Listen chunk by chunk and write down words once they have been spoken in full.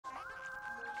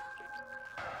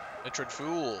Metroid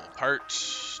Fool, part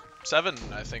 7,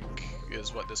 I think,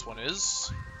 is what this one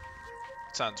is.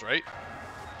 Sounds right.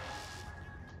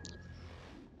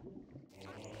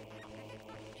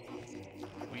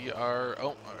 We are...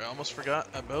 Oh, I almost forgot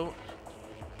about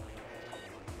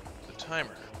the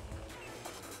timer.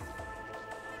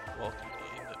 Welcome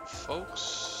in,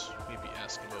 folks. We'd be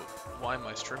asking about why am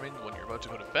I streaming when you're about to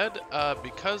go to bed?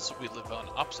 Because we live on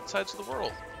opposite sides of the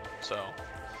world. So,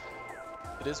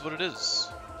 it is what it is.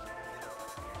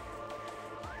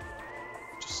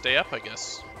 Just stay up, I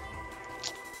guess.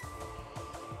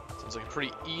 Sounds like a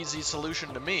pretty easy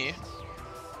solution to me.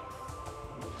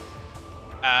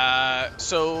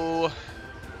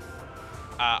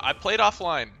 I played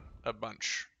offline a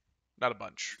bunch. Not a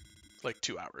bunch. Like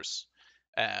 2 hours.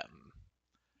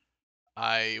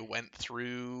 I went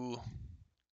through...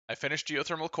 I finished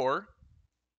Geothermal Core.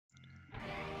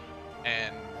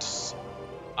 And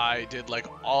I did like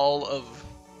all of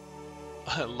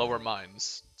Lower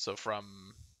Mines. So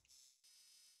from...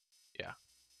 yeah,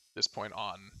 this point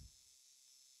on.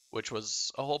 Which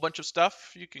was a whole bunch of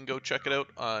stuff. You can go check it out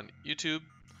on YouTube.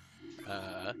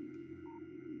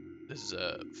 This is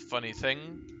a funny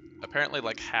thing. Apparently,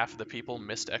 like, half of the people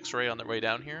missed X-Ray on their way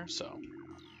down here, so...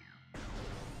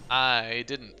 I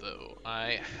didn't, though.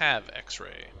 I have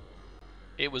X-Ray.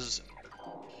 It was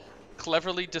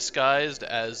cleverly disguised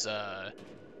as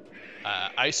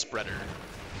Ice Spreader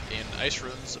in Ice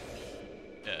Ruins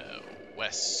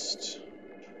West.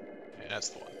 Okay, that's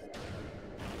the one.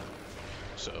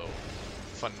 So,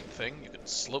 fun thing, you can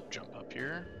slope jump up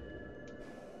here.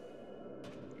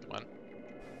 Come on.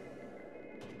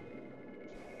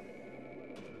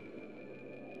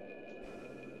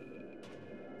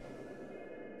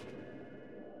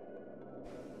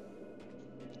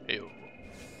 Ew.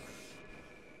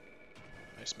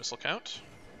 Nice missile count.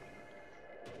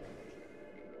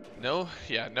 No,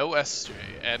 yeah, no SJ.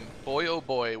 And boy oh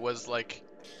boy was like...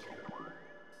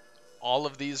 all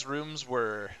of these rooms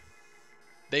were...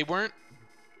 they weren't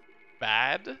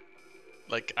bad.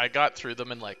 Like, I got through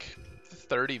them in like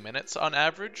 30 minutes on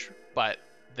average, but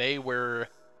they were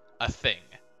a thing.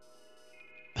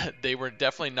 They were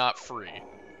definitely not free.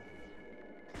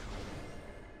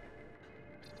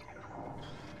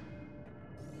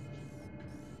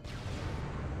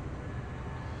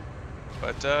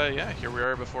 But yeah, here we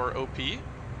are before OP.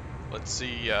 Let's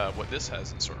see what this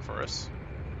has in store for us.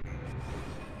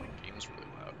 My game's really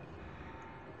loud.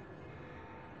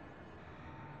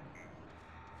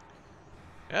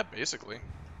 Yeah, basically.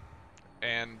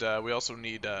 And we also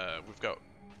need, we've got...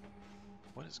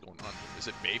 what is going on? Is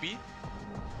it baby?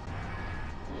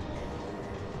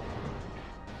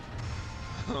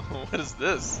 What is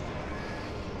this?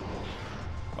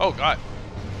 Oh god.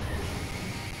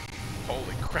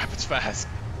 Holy crap, it's fast.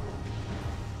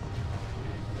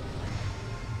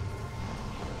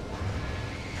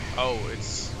 Oh,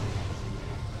 it's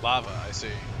lava, I see.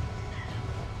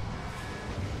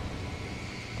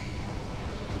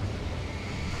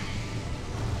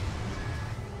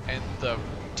 And the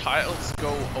tiles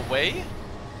go away?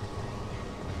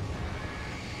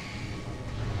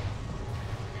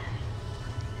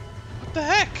 What the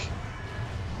heck?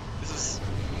 This is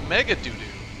mega doo-doo.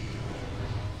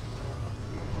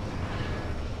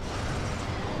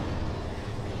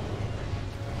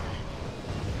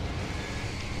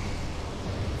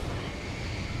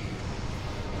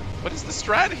 What is the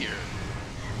strat here?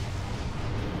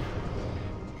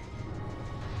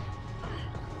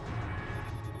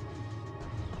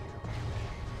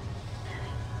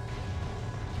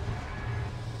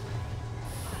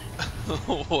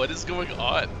 What is going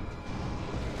on?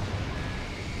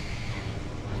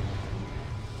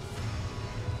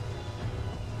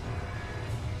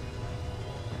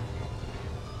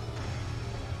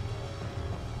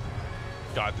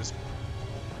 God, this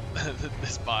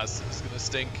this boss is gonna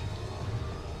stink.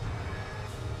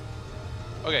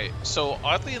 Okay, so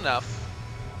oddly enough...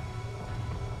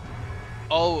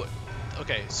 oh,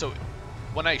 okay, so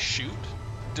when I shoot,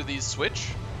 do these switch?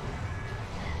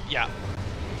 Yeah.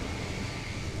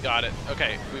 Got it.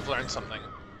 Okay, we've learned something.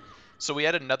 So we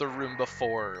had another room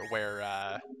before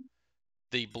where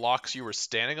the blocks you were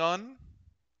standing on,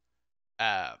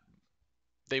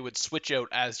 they would switch out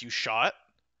as you shot.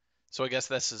 So I guess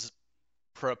this has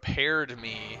prepared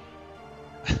me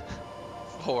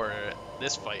for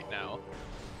this fight now.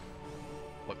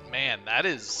 But man,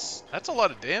 that's a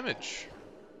lot of damage.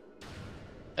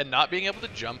 And not being able to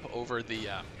jump over the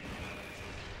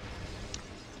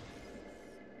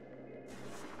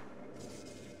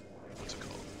what's it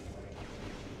called?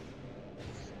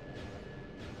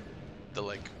 The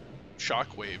like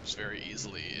shock waves very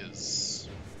easily is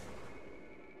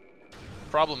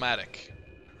problematic.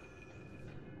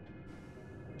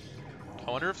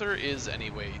 I wonder if there is any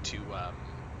way to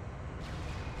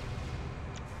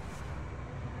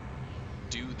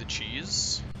do the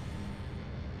cheese,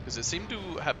 because it seemed to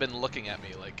have been looking at me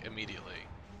like immediately.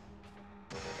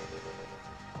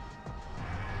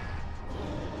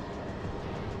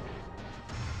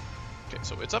 Okay,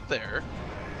 so it's up there.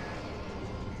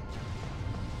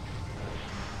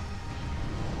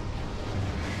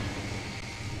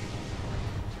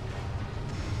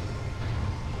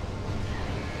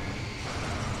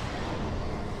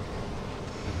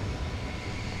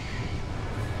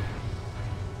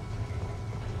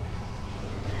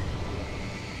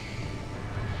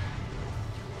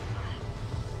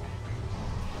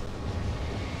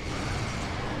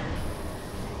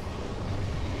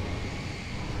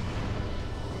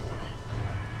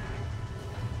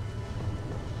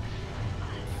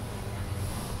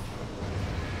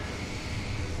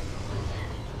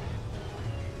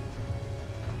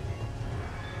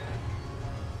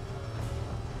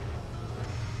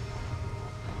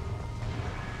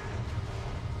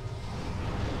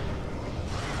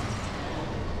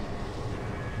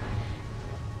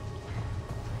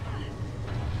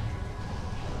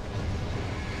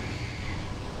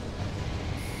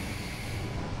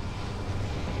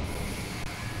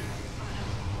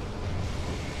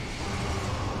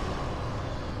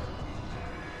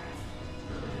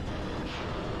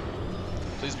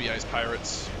 Please be ice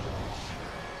pirates.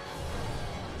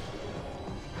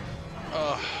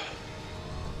 Ugh.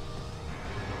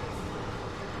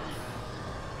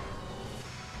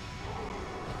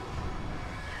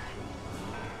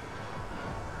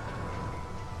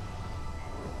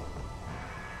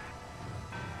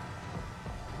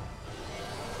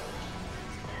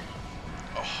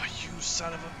 Oh, you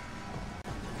son of a...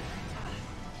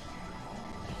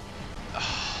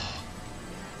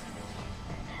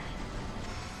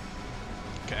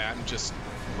 Okay, I'm just...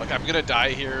 Like, I'm gonna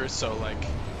die here, so, like,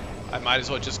 I might as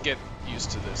well just get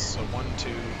used to this. So, 1, 2,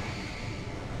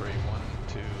 3, 1,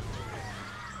 2,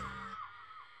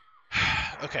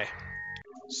 3. Okay,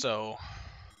 so...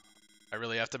 I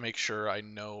really have to make sure I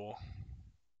know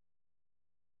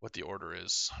what the order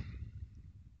is.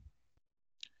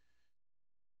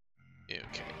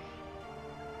 Okay.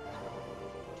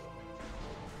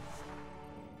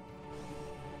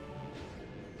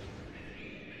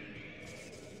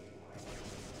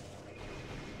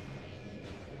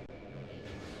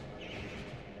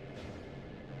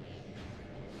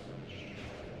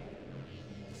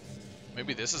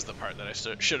 Maybe this is the part that I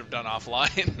should have done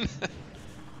offline.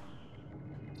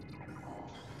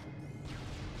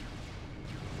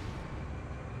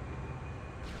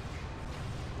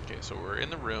 Okay, so we're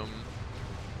in the room.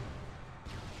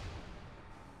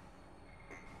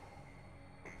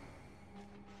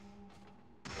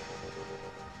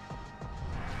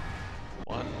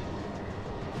 One,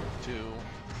 two.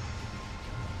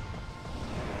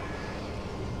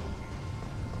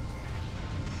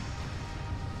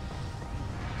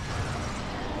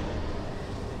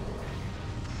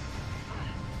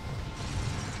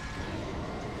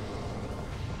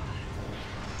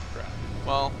 Crap.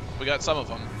 Well, we got some of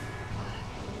them.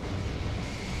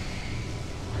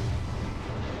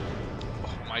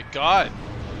 Oh my god!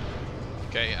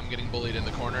 Okay, I'm getting bullied in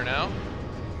the corner now.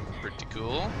 Pretty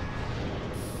cool.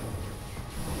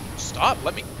 Stop,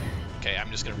 let me... Okay,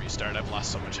 I'm just gonna restart. I've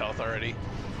lost so much health already.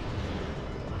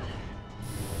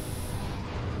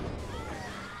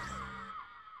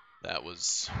 That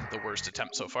was the worst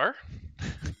attempt so far.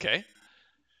 Okay.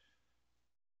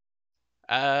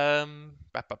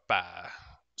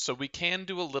 So we can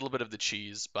do a little bit of the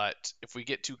cheese, but if we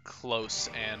get too close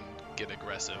and get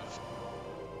aggressive,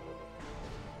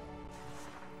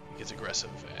 it gets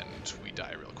aggressive and we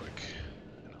die real quick.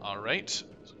 Alright,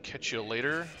 catch you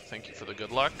later. Thank you for the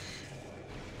good luck.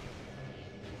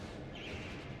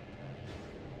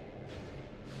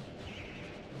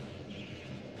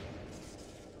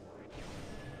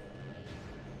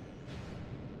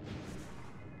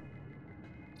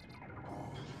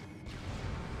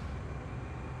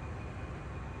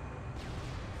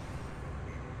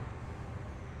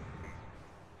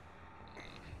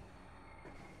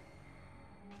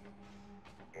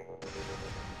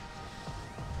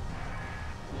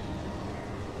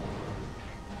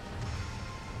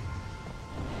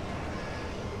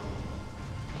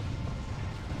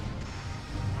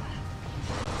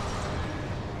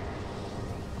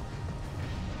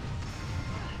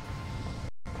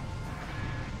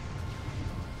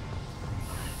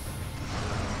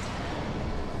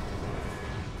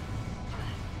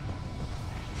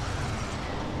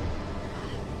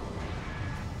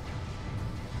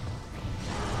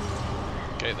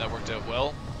 Okay, that worked out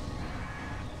well.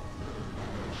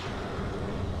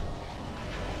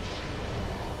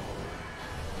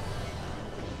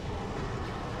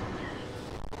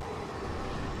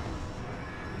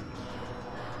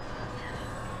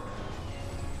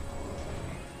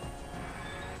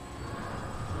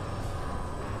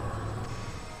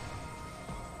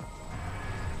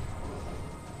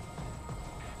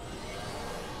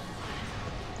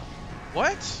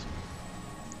 What?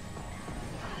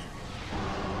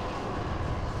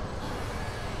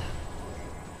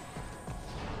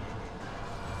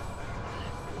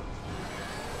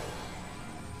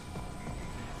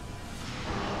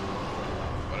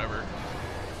 Whatever.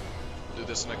 We'll do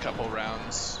this in a couple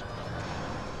rounds.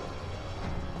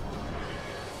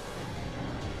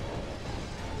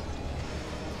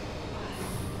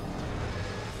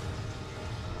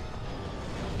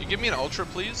 You give me an ultra,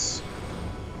 please?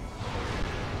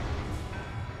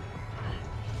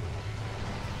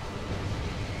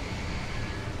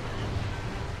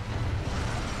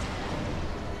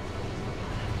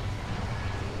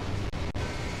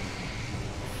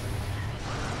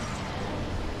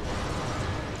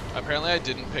 Apparently I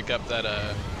didn't pick up that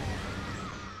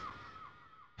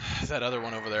that other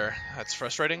one over there. That's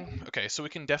frustrating. Okay, so we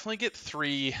can definitely get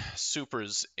 3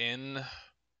 supers in.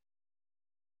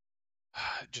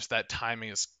 Just that timing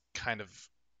is kind of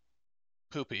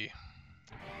poopy.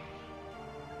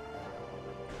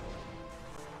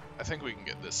 I think we can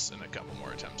get this in a couple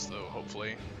more attempts though,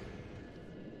 hopefully.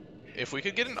 If we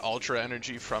could get an ultra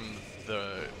energy from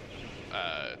the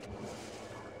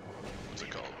what's it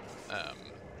called?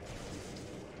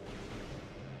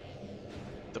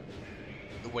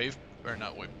 The wave, or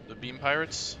not wave, the beam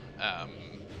pirates,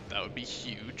 that would be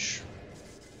huge.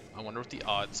 I wonder what the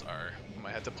odds are. I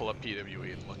might have to pull up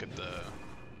PWE and look at the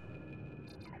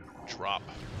drop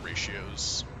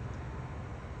ratios.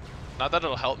 Not that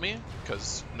it'll help me,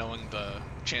 because knowing the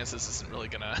chances isn't really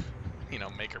gonna, you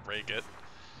know, make or break it.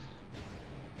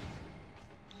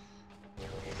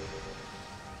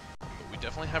 But we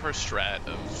definitely have our strat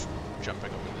of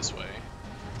jumping over this way.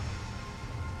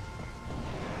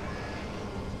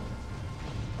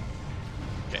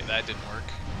 Okay, that didn't work.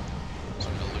 So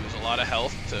I'm gonna lose a lot of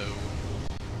health to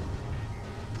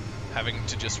having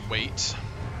to just wait.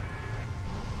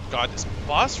 God, this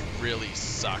boss really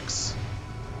sucks.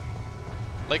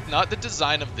 Like, not the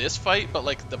design of this fight, but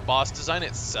like the boss design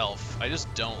itself. I just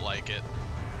don't like it.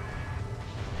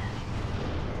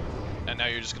 And now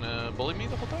you're just gonna bully me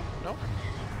the whole time? No?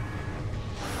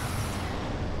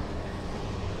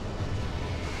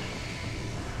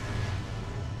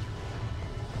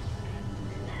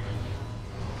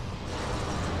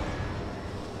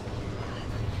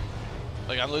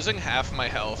 Like, I'm losing half my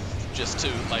health just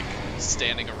to, like,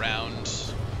 standing around.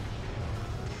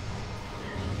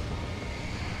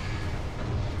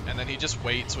 And then he just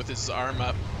waits with his arm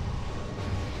up.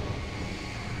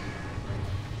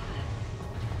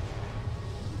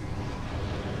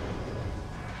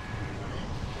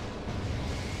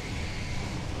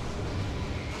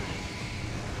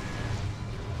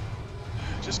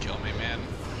 Just kill me, man.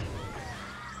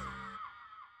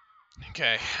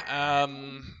 Okay,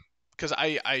 because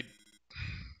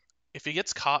if he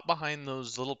gets caught behind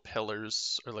those little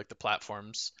pillars, or like the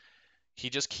platforms,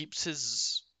 he just keeps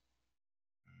his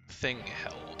thing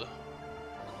held.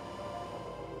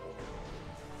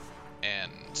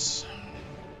 And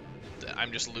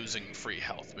I'm just losing free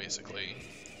health, basically.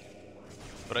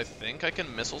 But I think I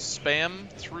can missile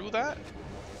spam through that.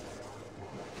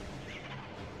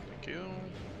 Thank you.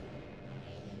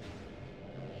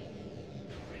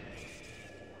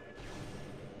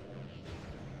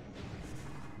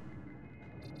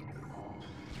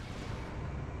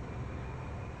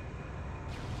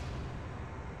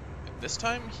 This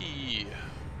time he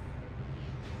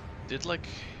did like,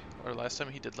 or last time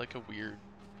he did like a weird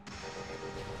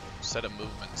set of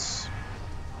movements.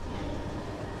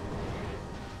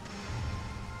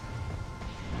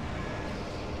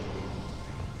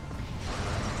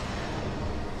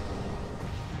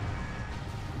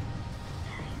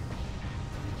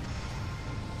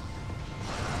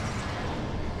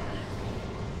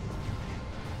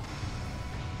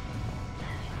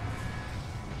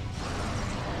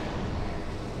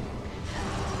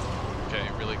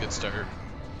 Good start.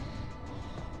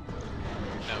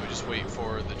 Now we just wait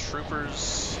for the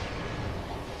troopers.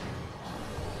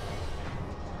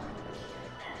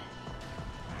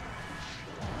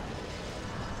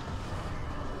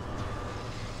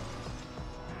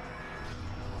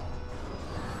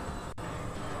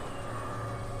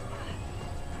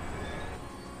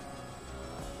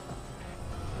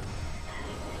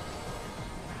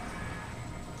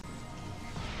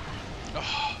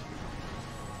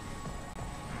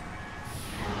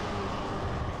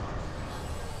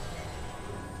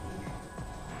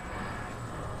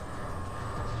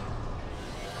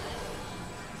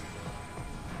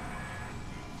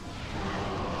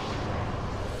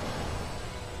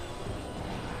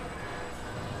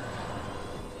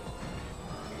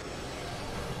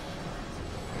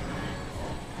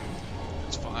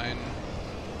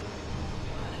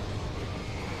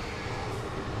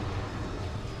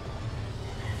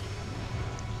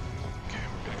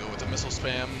 missile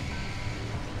spam.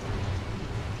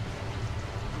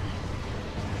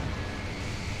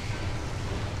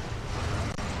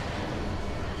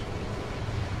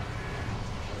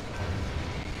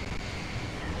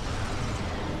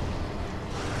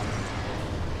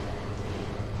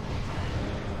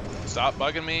 Stop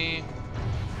bugging me.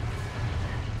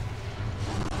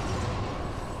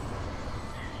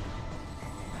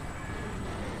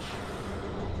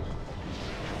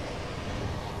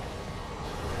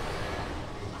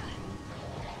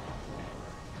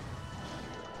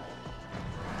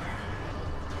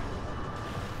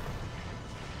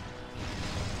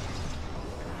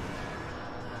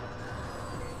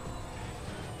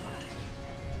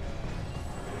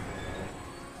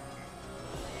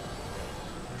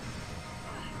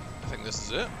 I think this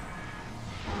is it.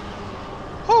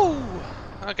 Whoo!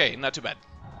 Okay, not too bad.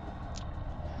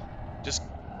 Just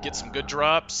get some good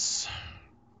drops.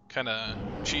 Kind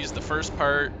of cheese the first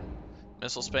part.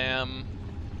 Missile spam.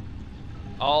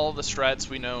 All the strats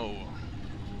we know.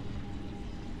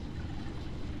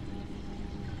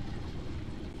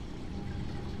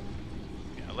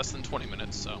 Yeah, less than 20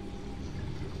 minutes, so.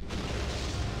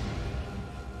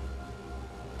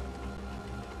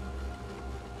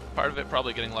 Part of it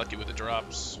probably getting lucky with the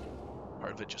drops.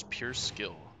 Part of it just pure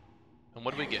skill. And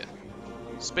what do we get?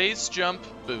 Space jump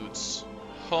boots.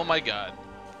 Oh my god.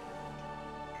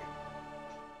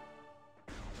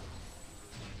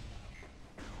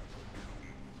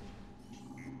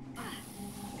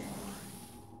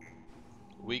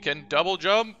 We can double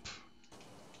jump.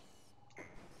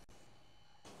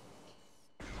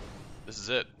 This is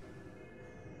it.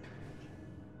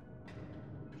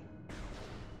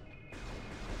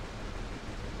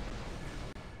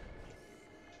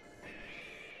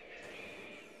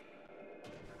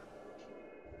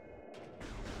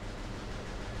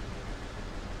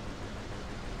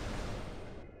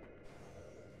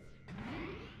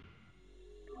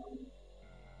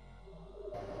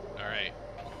 Alright.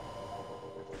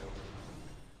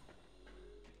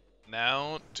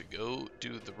 Now to go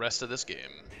do the rest of this game.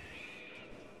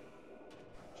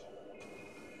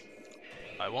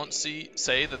 I won't say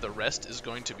that the rest is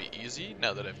going to be easy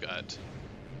now that I've got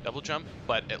double jump,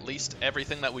 but at least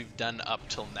everything that we've done up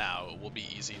till now will be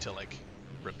easy to, like,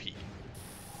 repeat.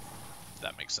 If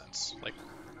that makes sense. Like,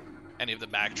 any of the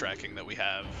backtracking that we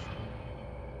have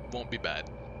won't be bad.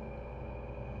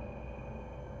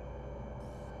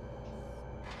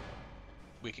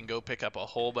 We can go pick up a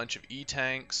whole bunch of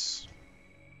E-tanks.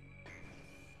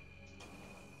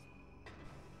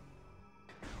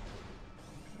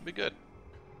 It'll be good.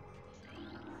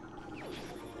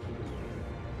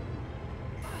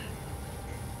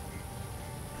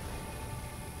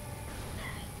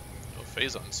 No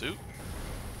phazon suit.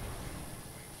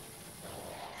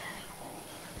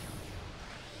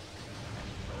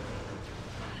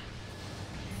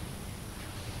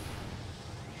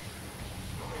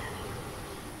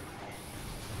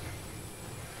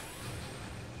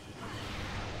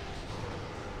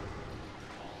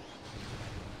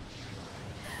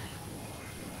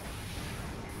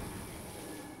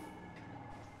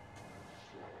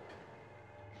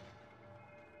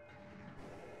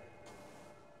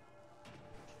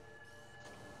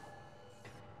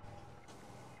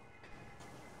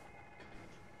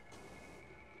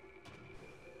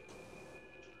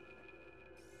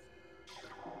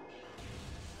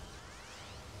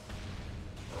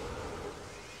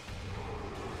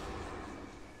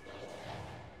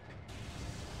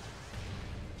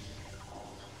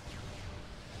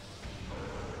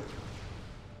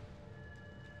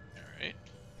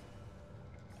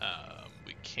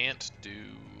 We can't do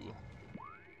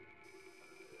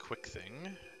quick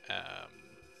thing.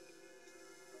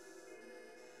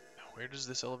 Where does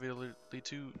this elevator lead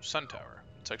to? Sun Tower.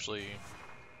 It's actually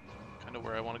kind of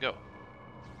where I want to go.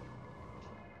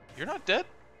 You're not dead?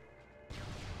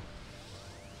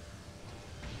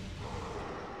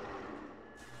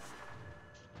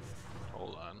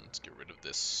 Hold on, let's get rid of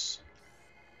this.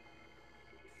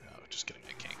 No, just kidding,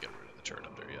 I can't get rid of the turret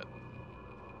up there yet.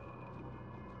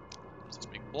 There's this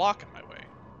big block in my way.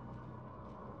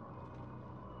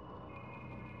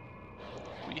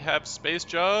 We have space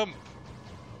jump!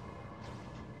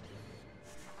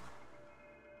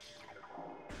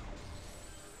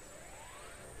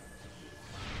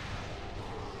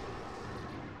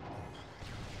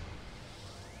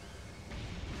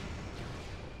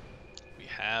 We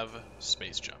have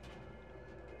space jump.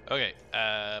 Okay,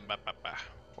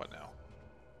 what now?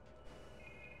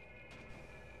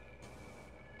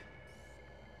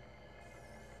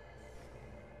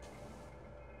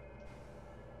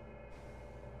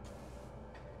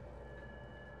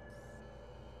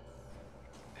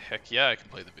 Heck yeah, I can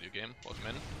play the video game. Welcome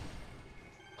in.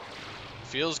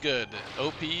 Feels good.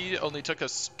 OP only took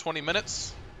us 20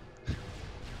 minutes.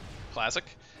 Classic.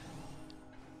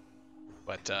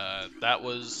 But that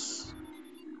was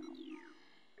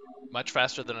much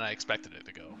faster than I expected it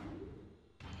to go.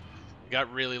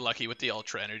 Got really lucky with the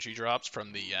ultra energy drops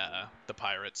from the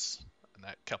pirates, and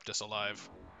that kept us alive.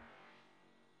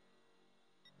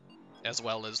 As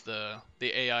well as the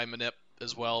AI manip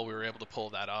as well, we were able to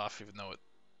pull that off, even though it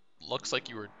looks like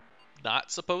you were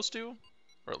not supposed to,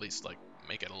 or at least like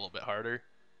make it a little bit harder.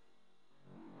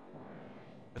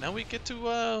 But now we get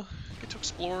to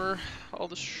explore all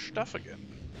this stuff again.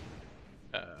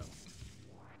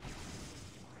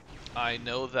 I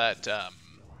know that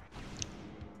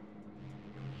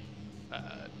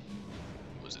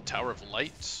was it Tower of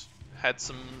Light had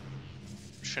some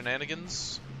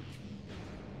shenanigans.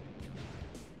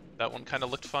 That one kind of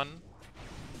looked fun.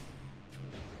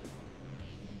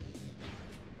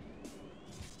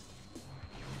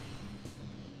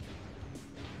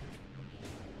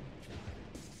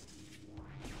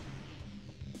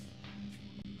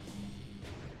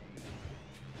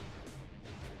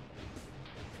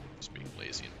 Just being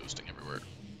lazy and boosting everywhere.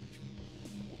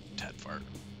 Tad fart.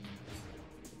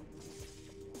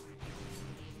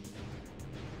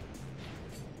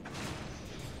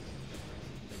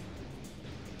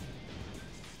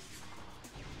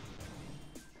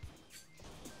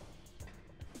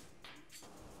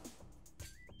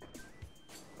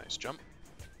 Nice jump,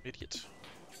 idiot.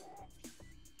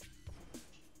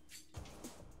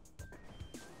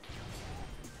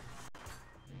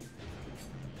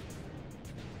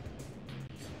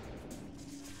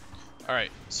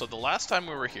 Alright, so the last time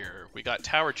we were here, we got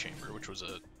Tower Chamber, which was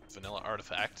a vanilla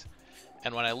artifact,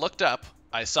 and when I looked up,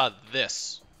 I saw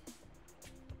this.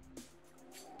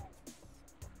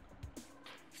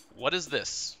 What is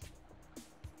this?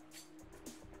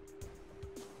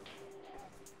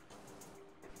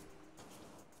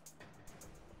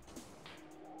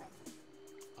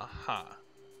 Aha.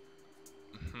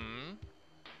 Mm-hmm.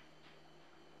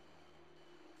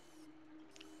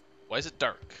 Why is it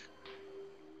dark?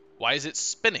 Why is it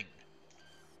spinning?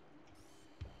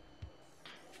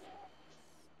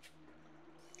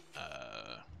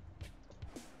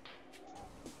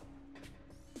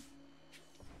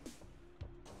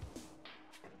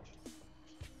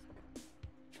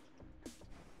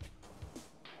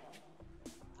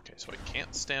 Okay, so I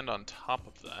can't stand on top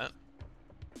of that.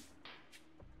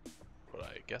 But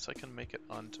I guess I can make it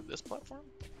onto this platform?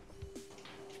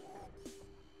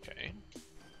 Okay.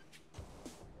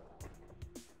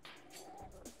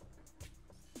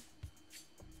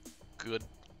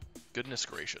 Goodness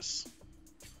gracious.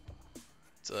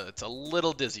 It's a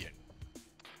little dizzying.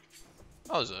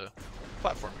 Oh, there's a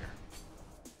platform here.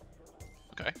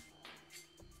 Okay.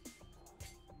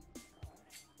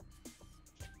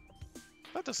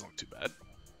 That doesn't look too bad.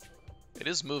 It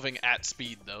is moving at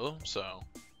speed though, so.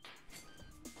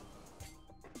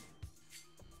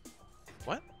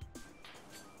 What?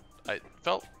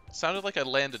 Sounded like I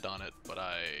landed on it, but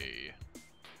I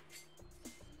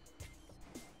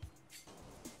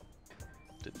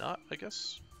did not, I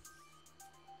guess.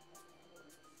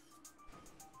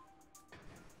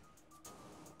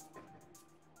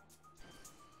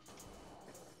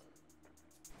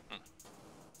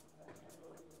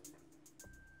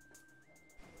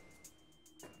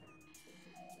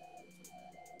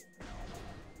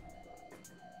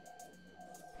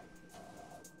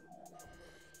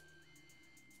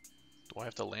 Do I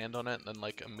have to land on it and then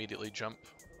like immediately jump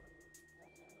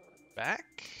back?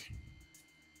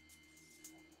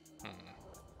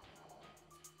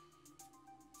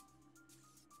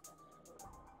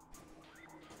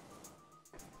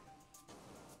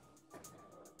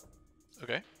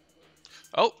 Okay.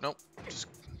 Oh, no. Just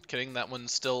kidding. That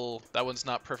one's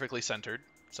not perfectly centered,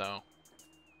 so.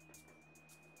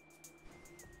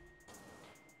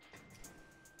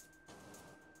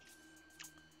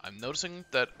 I'm noticing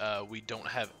that we don't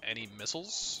have any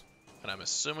missiles, and I'm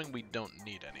assuming we don't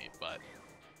need any, but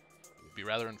it would be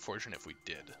rather unfortunate if we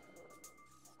did.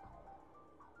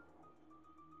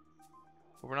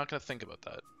 But we're not going to think about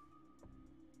that.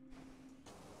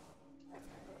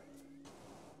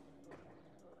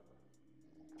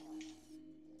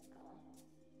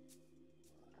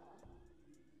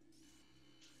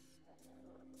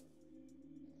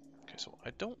 Okay, so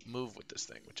I don't move with this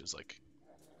thing, which is like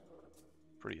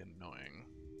pretty annoying.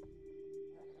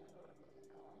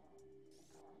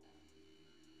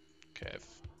 Okay, I've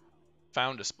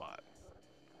found a spot.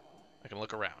 I can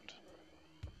look around.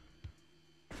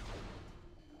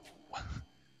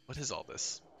 What is all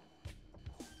this?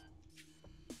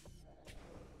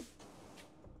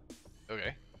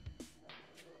 Okay.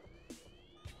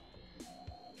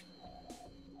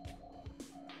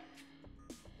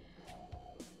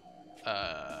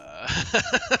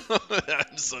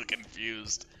 I'm so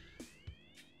confused.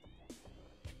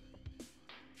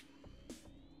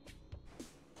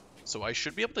 So I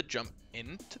should be able to jump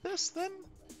into this then?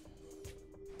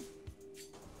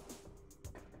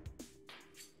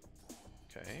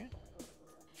 Okay.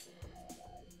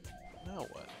 Now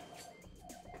what?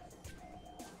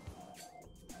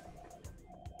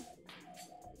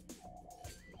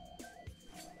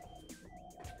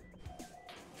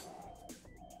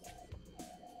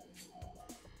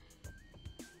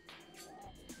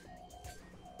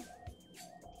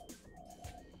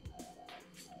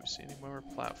 Do we see any more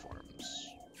platforms?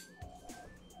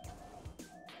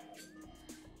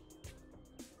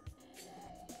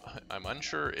 I'm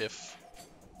unsure if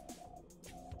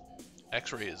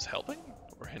X-ray is helping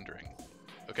or hindering.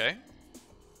 Okay.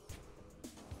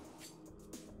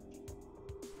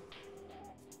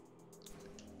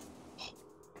 Oh,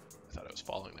 I thought I was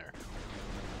falling there.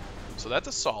 So that's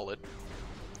a solid.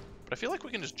 But I feel like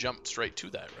we can just jump straight to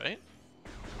that, right?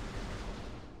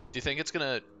 Do you think it's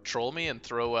gonna troll me and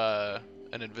throw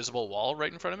an invisible wall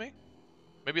right in front of me?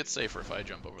 Maybe it's safer if I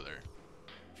jump over there.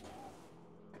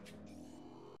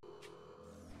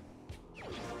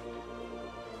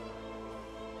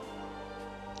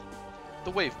 The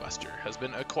Wave Buster has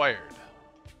been acquired.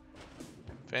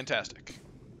 Fantastic.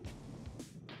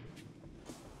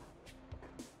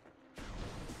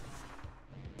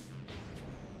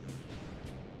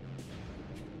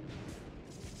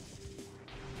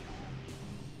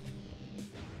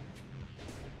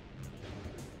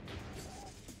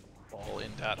 Fall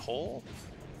in that hole.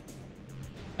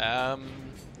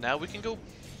 Now we can go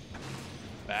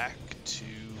back to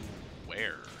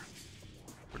where?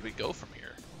 Where do we go from here?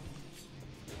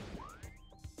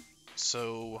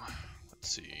 So, let's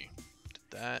see.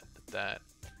 Did that.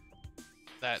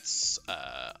 That's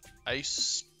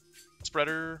ice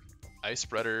spreader,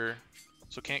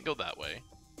 so can't go that way.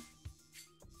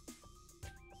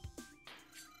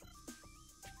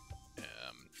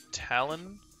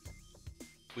 Talon,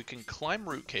 we can climb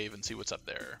Root Cave and see what's up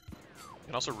there. We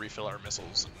can also refill our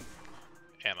missiles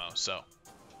and ammo, so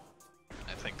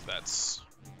I think that's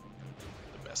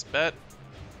the best bet.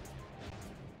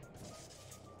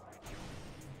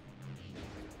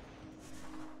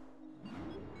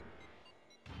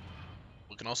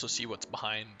 We can also see what's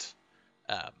behind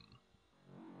the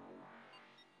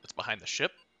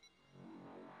ship.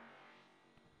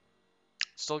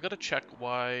 Still gotta check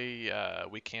why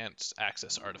we can't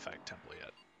access Artifact Temple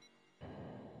yet.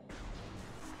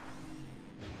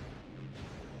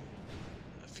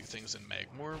 A few things in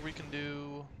Magmoor we can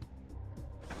do.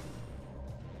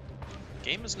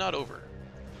 Game is not over.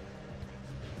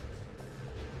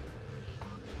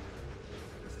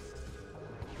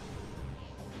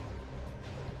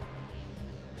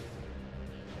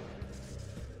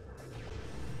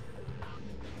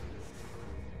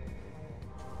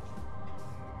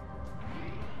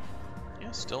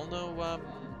 Still no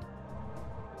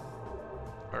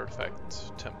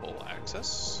Artifact Temple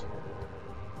access.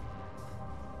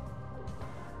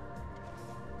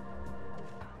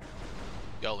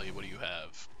 Golly, what do you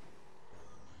have?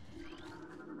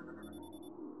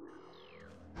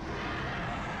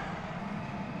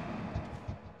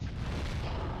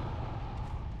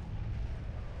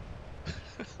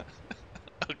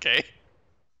 Okay.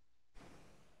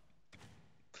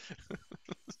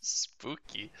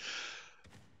 Spooky.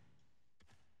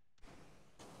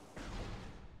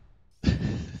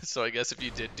 So I guess if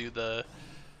you did do the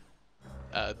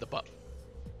buff.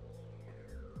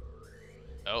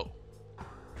 Oh.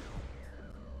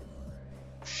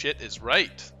 Shit is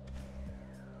right.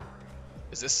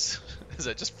 Is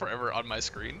that just forever on my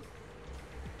screen?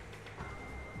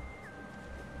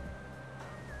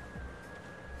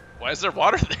 Why is there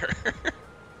water there?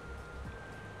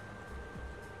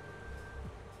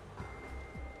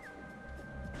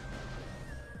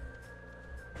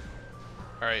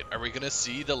 Alright, are we gonna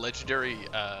see the legendary,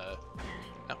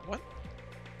 what?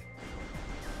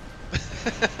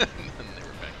 They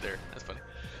were back there, that's funny.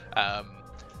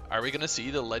 Are we gonna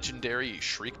see the legendary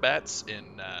Shriek Bats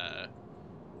in,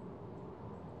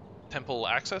 Temple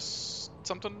Access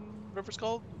something, whatever it's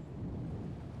called?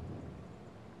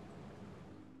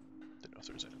 Didn't know if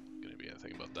there's gonna be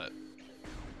anything about that.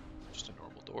 Just a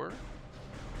normal door.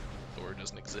 Door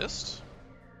doesn't exist.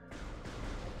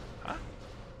 Huh?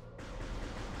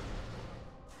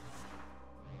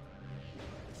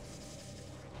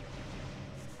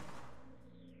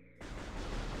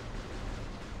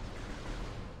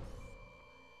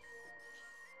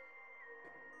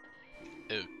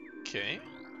 Okay.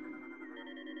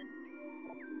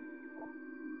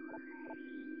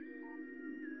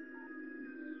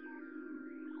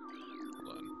 Hold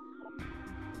on.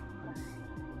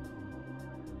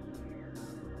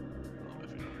 Well,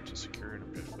 if in order to secure an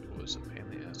objective, it was a pain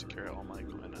in the ass to carry all my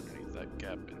equipment underneath that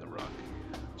gap in the rock.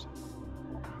 It's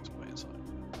way inside.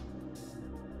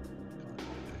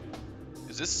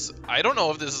 Is this... I don't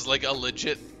know if this is like a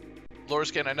legit lore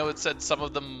scan. I know it said some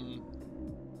of them...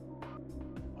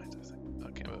 Why did I think...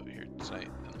 Okay, I'm over here tonight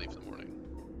and leave in the morning.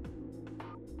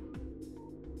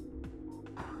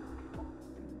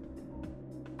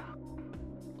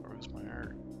 Where's my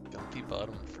art? Gumpy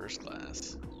Bottom First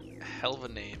Class. Hell of a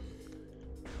name.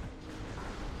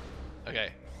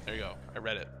 Okay, there you go. I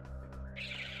read it.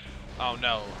 Oh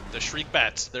no, the Shriek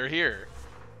Bats, they're here.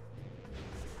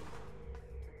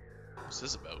 What's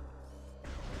this about?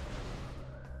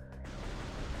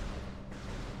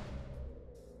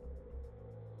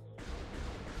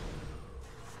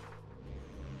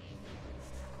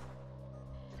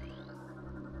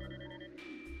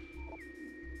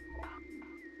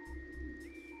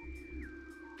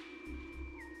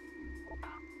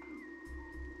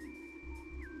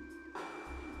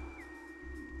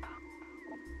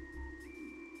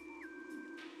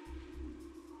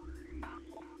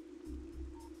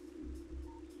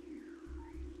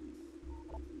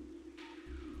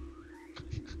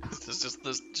 Is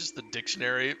this just the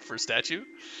dictionary for statue?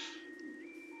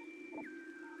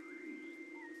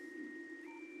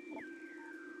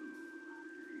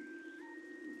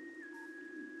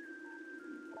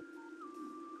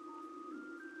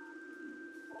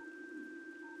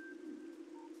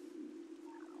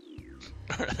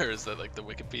 Or is that like the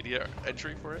Wikipedia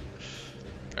entry for it?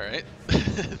 Alright.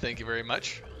 Thank you very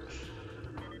much.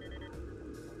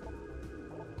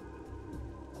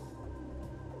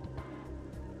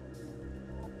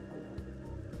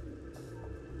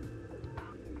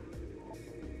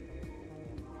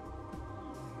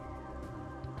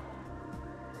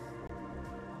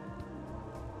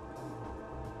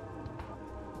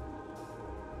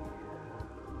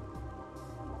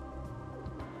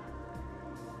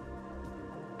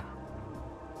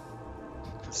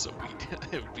 So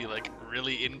it would be like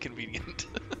really inconvenient.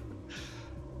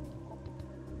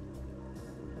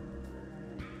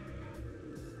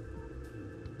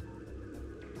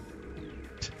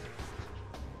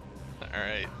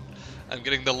 Alright. I'm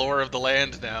getting the lore of the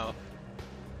land now.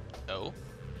 Oh.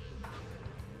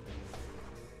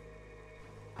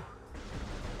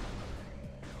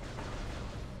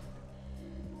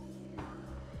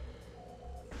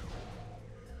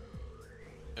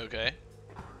 Okay.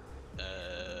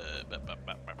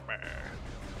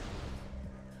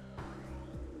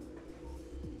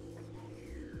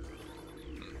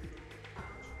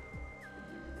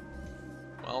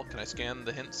 Well, can I scan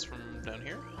the hints from down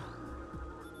here?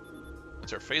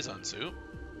 That's our Phazon suit.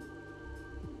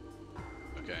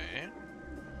 Okay.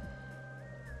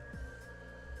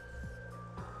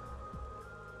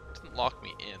 Didn't lock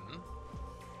me in.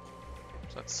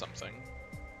 So that's something.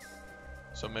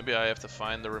 So maybe I have to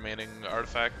find the remaining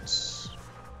artifacts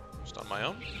just on my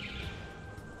own?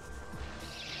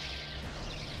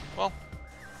 Well,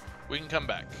 we can come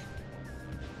back.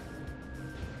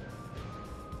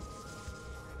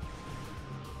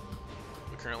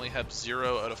 We currently have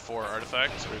 0 out of 4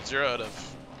 artifacts, or 0 out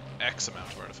of X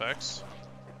amount of artifacts.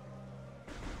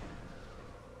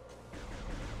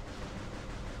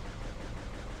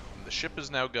 And the ship is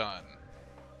now gone,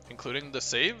 including the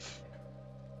save.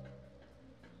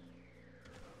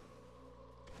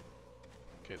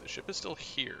 Okay, the ship is still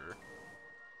here.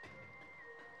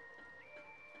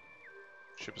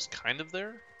 Ship is kind of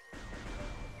there.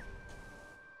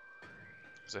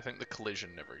 Because I think the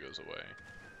collision never goes away.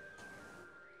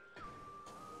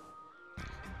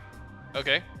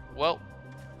 Okay, well,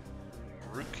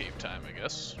 root cave time, I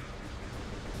guess.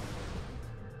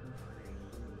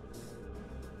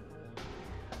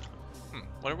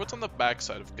 Wonder what's on the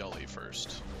backside of Gully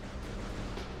first.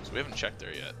 So we haven't checked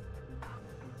there yet.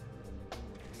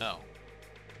 No.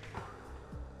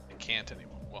 I can't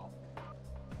anymore. Well,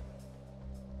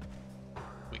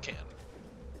 we can.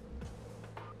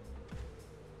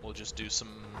 We'll just do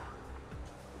some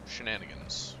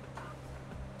shenanigans.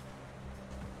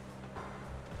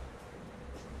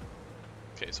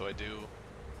 Okay, so I do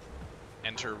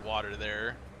enter water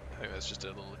there. I think that's just a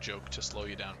little joke to slow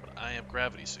you down, but I have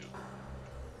gravity suit.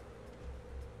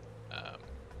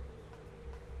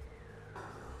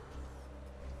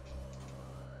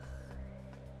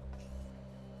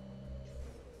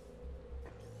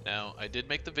 Now, I did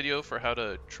make the video for how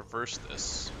to traverse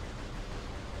this,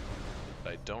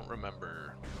 but I don't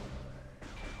remember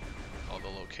the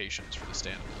locations for the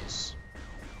standables.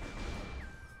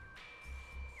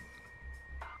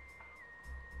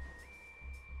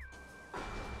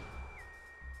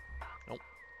 Nope.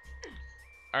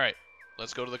 Alright,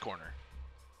 let's go to the corner.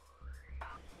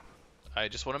 I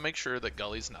just want to make sure that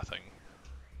Gully's nothing.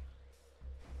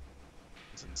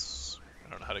 Since I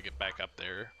don't know how to get back up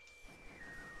there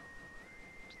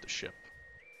to the ship.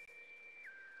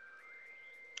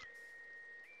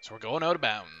 So we're going out of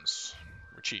bounds.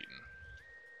 We're cheating.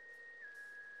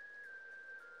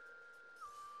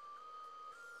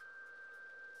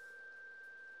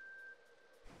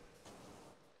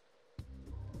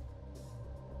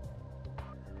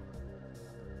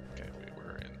 Okay,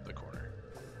 we're in the corner.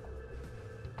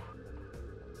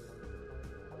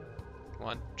 Come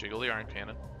on, jiggle the iron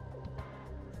cannon.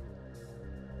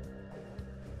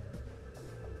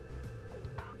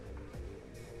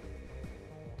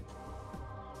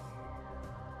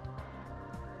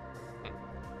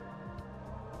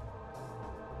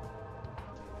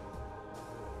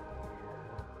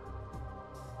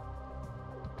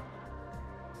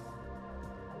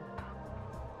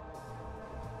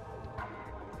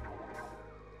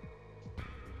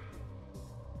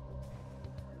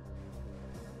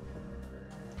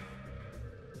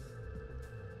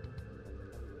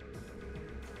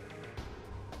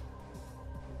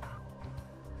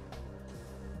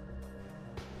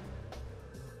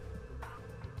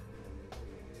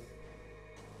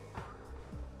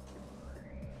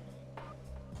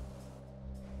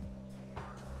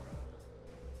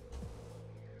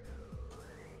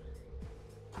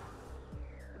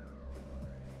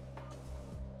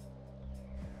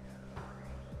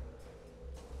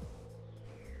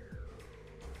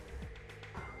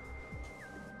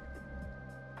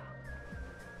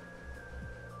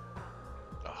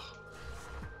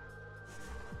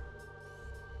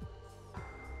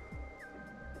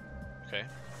 Okay.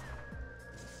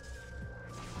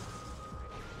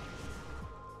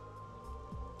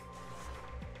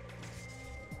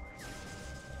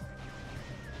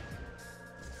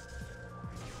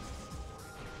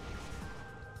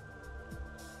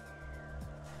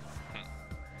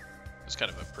 It's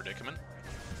kind of a predicament.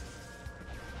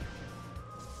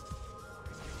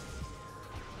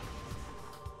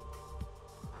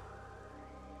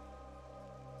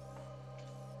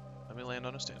 Let me land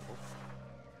on a standable.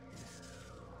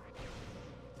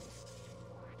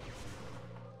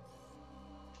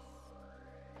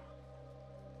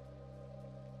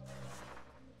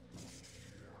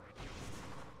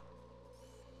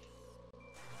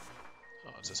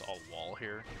 Oh, is this all wall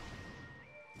here?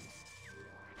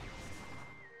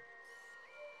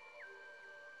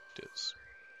 It is.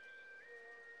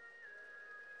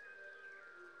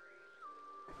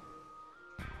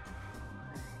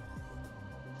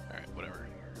 Alright, whatever.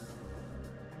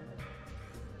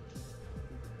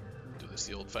 Do this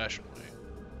the old-fashioned way.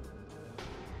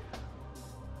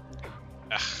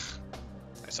 Ah,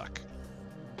 I suck.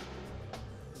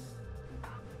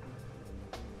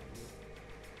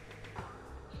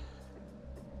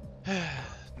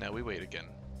 Now we wait again.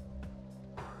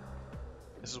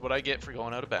 This is what I get for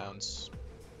going out of bounds.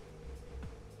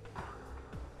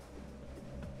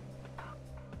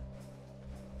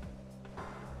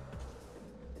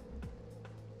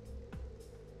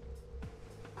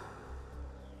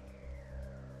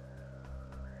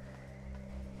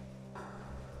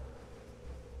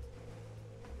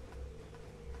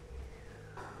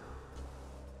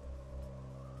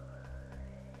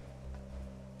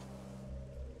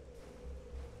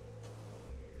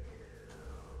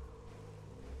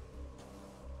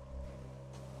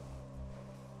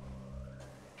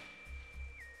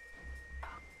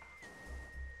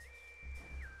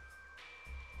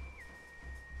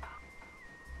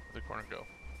 Where'd the corner go?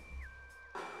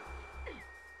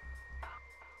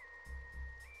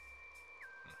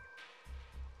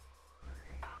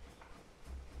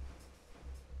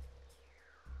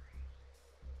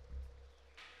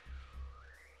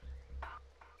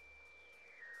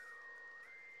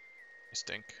 I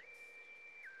stink.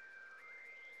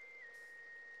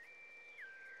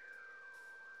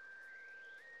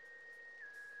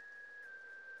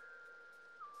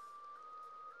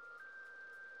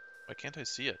 Why can't I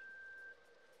see it?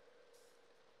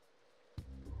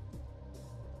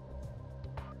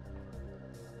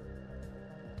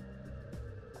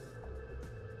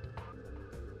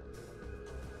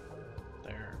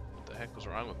 There. What the heck was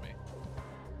wrong with me?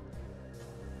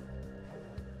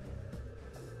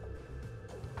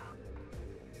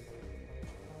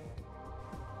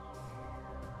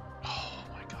 Oh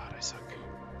my god, I suck.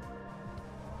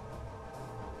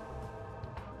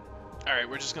 Alright,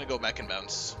 we're just gonna go back and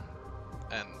bounce.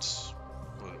 And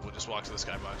we'll just walk to the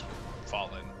skybox, we'll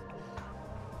fall in.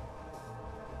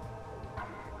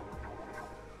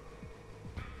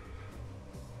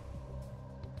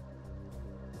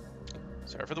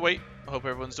 Sorry for the wait. I hope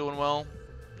everyone's doing well.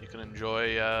 You can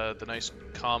enjoy the nice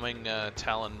calming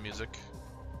Talon music.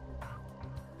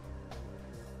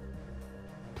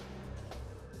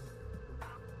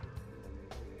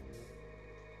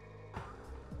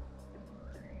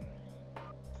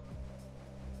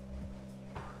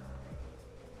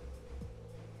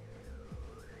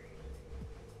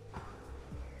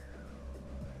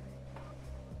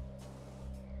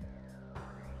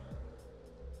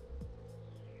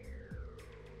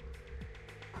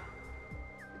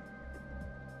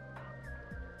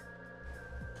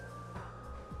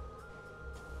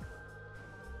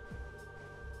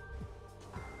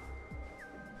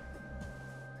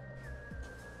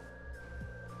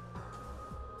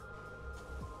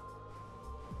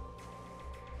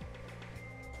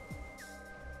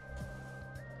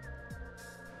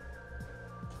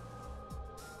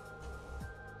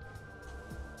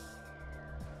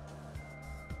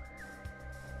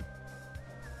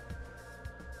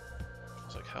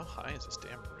 I was like, how high is this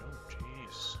damn room?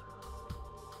 Jeez.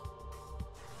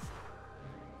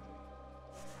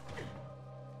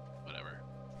 Whatever.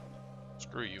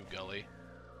 Screw you, Gully.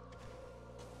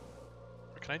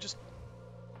 Or can I just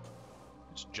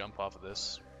jump off of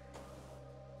this?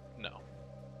 No.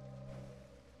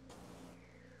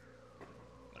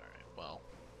 Alright, well.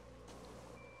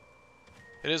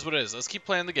 It is what it is. Let's keep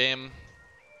playing the game.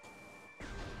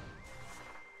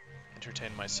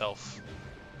 Entertain myself.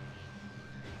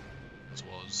 As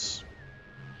well as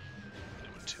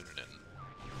anyone tuning in.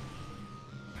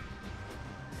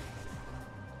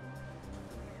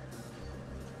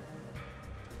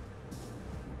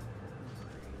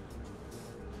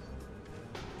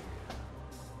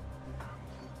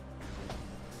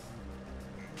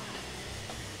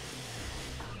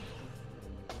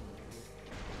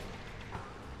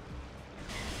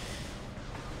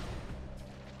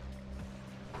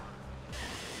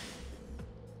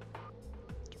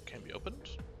 Can be opened.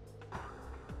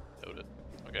 Noted.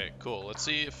 Okay, cool. Let's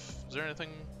see if is there anything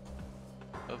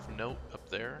of note up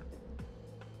there.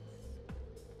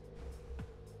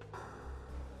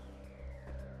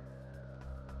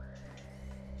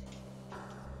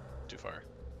 Too far.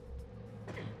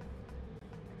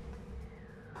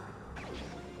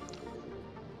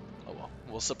 Oh well.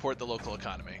 We'll support the local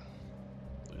economy.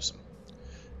 Do some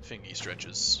fingy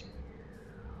stretches.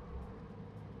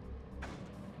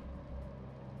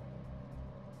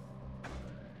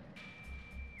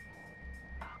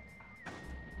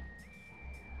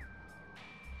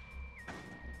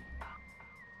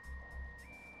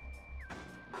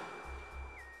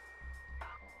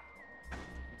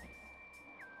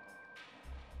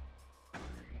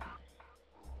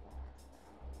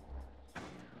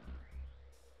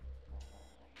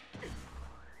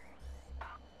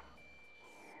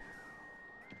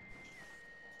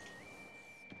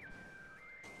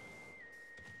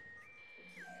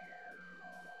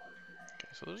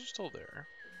 So those are still there.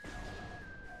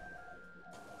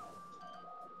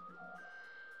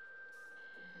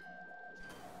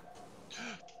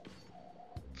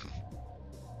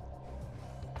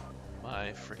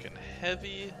 My freaking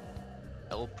heavy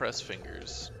L press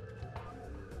fingers.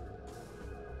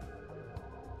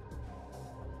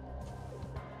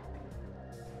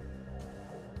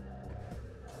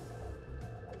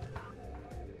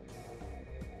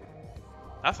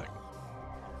 Nothing.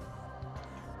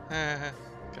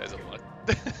 Guys, I'm luck.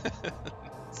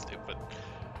 Stupid.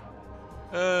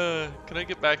 Can I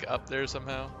get back up there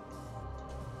somehow?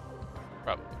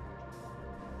 Probably.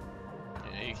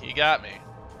 Yeah, he got me.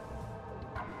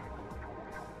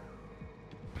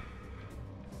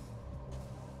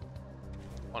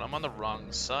 Well, I'm on the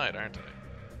wrong side, aren't I?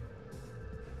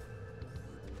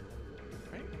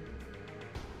 Right?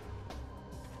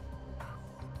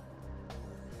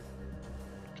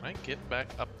 Can I get back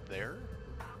up there?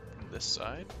 From this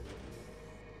side?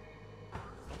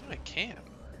 I think I can.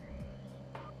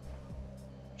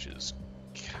 Which is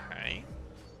kind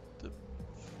of...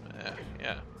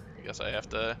 yeah. I guess I have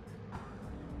to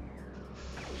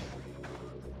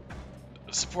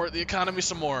support the economy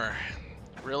some more.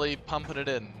 Really pumping it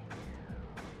in.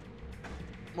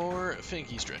 More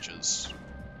finky stretches.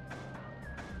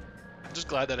 I'm just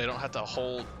glad that I don't have to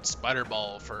hold Spider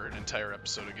Ball for an entire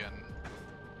episode again.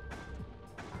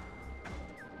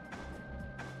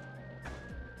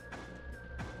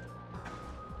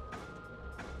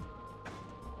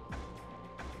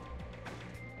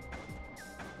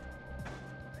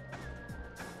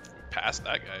 Past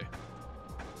that guy.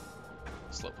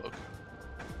 Slowpoke.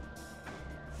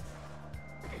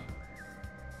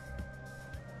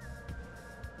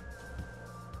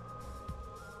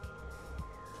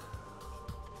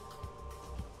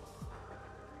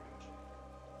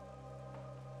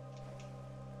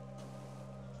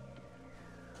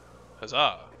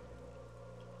 Huzzah!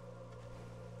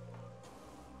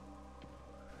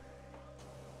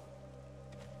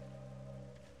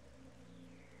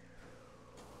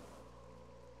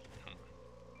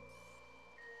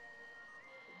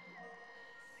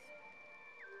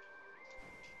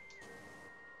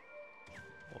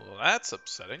 Well, that's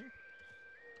upsetting.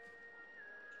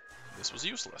 This was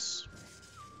useless.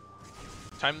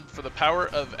 Time for the power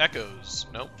of echoes.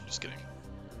 Nope, just kidding.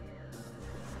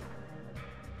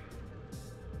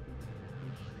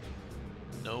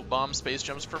 No bomb space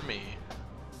jumps for me.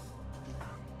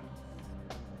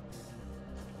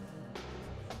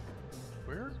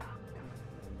 Where's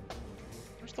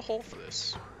the hole for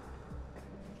this?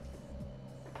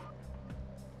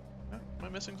 Am I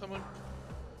missing someone?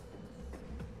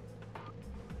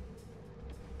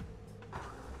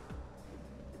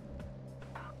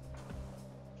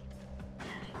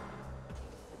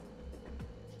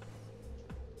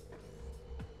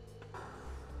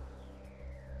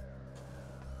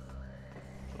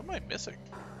 What am I missing?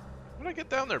 How did I get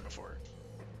down there before?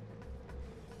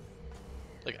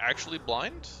 Like, actually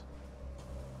blind?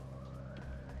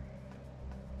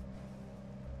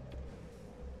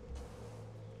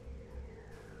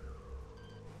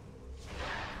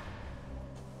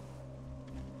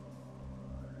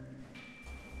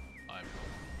 I'm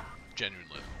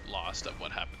genuinely lost at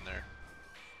what happened there.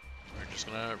 We're just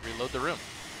gonna reload the room.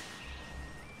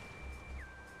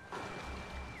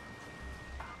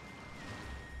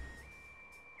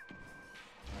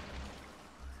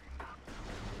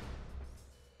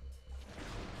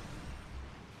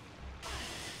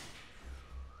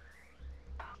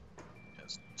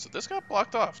 So this got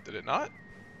blocked off, did it not?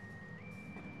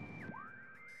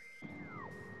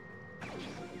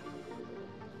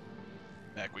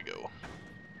 Back we go.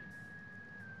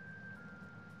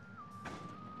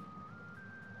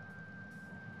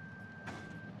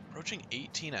 Approaching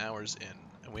 18 hours in,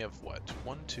 and we have what?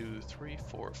 1, 2, 3,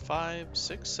 4, 5,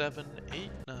 6, 7,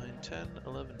 8, 9, 10,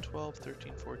 11, 12,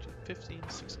 13, 14, 15,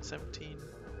 16, 17,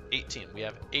 18. We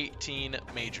have 18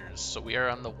 majors, so we are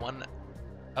on the 1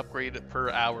 upgrade per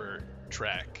hour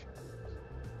track.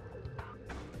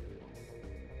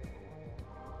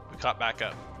 We caught back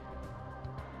up.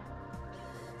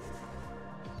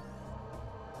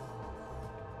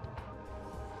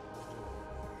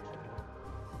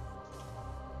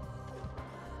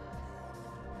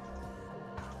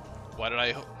 Why did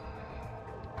I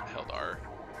held R?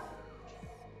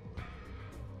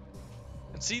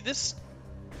 And see this.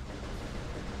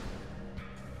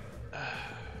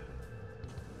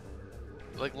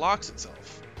 Like locks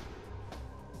itself.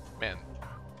 Man,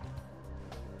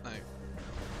 like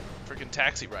freaking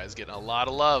taxi ride's getting a lot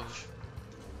of love.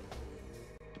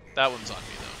 That one's on me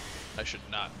though. I should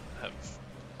not have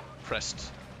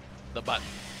pressed the button.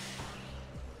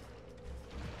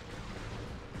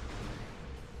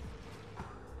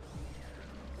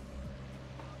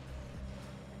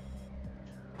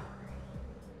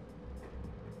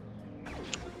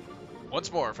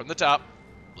 Once more from the top.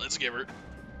 Let's give her.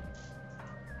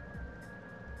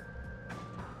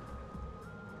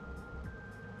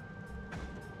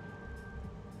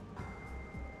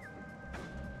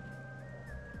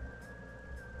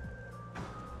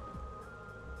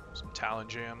 Talon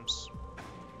jams.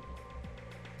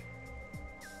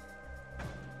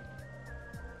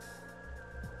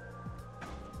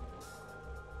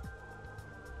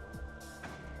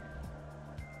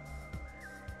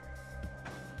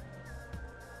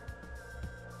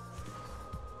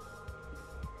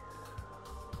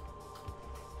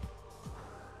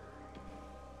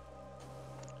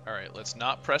 All right, let's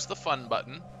not press the fun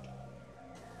button.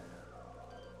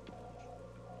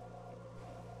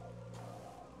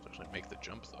 Make the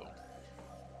jump though.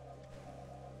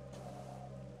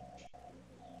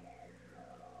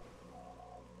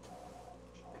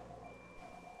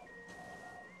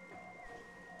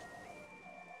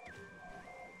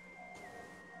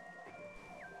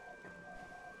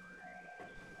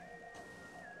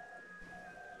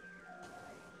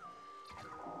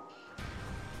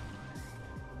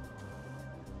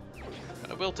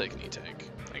 I will take an E-tank.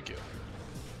 Thank you.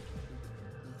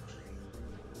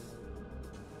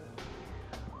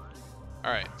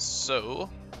 Alright,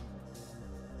 so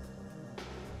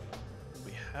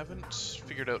we haven't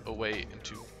figured out a way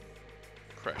into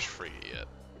crash free yet.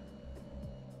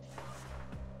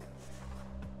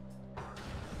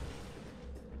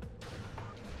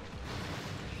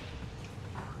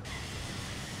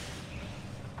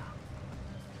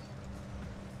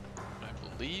 I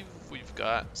believe we've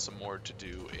got some more to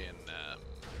do in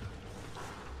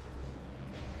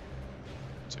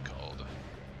what's it called?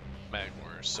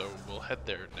 Magmore, so we'll head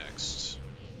there next.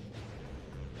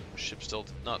 Ship's still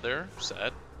not there.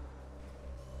 Sad.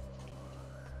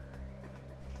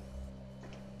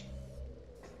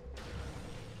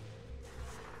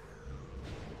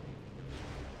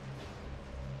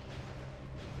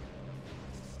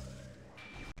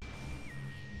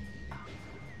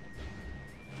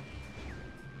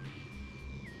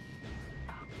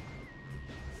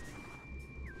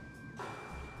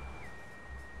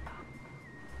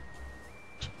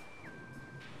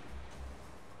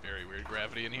 Very weird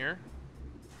gravity in here.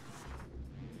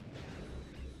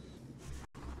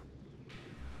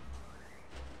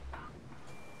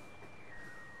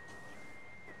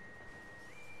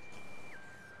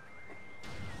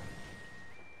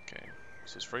 Okay,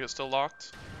 so is frigate still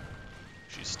locked?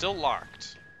 She's still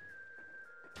locked.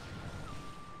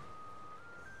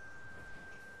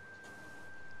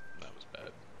 That was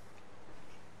bad.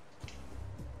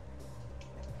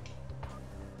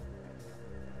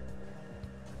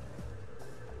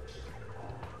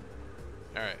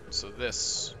 Alright, so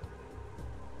this.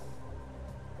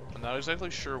 I'm not exactly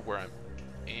sure where I'm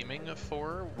aiming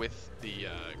for with the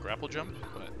grapple jump,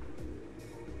 but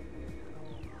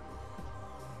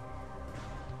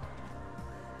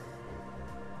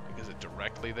is it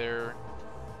directly there?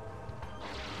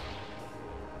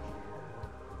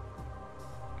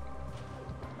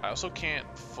 I also can't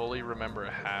fully remember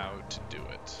how to do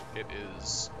it. It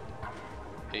is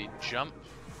a jump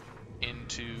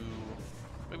into...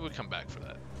 Maybe we'll come back for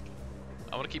that.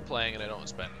 I want to keep playing and I don't want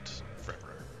to spend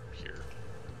forever here.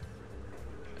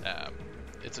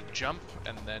 It's a jump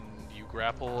and then you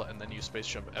grapple and then you space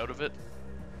jump out of it.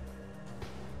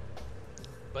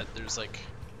 But there's like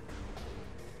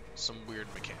some weird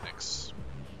mechanics.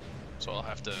 So I'll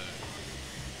have to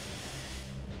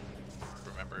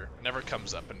remember. It never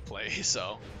comes up in play,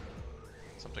 so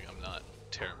something I'm not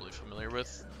terribly familiar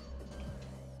with.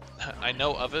 I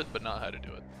know of it, but not how to do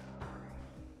it.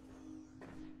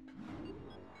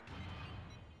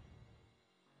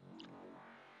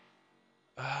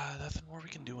 Nothing more we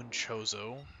can do in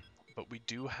Chozo, but we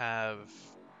do have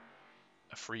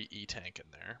a free E-tank in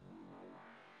there.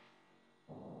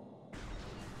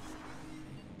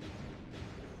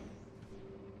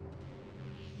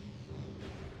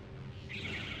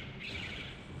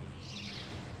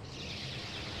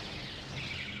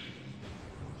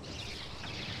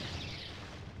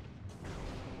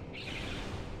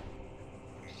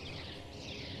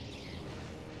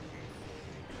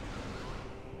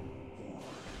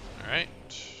 Alright.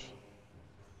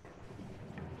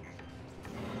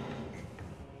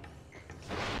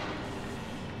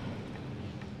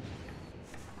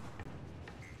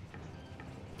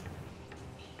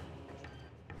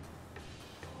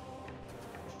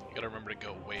 You gotta remember to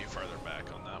go way farther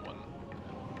back on that one.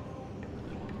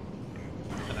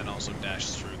 And then also dash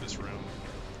through this room.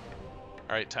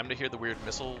 Alright, time to hear the weird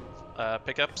missile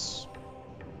pickups.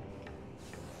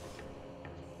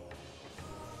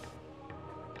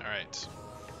 Alright.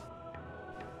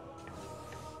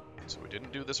 So we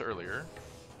didn't do this earlier.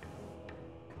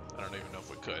 I don't even know if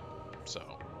we could, so...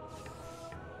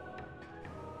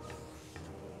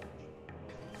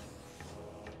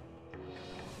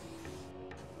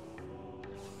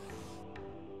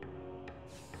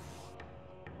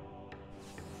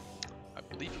 I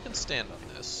believe you can stand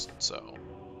on this, so...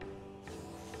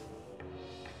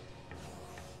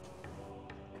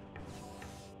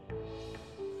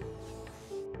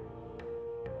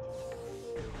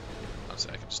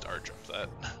 Honestly, I can just R-jump that,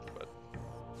 but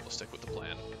we'll stick with the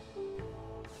plan.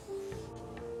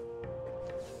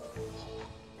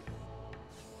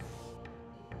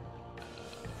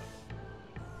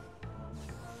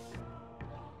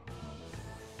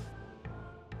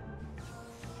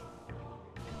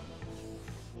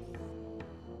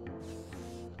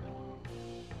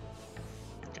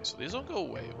 Okay, so these don't go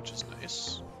away, which is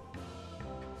nice.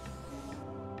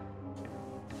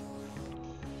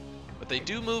 But they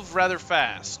do move rather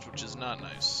fast, which is not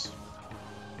nice.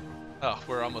 Oh,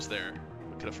 we're almost there.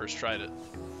 We could have first tried it.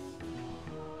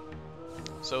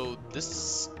 So this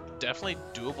is definitely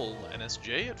doable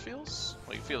NSJ, it feels.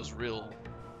 Like, it feels real,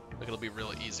 like it'll be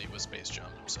real easy with space jump,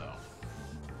 so.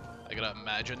 I gotta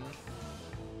imagine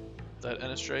that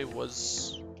NSJ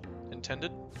was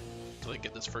intended to like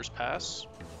get this first pass.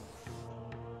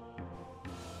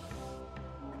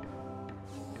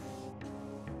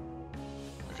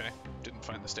 Okay, didn't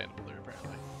find the standable there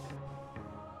apparently.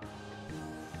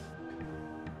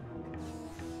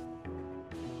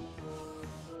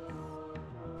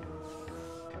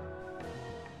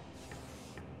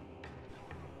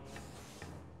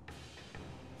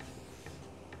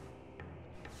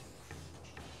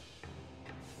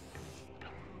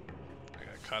 I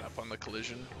got caught up on the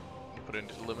collision. put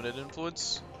into limited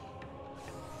influence.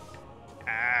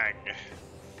 Ag.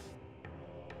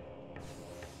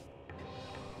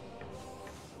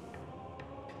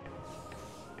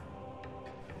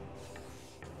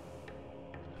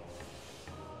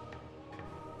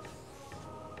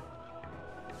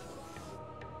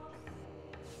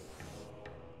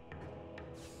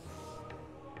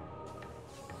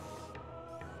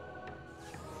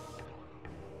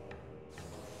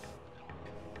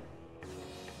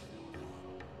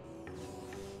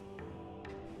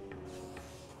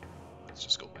 Let's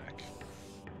just go back.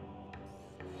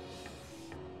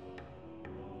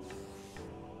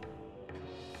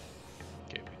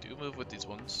 Okay, we do move with these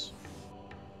ones.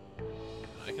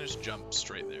 I can just jump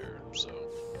straight there, so...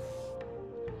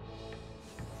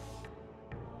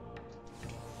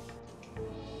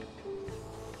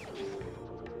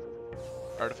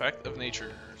 Artifact of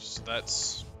Nature. So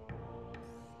that's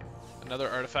another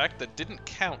artifact that didn't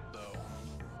count, though.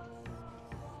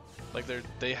 Like,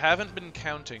 they haven't been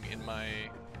counting in my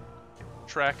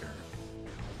tracker.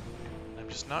 I'm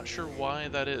just not sure why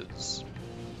that is.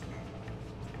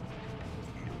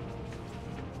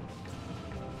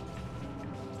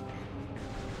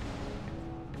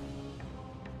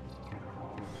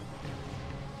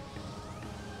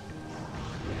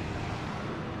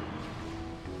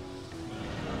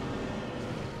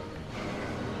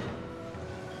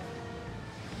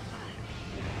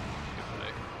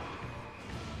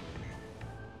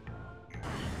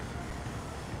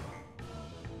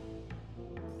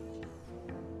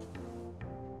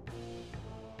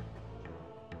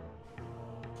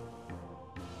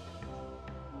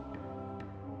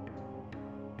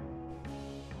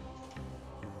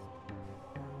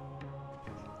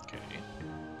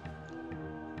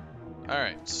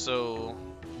 Alright, so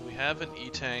we have an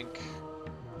E-tank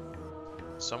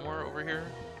somewhere over here.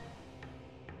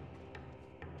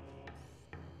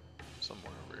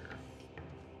 Somewhere over here.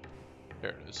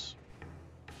 There it is.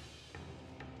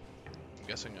 I'm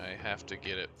guessing I have to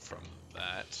get it from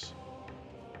that.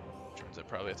 Which means I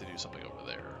probably have to do something over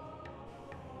there.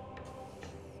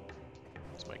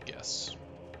 That's my guess.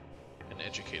 An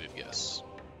educated guess.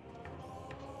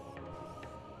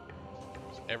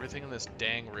 Everything in this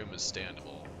dang room is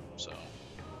standable, so...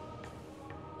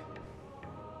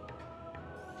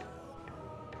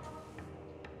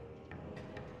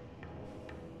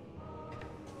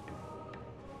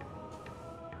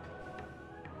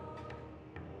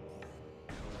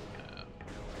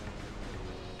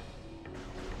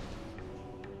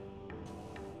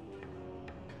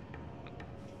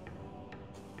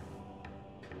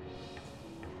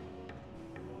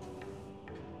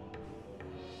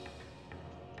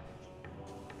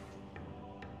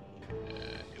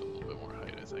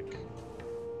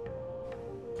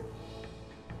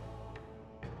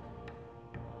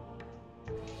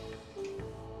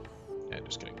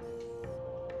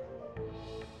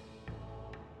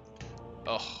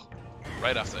 Oh,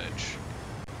 right off the edge.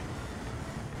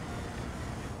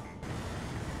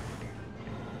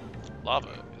 Lava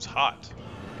is hot.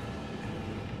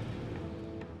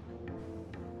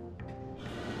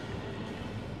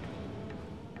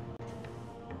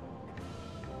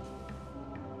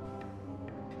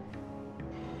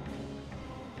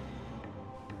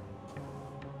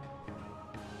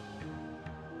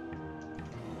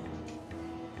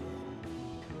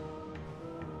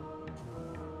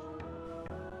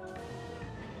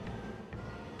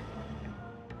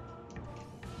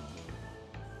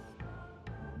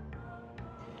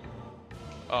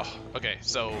 Oh, okay,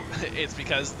 so it's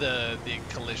because the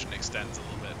collision extends a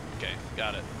little bit. Okay,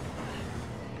 got it.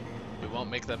 We won't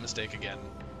make that mistake again.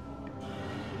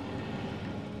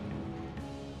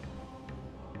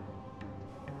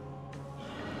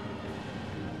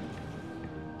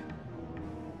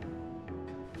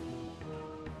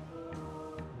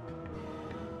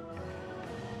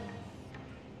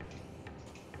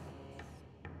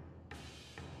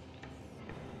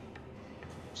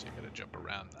 So you gotta jump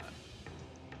around that.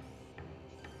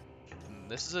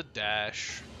 This is a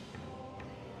dash.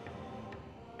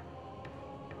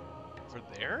 Over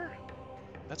there?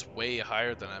 That's way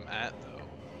higher than I'm at, though.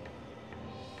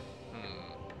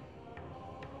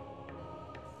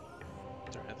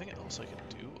 Is there anything else I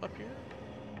can do up here?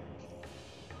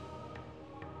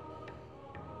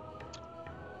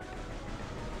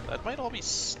 That might all be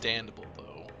standable,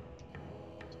 though.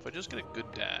 So if I just get a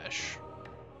good dash...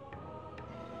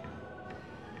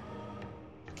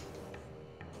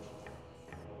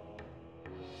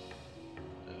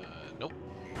 Nope.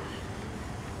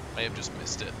 I have just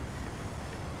missed it.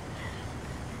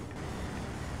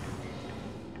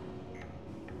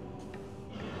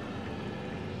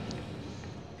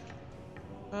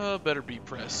 Better be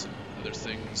press and other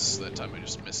things. That time I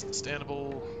just missed the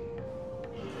standable.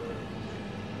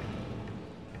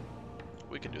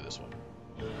 We can do this one.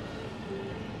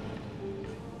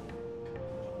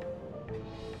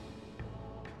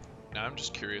 Now I'm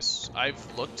just curious.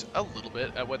 I've looked a little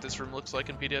bit at what this room looks like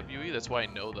in PWE. That's why I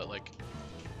know that like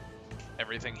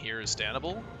everything here is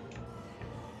standable.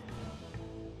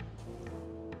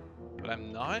 But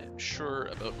I'm not sure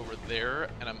about over there,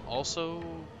 and I'm also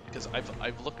because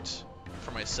I've looked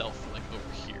for myself like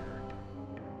over here.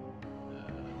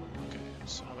 Okay,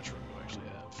 so how much room do I actually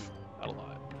have? Not a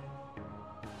lot.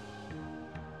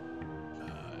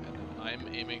 And then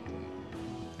I'm aiming.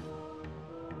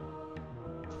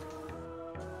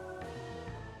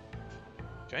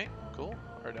 Okay, cool.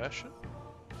 R dash.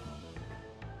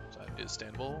 So that is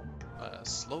standable.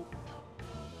 Slope.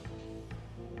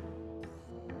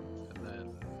 And then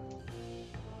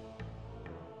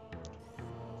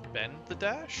bend the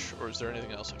dash, or is there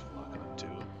anything else I can lock on to?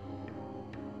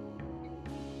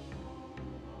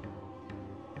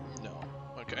 No.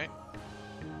 Okay.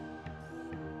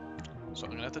 So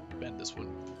I'm gonna have to bend this one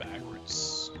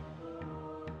backwards.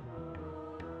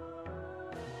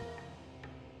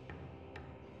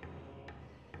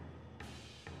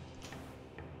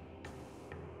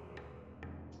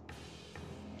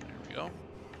 There we go.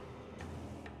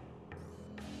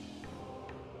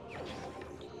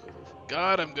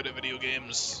 God, I'm good at video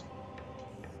games.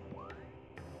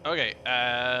 Okay,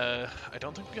 I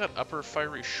don't think we got Upper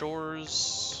Fiery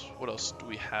Shores. What else do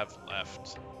we have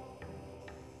left?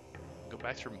 Go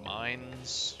back through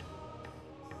mines.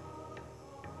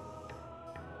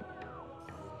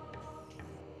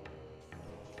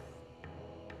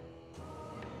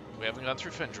 We haven't gone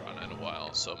through Fendrana in a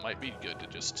while, so it might be good to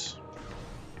just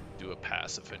do a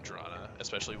pass of Fendrana,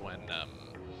 especially when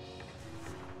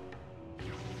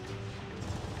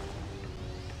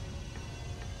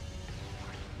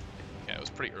yeah, it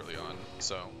was pretty early on,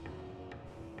 so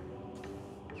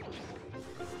we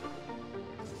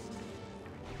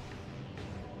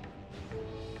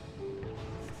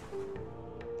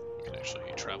can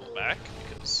actually travel back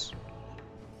because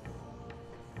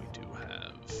we do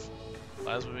have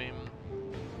Plasma Beam,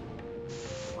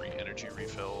 free energy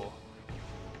refill.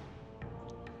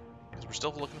 Because we're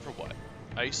still looking for what?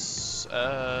 Ice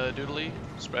Doodly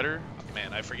Spreader?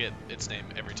 Man, I forget its name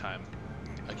every time.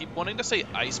 I keep wanting to say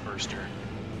Ice Burster.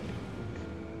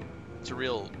 It's a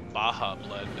real Baja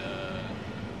Blood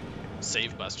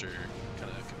Save Buster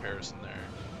kind of comparison there.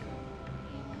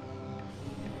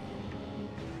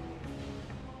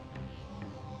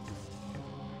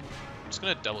 I'm just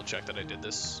gonna double check that I did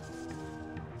this.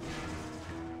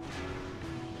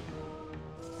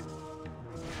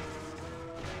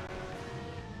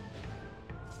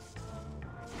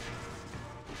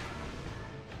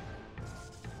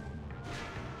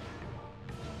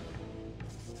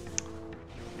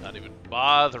 Not even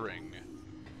bothering.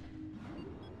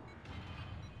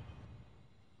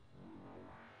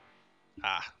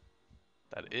 Ah,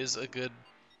 that is a good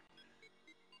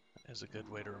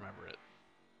way to remember it.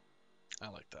 I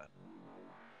like that.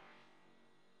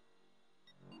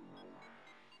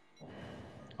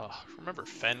 Oh, remember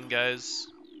Fen, guys?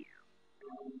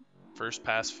 First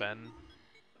pass Fen.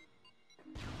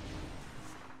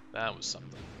 That was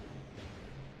something.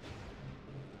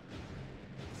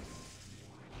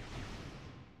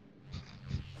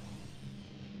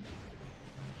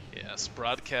 Yes,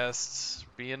 broadcasts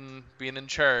being in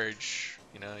charge.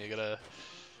 You know, you gotta.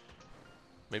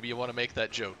 Maybe you want to make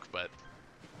that joke, but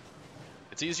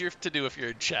it's easier to do if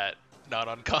you're in chat, not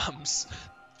on comms.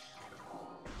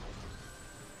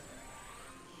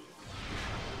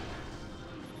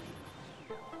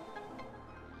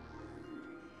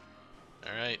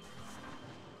 All right,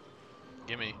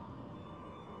 gimme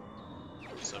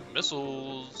some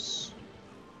missiles.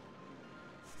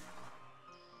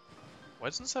 Why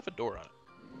doesn't this have a door on it?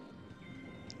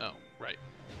 Oh, right.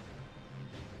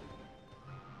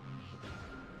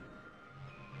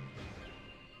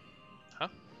 Huh?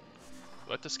 Do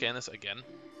I have to scan this again?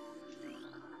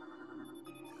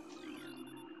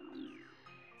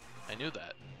 I knew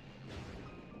that.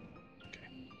 Okay.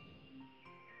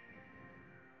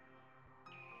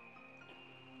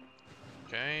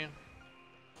 Okay.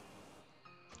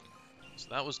 So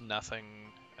that was nothing.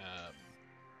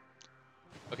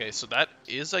 Okay, so that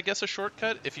is, I guess, a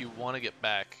shortcut if you want to get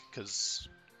back, because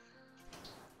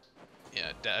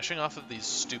yeah, dashing off of these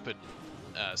stupid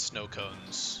snow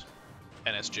cones,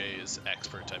 NSJ is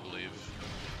expert, I believe.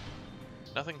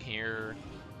 Nothing here.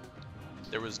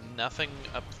 There was nothing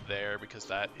up there because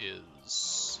that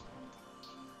is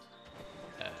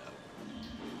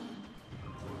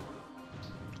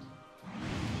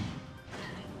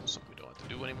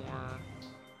do anymore.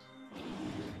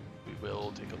 We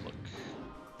will take a look.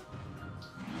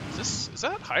 Is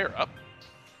that higher up?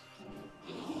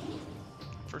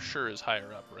 For sure is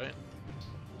higher up, right?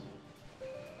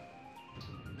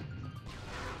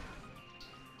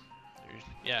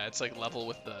 Yeah, it's like level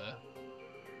with the...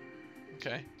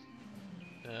 Okay.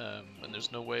 And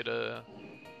there's no way to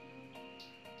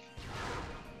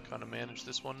kind of manage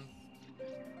this one.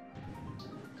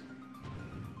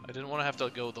 I didn't want to have to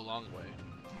go the long way.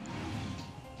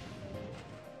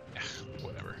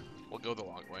 Whatever. We'll go the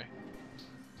long way.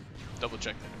 Double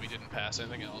check that we didn't pass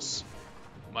anything else.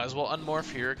 Might as well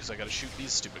unmorph here, because I gotta shoot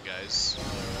these stupid guys.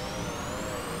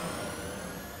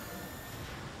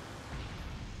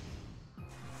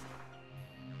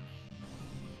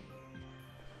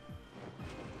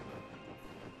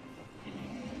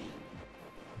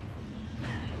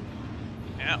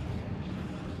 Ow.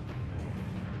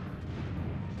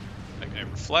 That guy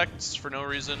reflects for no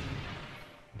reason.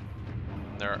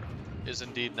 There is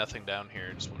indeed nothing down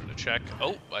here. Just wanted to check.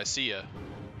 Oh, I see ya.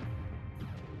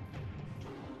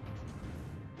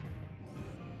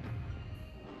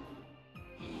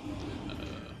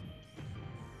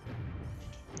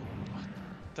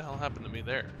 What the hell happened to me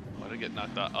there? Why did I get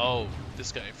knocked out? Oh,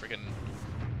 this guy freaking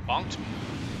bonked me.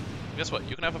 Guess what?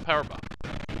 You can have a power bomb.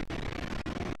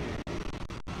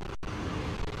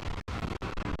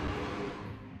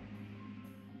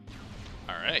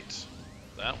 Alright.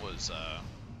 That was a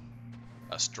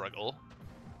struggle.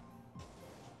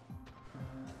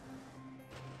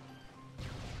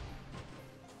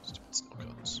 Stupid snow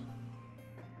cones.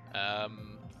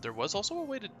 There was also a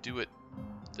way to do it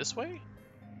this way?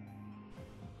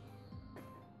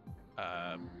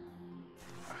 I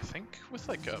think with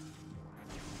like a...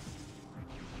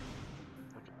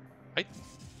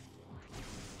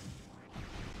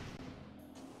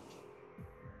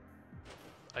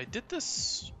 I did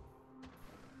this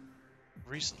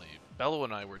recently. Bello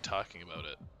and I were talking about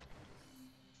it.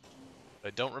 I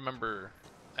don't remember,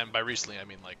 and by recently I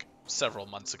mean like several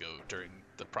months ago during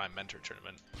the Prime Mentor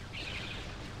tournament.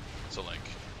 So like,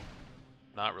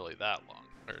 not really that long,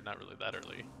 or not really that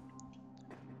early.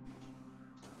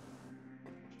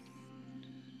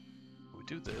 We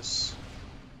do this,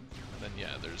 and then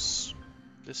yeah, there's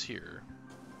this here.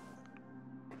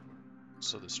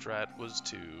 So the strat was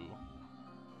to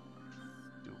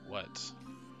do what?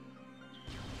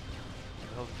 How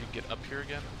the hell did you get up here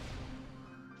again?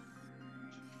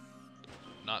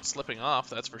 Not slipping off,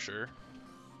 that's for sure.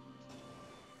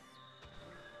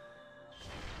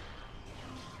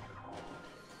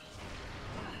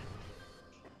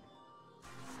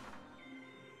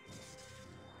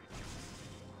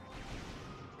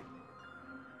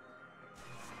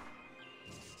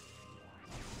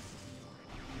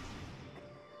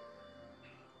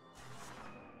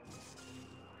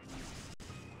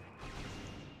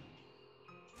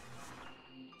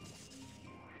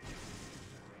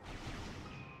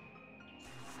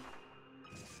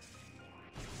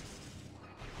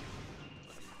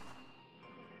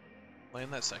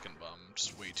 Laying that second bomb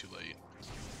just way too late.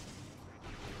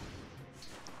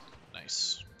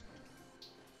 Nice.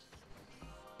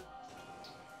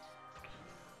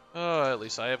 Oh, at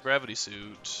least I have gravity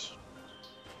suit.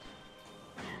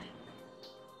 You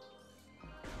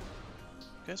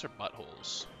guys are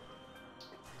buttholes.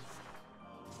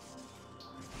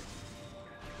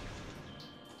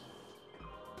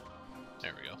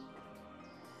 There we go.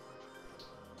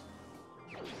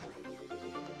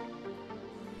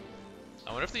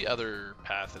 I wonder if the other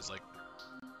path is like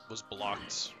was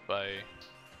blocked by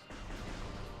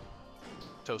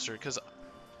Toaster, because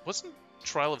wasn't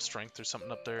Trial of Strength or something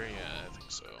up there? Yeah, I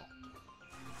think so.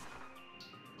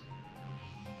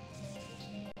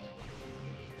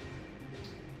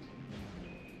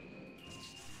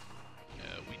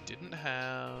 Yeah, we didn't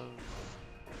have...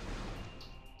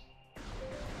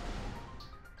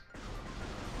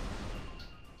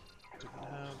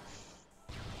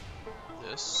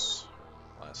 this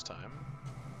last time.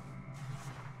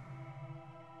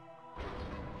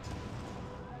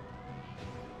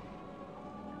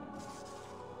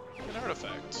 An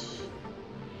artifact.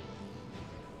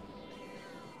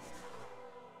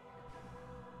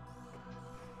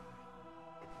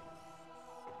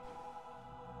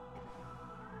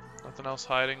 Nothing else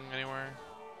hiding anywhere?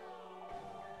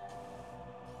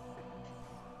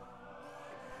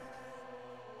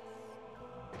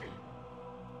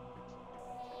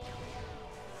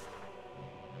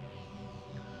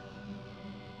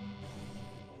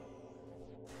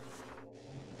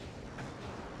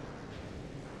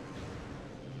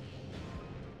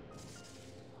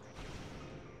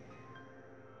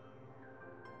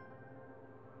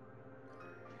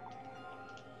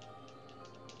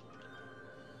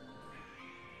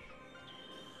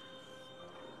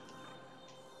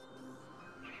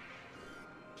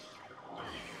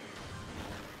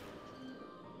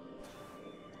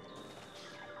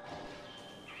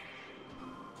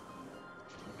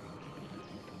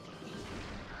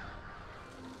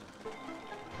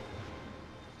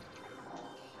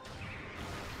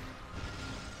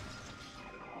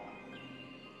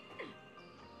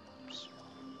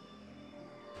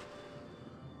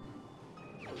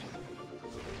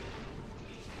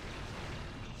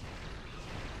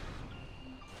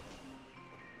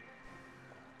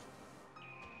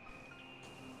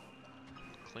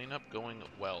 cleanup going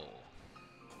well.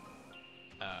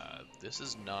 This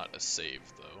is not a save,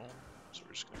 though, so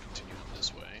we're just going to continue on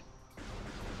this way.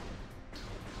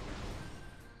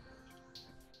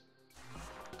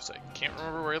 Because I can't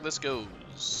remember where this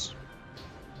goes.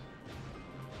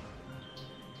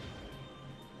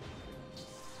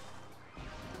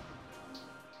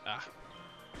 Ah.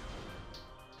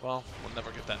 Well, we'll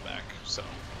never get that back, so...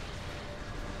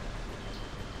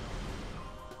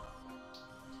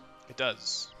 It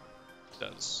does. It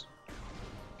does.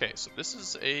 Okay, so this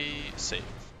is a save,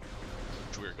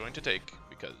 which we're going to take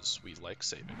because we like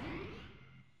saving.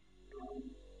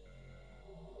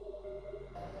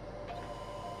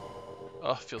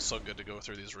 Oh, it feels so good to go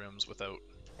through these rooms without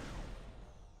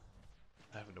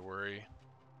having to worry.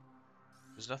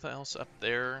 There's nothing else up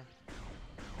there.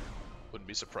 Wouldn't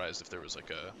be surprised if there was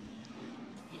like a...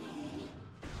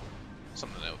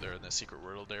 something out there in the secret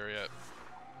world area.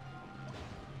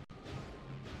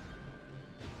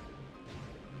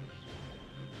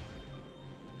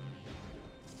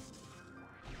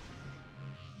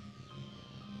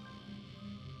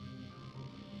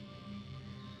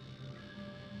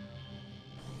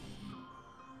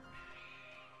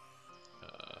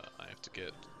 I have to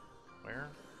get... where?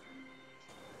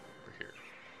 Over here.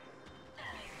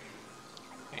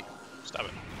 Hey, stop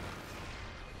it.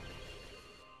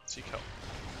 Seek help.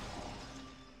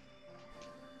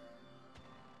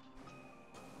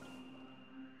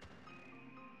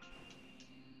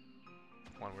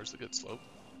 Come on, where's the good slope?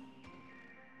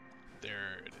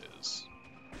 There it is.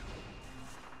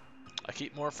 I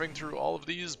keep morphing through all of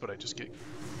these, but I just get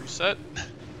reset.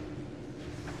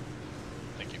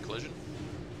 Thank you, collision.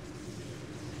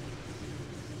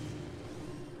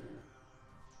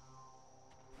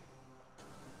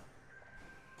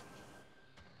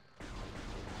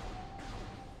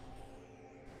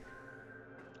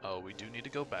 Oh, we do need to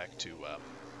go back to,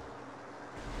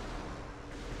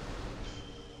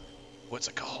 what's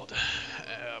it called?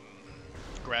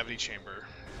 Gravity chamber.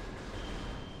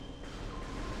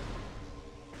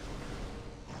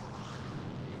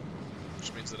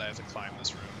 Which means that I have to climb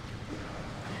this room.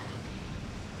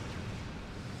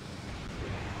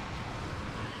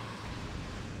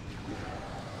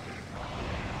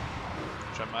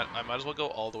 Which I might as well go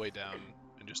all the way down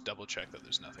and just double check that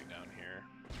there's nothing down here.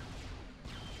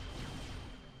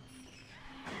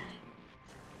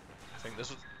 I think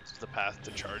this was the path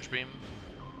to charge beam.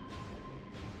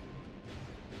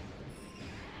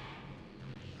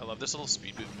 I love this little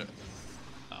speed boost.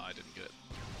 Oh, I didn't get it.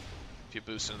 If you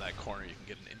boost into that corner, you can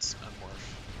get an instant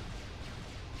unmorph.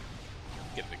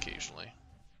 Get it occasionally.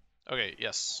 Okay,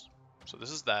 yes. So this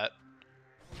is that.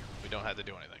 We don't have to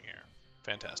do anything here.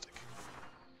 Fantastic.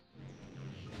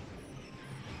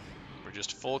 We're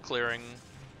just full clearing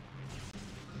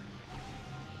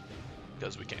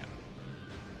because we can.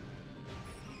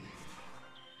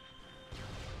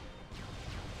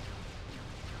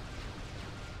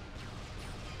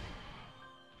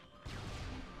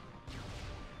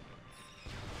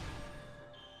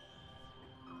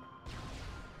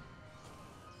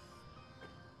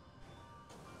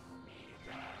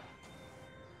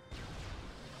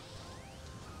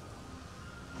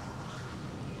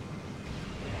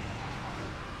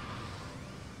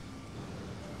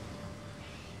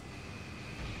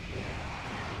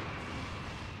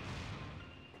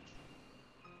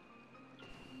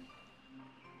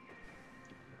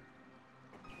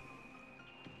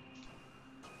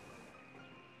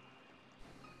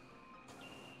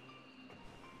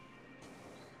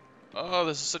 Oh,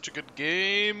 this is such a good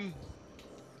game.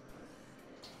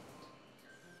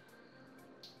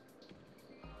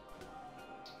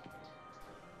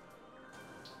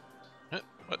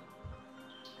 What?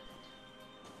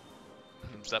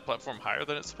 Is that platform higher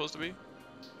than it's supposed to be?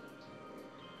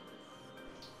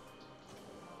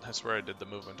 I swear I did the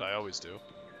movement I always do.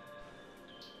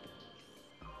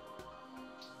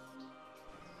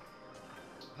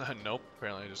 Nope,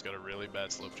 apparently I just got a really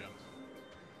bad slope jump.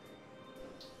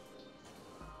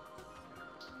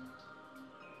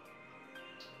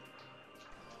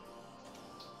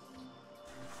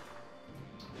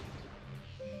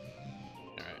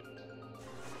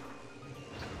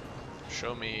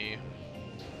 Show me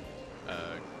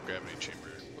gravity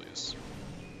chamber, please.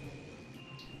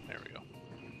 There we go.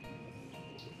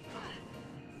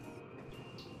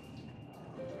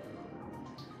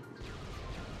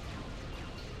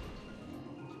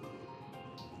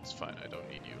 It's fine, I don't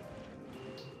need you.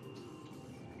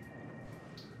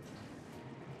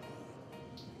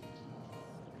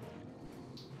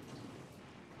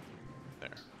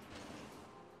 There.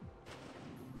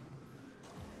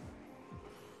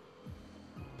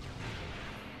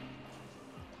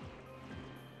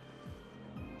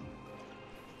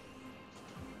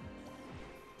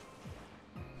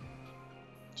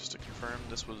 Just to confirm,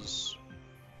 this was...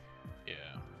 Yeah.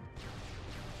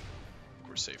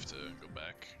 We're safe to go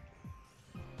back.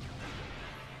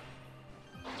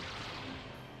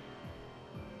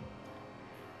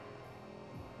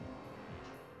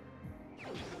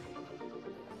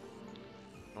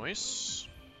 Nice.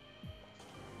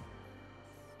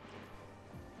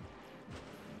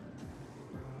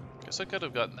 Guess I could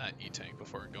have gotten that E-tank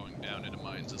before going down into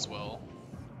mines as well.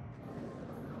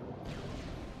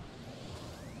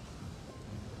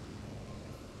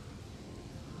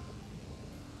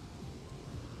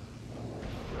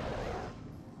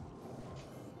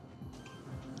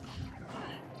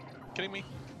 Kidding me?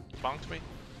 Bonked me?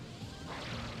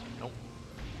 Nope.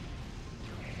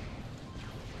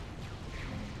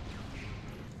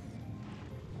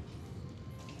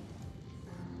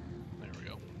 There we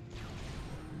go.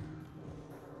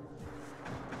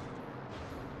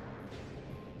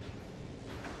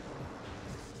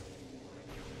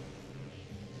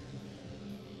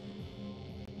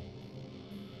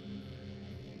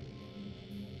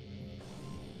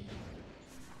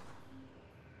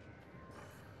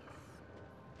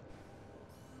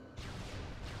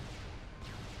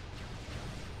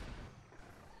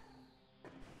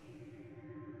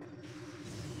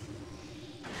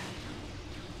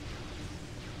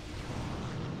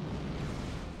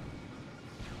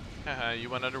 Haha, you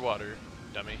went underwater,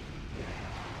 dummy.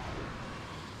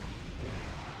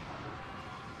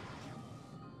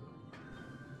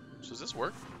 So does this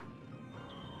work?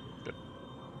 Good.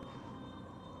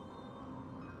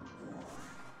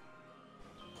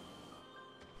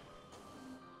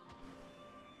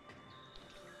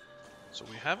 So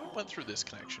we haven't went through this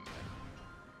connection yet.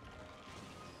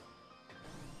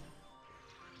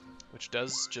 Which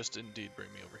does just indeed bring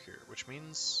me over here, which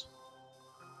means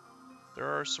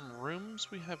there are some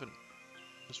rooms we haven't...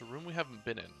 There's a room we haven't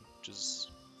been in, which is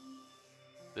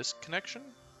this connection?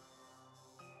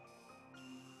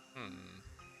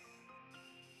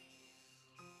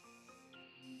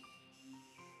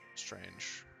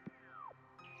 Strange.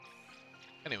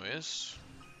 Anyways...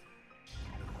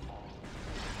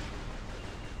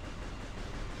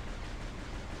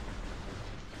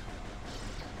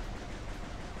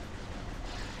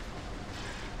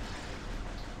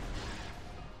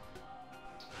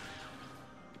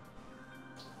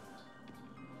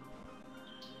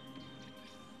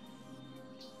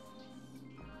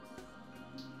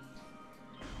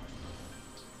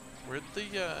 Where'd the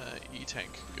E-tank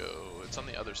go? It's on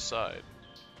the other side.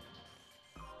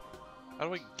 How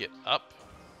do I get up?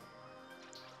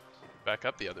 Back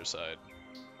up the other side.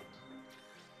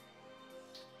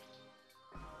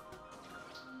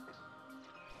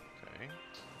 Okay.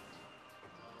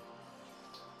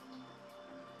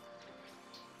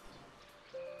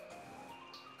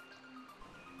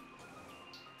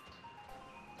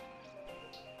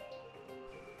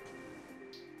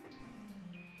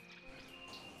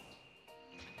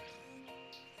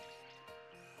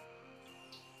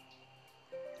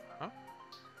 Huh?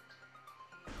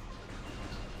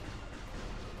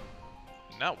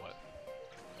 Now what?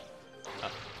 Huh.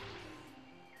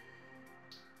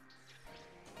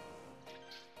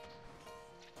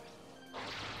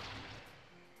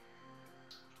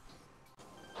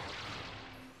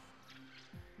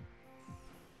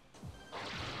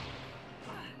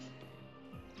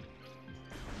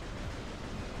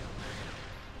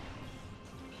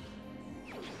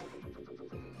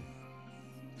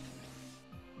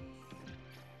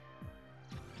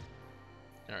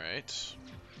 Alright.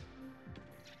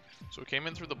 So we came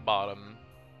in through the bottom.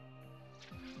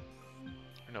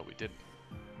 Or no, we didn't.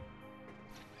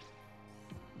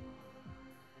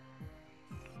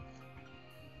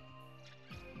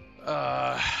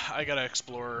 I gotta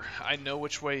explore. I know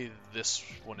which way this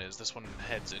one is. This one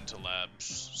heads into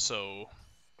labs. So,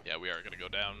 yeah, we are gonna go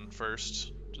down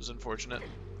first, which is unfortunate.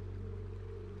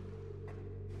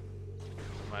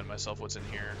 Remind myself what's in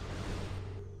here.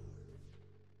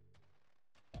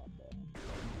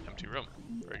 Empty room.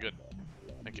 Very good.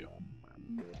 Thank you.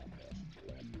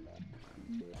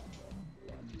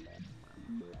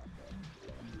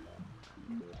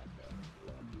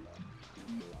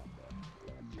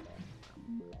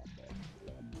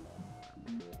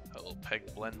 That little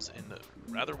peg blends in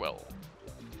rather well.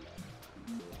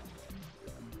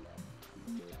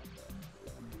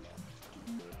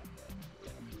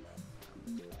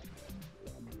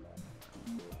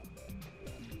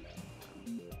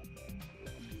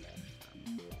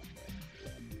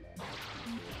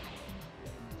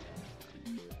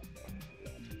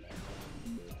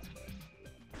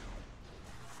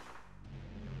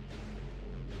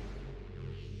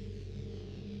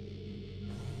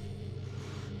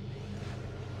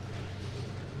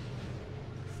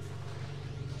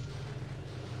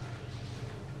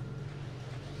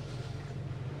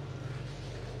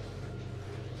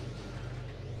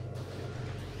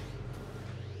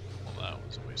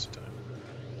 waste of time.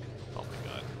 Oh my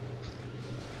god.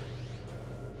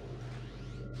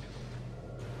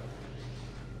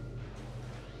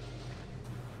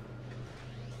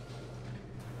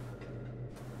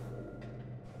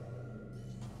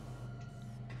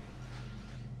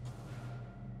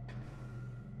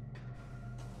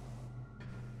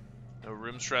 No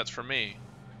room strats for me.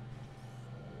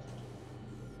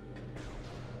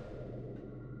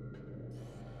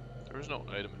 There was no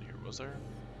item in here, was there?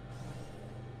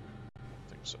 I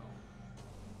think so.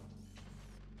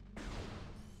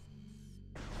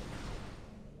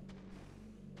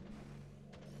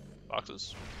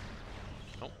 Boxes?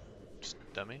 Nope. Just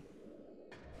dummy.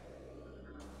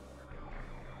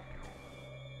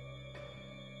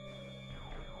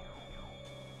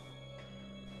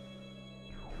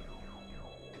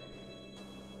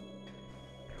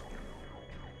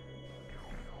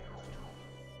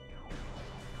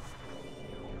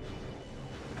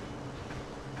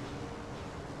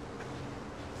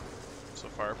 So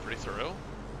far, pretty thorough.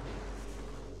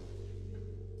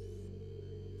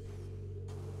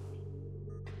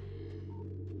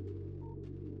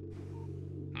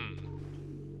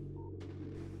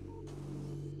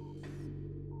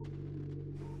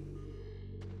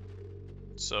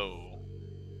 So...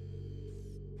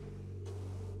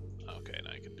 Okay,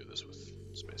 now I can do this with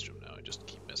Space Jump now. I just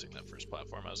keep missing that first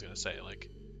platform. I was gonna say, like,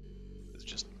 it's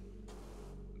just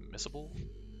missable.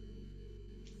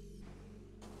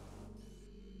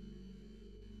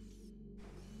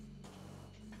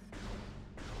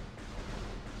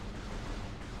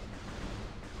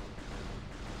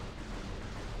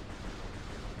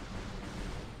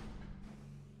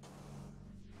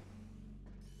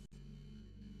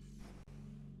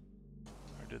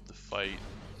 Did the fight.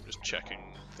 I'm just checking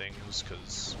things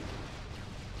because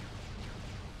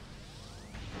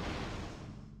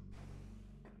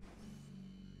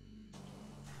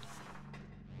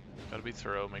gotta be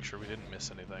thorough, make sure we didn't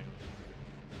miss anything.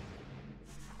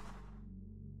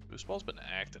 Boost Ball's been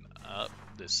acting up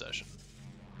this session.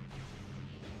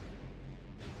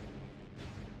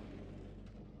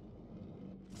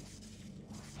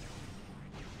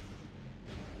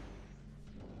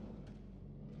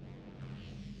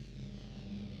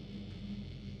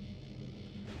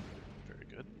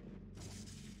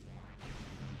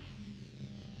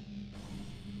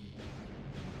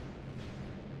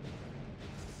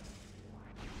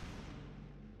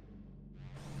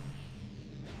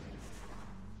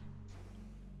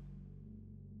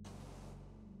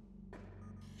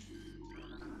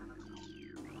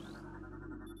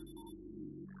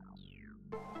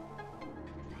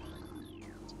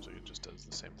 Does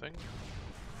the same thing.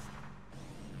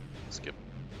 Skip.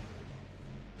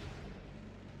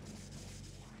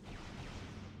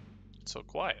 It's so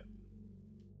quiet.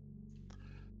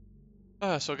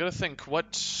 So I gotta think,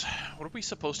 what are we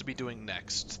supposed to be doing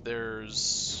next? We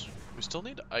still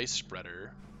need Ice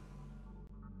Spreader.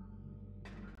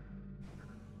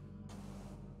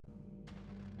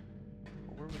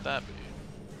 Where would that be?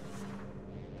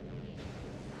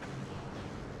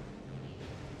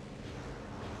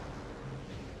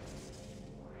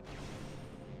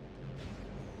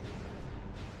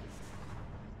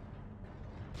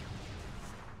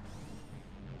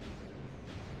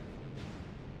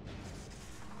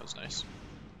 Nice.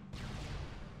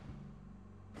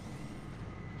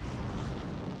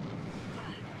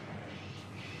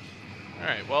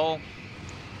 Alright, well,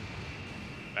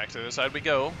 back to the side we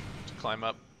go to climb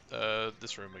up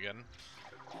this room again.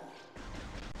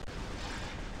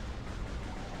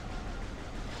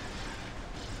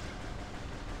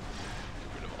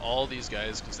 Get rid of all these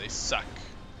guys because they suck.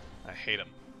 I hate them.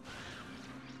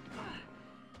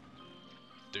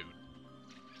 Dude.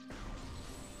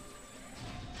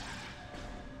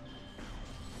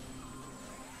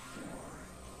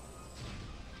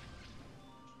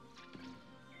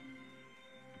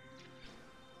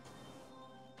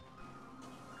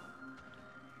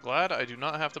 Glad I do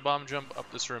not have to bomb jump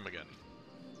up this room again.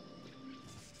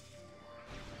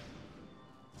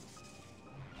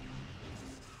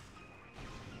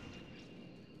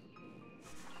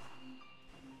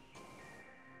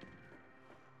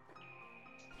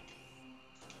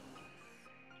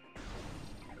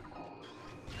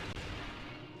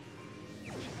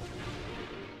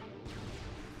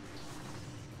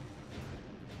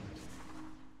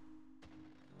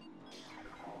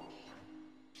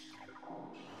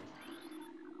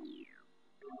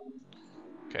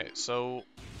 Okay, so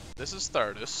this is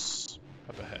Thardus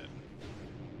up ahead.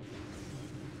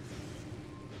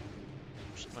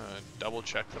 Just gonna double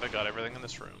check that I got everything in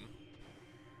this room.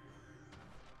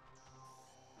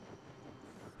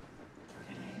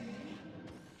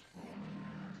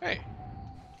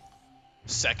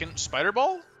 second spider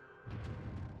ball?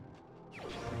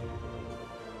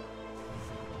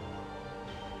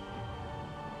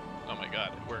 Oh my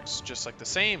god, it works just like the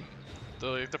same.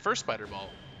 The first spider ball.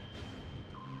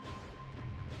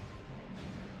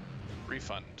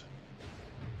 Refund.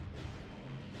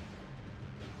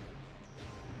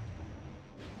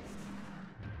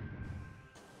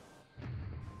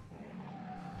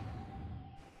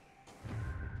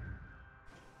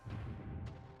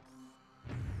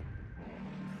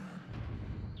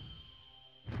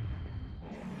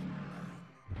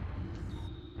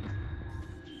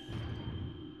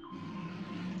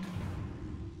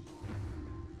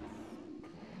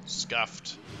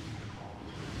 Scuffed.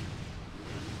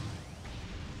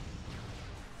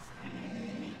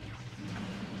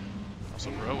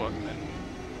 Also, bro, welcome in.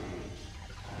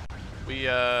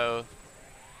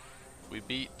 We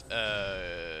beat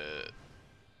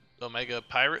Omega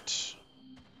Pirate.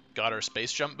 Got our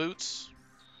space jump boots.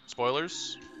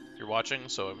 Spoilers. You're watching,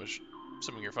 so I'm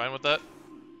assuming you're fine with that.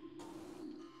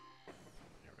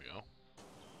 Here we go.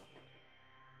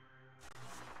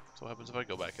 So what happens if I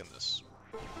go back in this?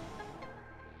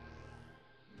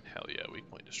 Hell yeah, weak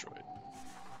point destroyed.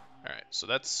 Alright, so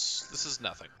this is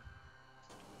nothing.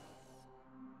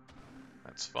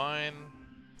 That's fine.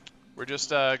 We're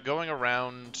just going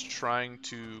around trying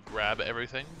to grab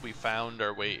everything. We found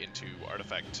our way into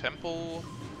Artifact Temple,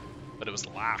 but it was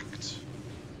locked.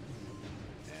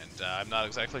 And I'm not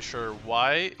exactly sure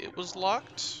why it was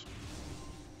locked.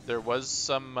 There was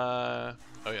some... oh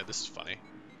yeah, this is funny.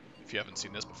 If you haven't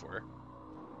seen this before.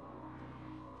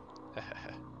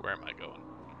 Where am I going?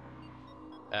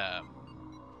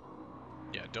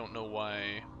 Yeah, don't know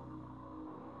why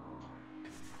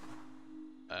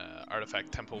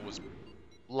Artifact Temple was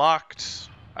locked.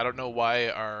 I don't know why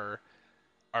our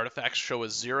artifacts show a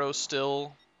 0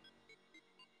 still.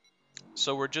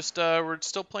 So we're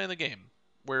still playing the game.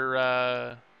 We've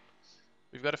got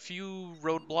a few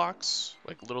roadblocks,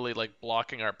 like literally like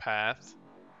blocking our path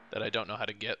that I don't know how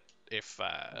to get if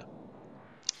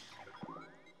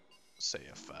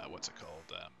what's it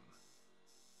called?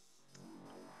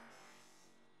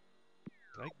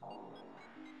 I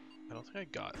don't think I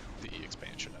got the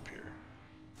expansion up here.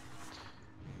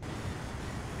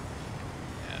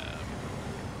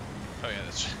 Oh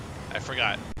yeah, I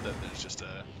forgot that there's just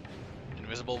a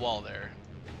invisible wall there.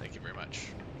 Thank you very much.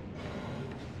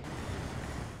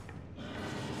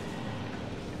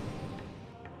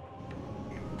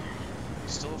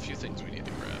 Still a few things we need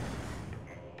to grab.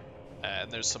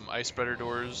 And there's some ice spreader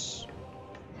doors.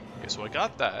 Okay, so I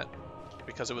got that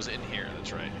because it was in here.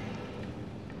 That's right.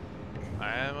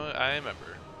 I remember.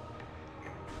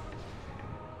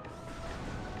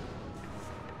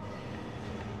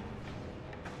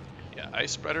 Yeah,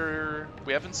 ice spreader.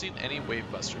 We haven't seen any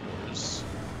wave buster doors,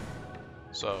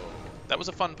 so that was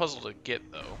a fun puzzle to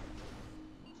get, though.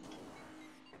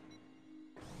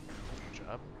 Good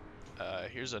job.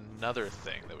 Here's another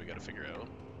thing that we got to figure out.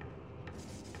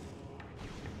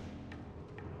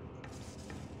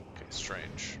 Okay,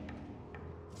 strange.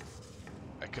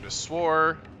 I could have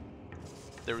swore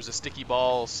there was a sticky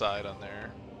ball side on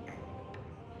there.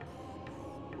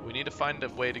 We need to find a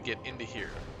way to get into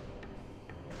here.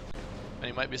 And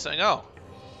you might be saying, oh,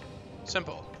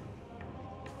 simple.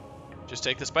 Just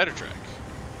take the spider track.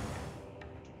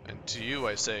 And to you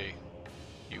I say,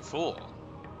 you fool.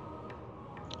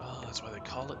 Oh, that's why they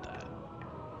call it that.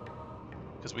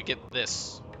 Because we get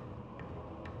this.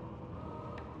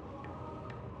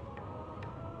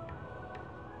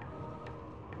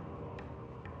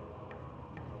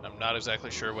 I'm not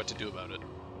exactly sure what to do about it.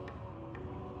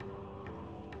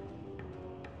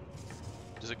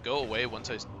 Does it go away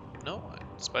once I... No,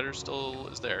 spider still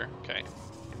is there. Okay.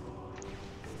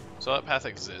 So that path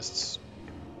exists.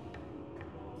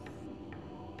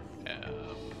 I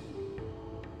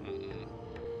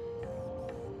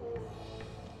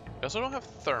also don't have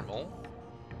thermal,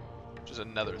 which is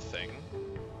another thing.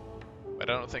 But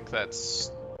I don't think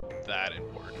that's that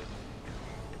important.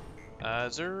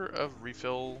 Is there a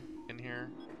refill in here?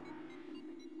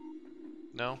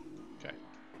 No? Okay.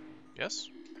 Yes?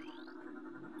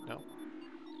 No?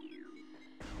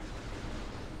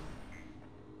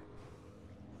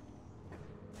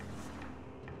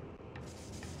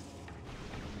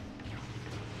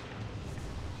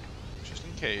 Just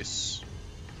in case.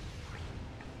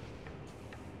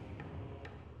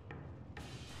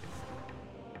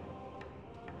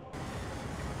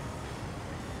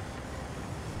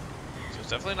 So it's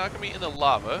definitely not going to be in the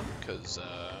lava, because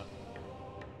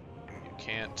you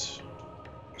can't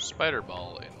spider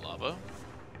ball in lava.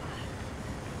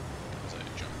 As I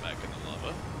jump back in the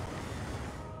lava.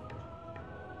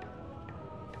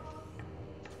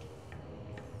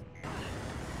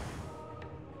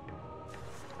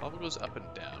 goes up and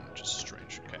down, which is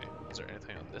strange. Okay, is there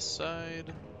anything on this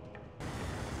side?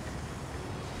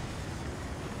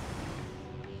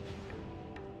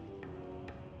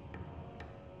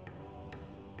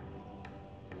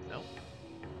 Nope.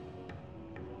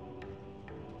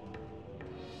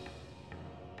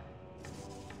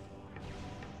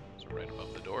 Is it right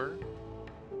above the door?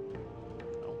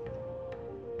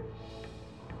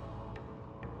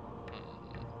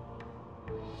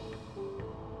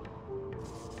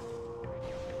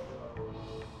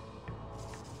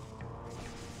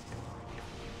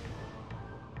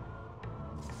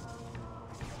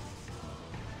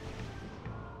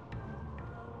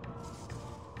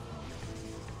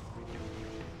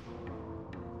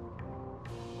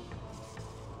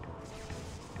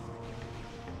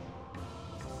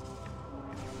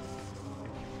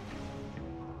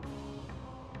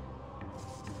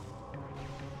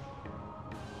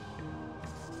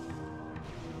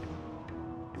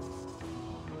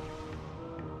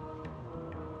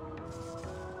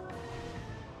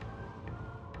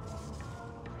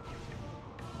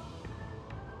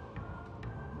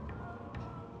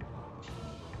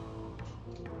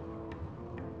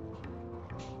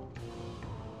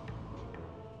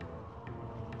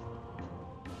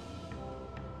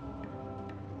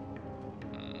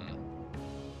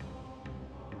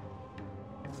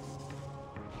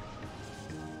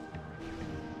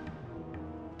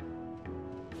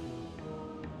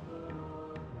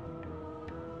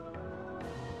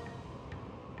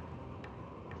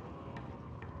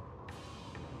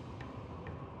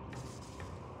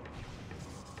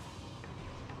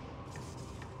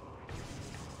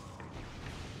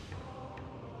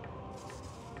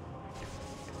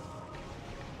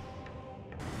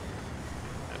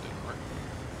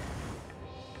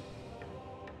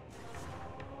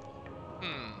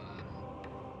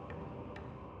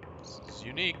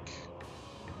 Unique.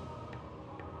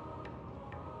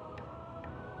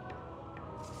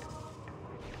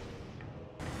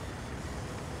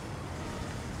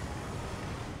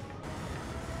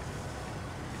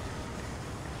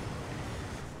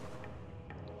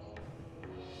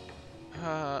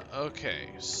 Okay,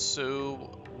 so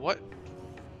what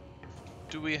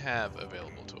do we have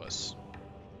available to us?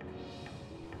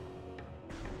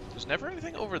 There's never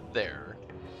anything over there.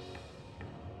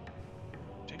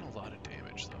 Taking a lot of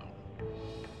damage, though.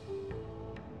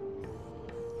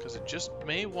 Because it just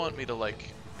may want me to,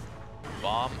 like,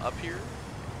 bomb up here.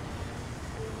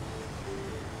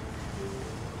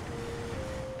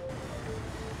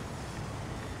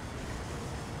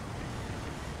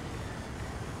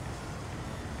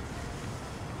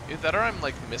 Either that or I'm,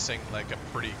 like, missing, like, a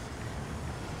pretty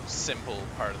simple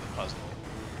part of the puzzle.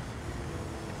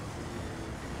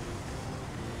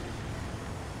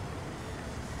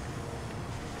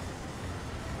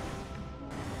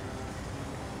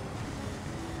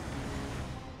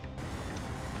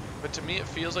 But to me, it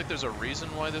feels like there's a reason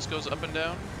why this goes up and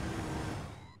down.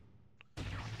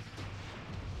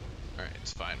 Alright,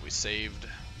 it's fine. We saved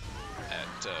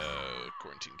at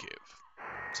Quarantine Cave.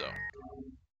 So,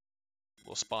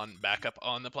 we'll spawn back up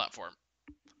on the platform.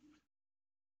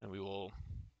 And we will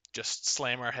just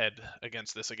slam our head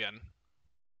against this again.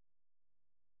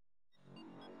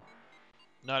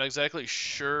 Not exactly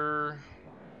sure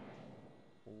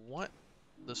what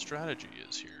the strategy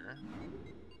is here.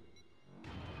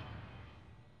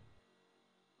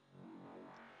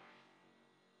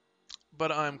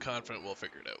 But I'm confident we'll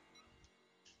figure it out.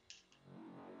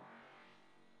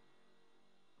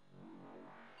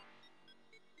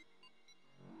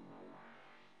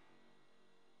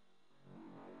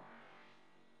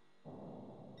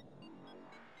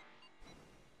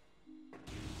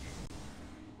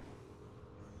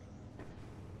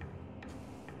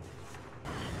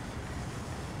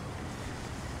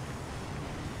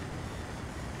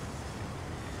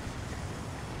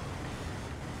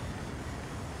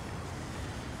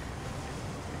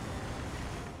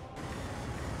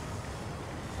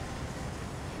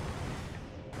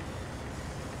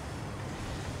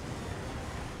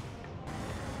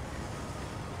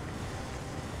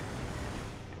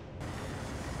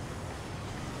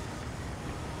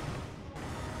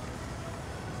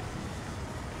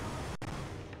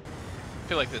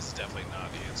 I feel like this is definitely not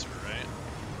the answer, right?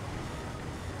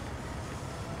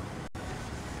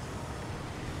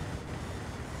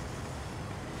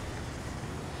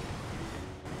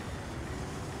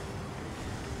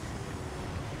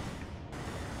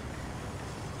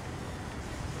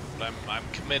 But I'm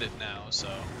committed now, so.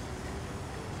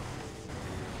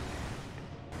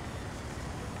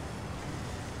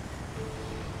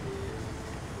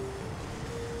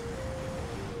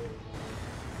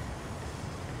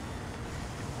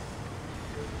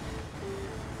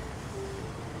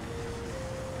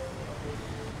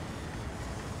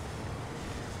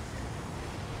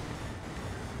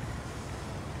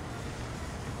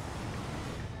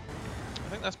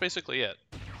 think that's basically it.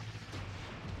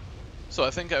 So I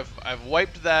think I've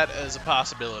wiped that as a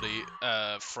possibility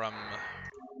from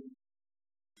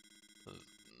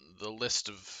the list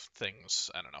of things.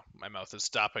 I don't know. My mouth is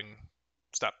stopped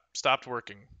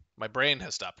working. My brain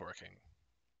has stopped working.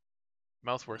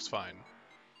 Mouth works fine.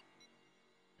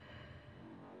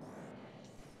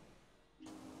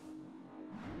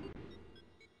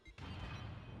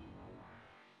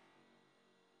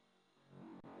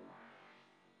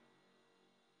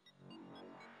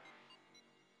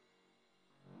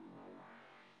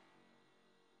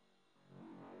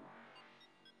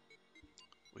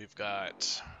 We've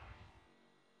got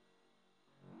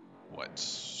what?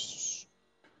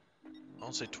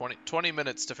 I'll say 20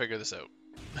 minutes to figure this out.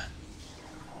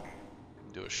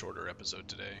 Do a shorter episode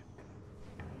today.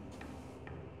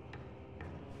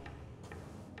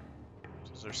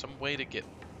 So is there some way to get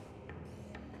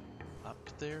up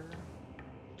there?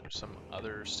 There's some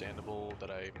other standable that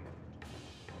I'm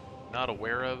not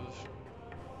aware of.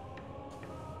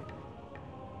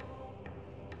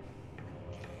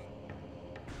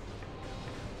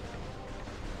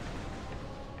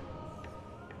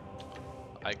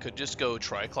 I could just go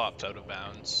Triclops out of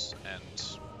bounds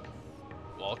and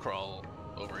wall crawl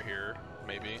over here,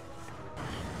 maybe.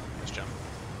 Let's jump.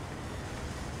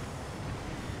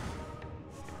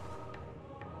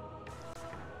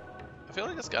 I feel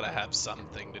like it's gotta have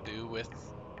something to do with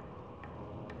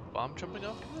bomb jumping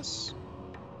off of this.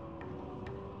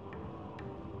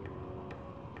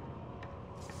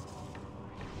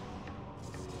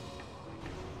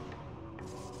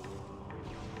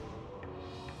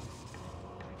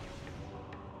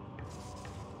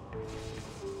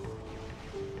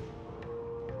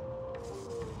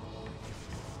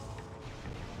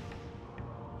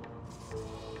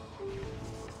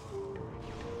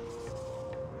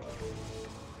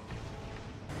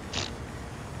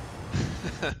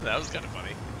 That was kind of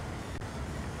funny.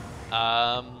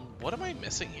 What am I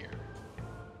missing here?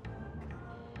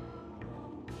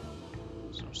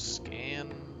 So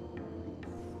scan.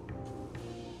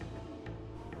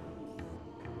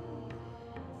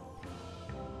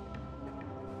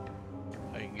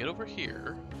 I can get over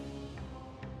here.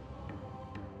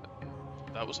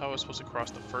 That was how I was supposed to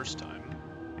cross the first time.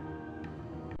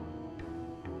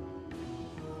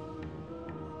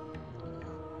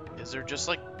 Is there just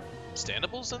like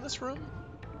standables in this room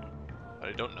that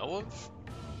I don't know of?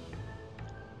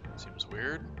 Seems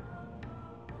weird.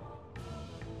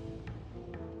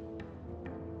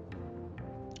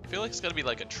 I feel like it's gotta be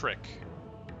like a trick.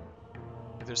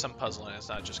 Like there's some puzzle and it's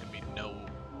not just gonna be no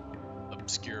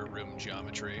obscure room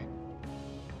geometry.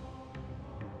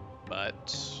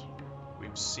 But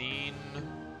we've seen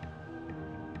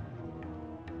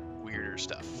weirder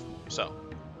stuff. So,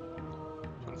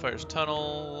 Twin Fires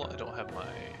Tunnel, I don't have my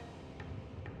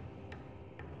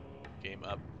game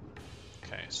up.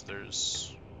 Okay, so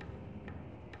there's...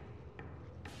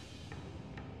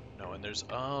 No, and there's...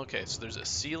 Oh, okay, so there's a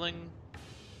ceiling.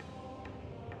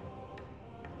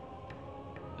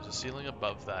 There's a ceiling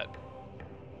above that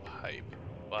pipe,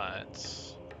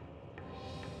 but...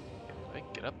 Can I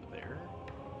get up there?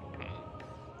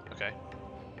 Okay.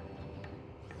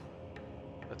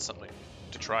 That's something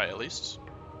to try, at least.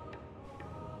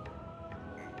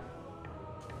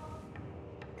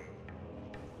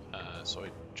 So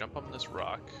I jump on this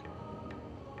rock.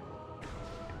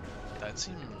 That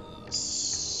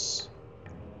seems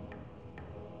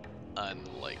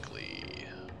unlikely.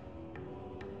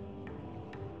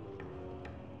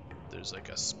 There's like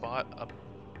a spot up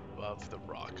above the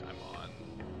rock I'm on.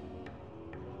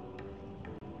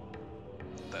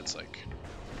 That's like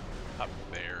up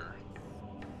there.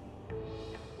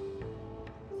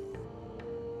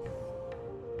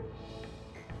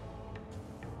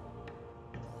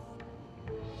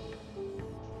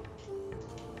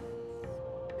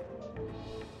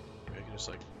 Just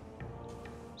like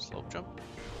slope jump.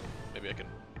 Maybe I can.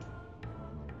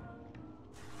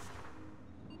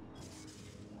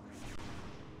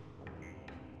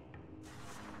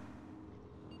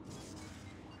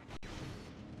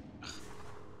 I'm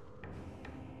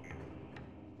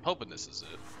hoping this is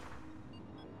it.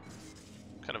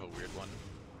 Kind of a weird one.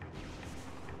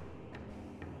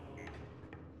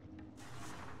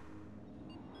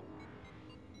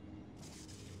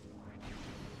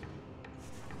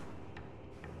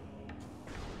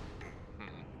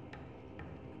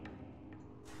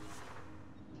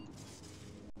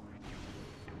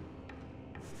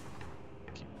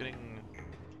 Getting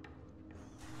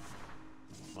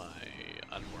my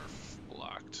unmorph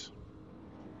blocked.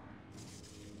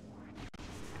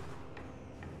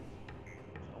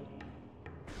 Nope.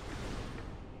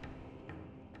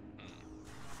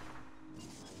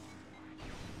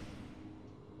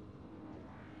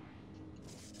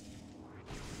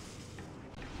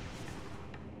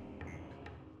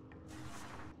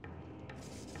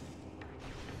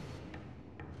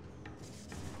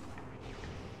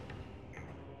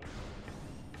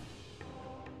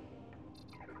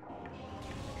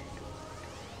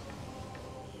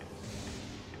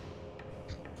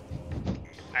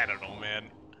 I don't know, man.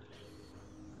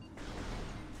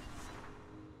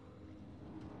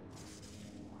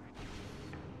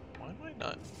 Why am I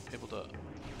not able to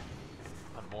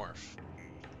unmorph?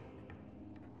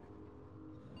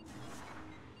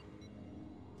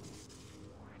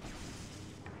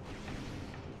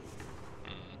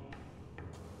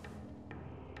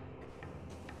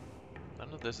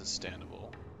 None of this is standable.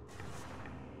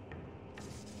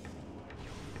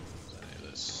 Is any of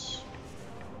this?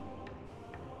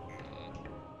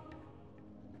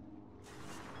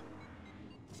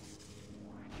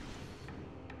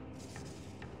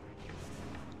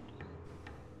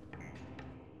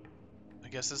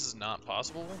 I guess this is not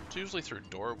possible. It's usually through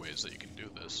doorways that you can do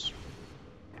this.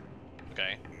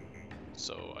 Okay.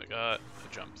 So I got a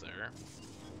jump there.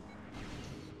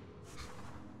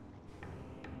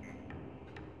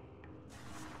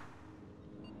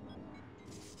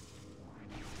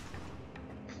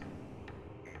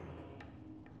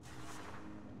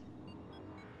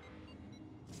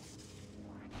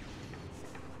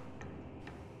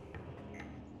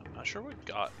 I'm not sure what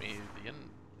got me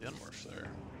the unmorph there.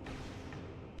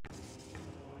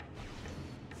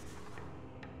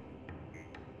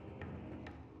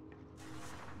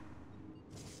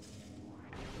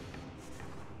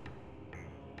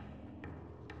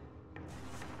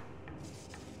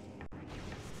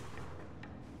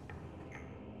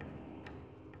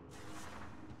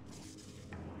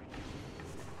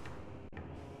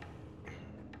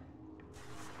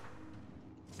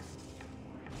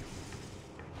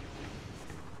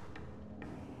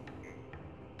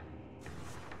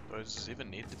 Does this even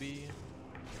need to be?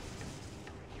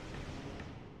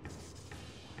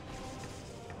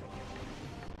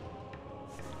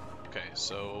 Okay,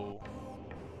 so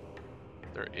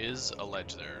there is a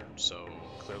ledge there, so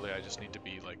clearly I just need to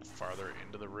be like farther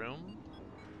into the room.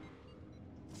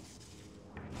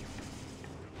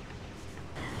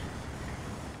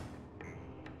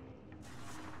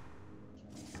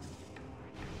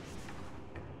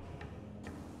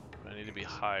 I need to be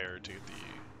higher to get the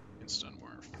instant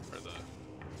morph, or the...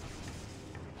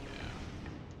 yeah.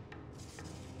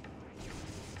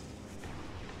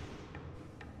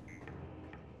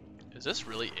 Is this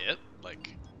really it?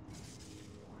 Like...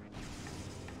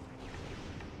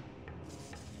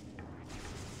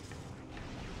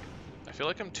 I feel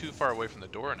like I'm too far away from the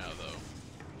door now, though.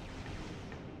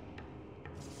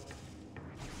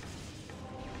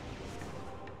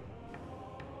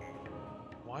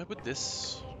 Why would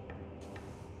this...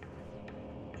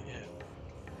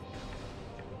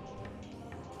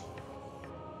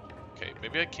 Okay,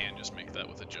 maybe I can just make that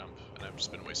with a jump, and I've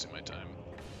just been wasting my time.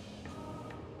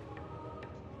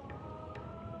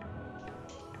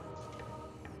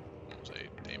 What was I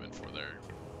aiming for there?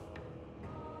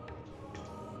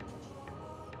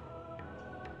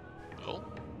 Oh?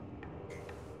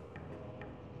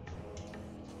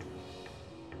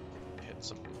 Hit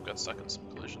some, got stuck in some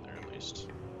collision there at least.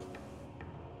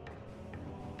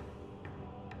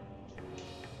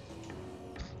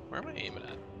 Where am I aiming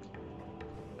at?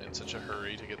 In such a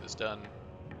hurry to get this done.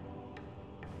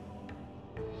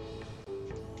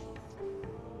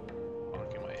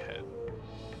 Bonking my head.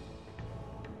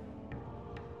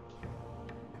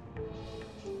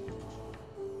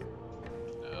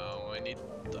 No, I need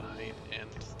the height and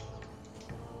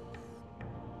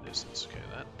distance. Okay,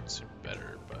 that seemed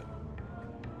better, but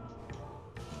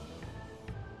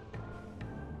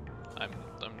I'm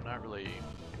not really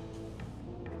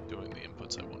doing the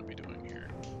inputs I want to be doing here.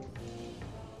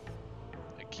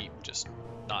 I keep just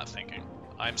not thinking.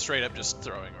 I'm straight up just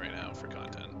throwing right now for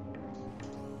content.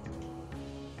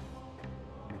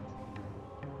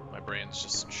 My brain's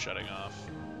just shutting off.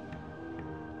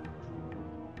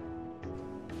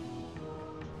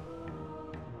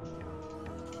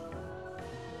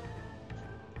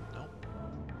 No.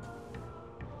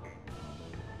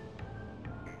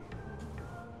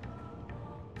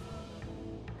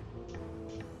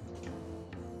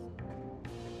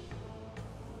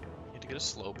 Need to get a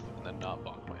slope and then not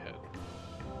bonk my head.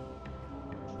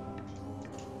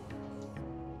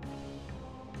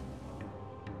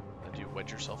 Then do you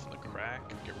wedge yourself in the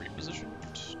crack and get repositioned?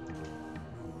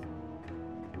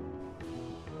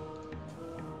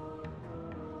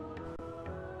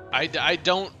 I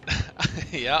don't...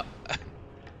 yeah.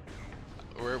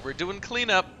 We're doing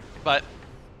cleanup, but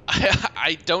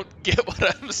I don't get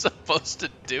what I'm supposed to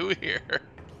do here.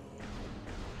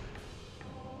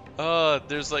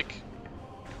 There's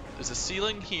a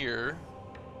ceiling here.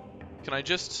 Can I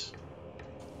just,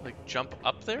 like, jump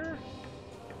up there?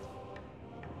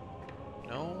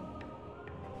 No?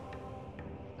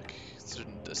 Like, is there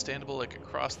a standable, like,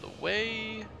 across the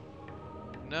way?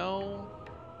 No?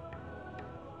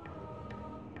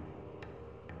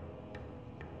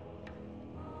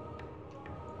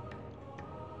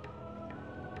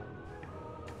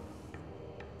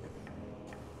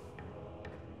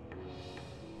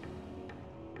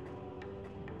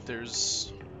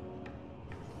 there's...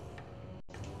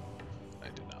 I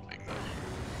did not make that.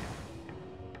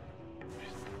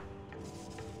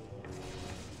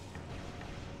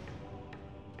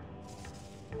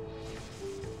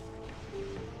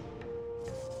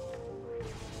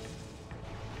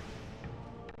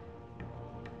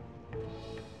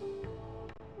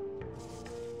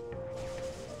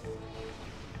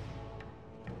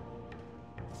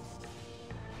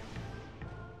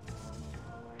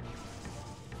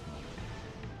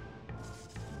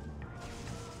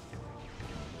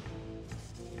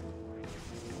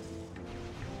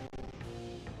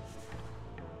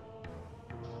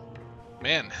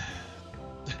 Man,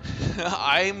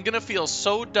 I'm gonna feel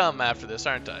so dumb after this,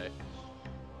 aren't I?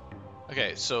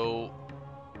 Okay, so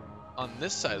on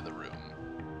this side of the room,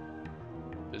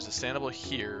 there's a standable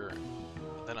here,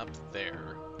 and then up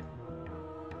there.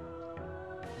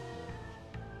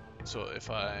 So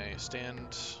if I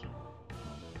stand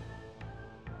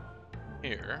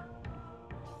here,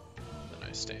 then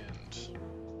I stand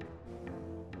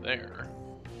there.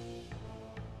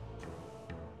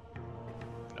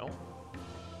 No.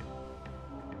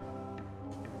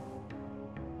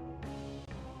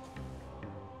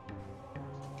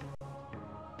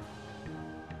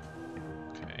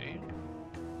 Okay.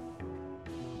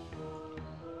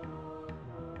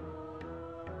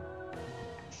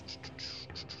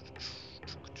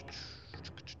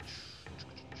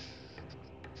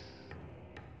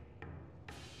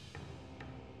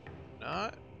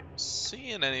 Not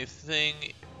seeing anything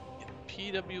in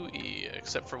PWE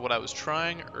except for what I was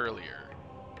trying earlier.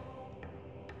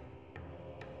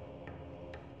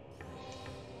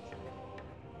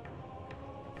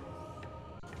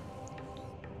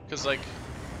 Because, like,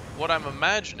 what I'm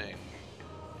imagining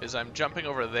is I'm jumping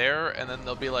over there, and then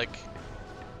there'll be, like,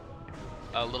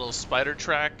 a little spider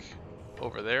track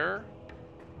over there.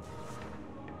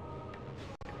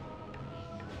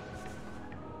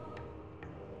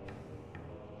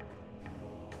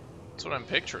 That's what I'm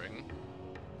picturing.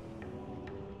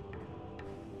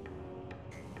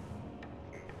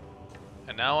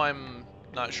 And now I'm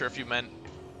not sure if you meant...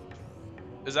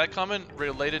 Is that comment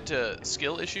related to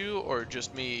skill issue, or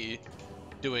just me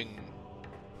doing,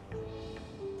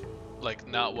 like,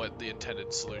 not what the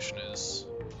intended solution is?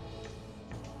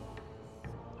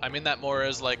 I mean that more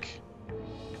as, like,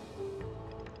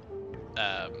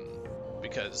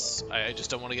 because I just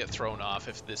don't want to get thrown off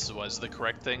if this was the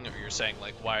correct thing, or you're saying,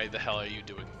 like, why the hell are you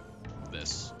doing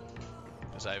this?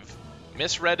 Because I've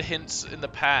misread hints in the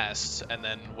past and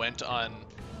then went on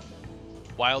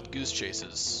wild goose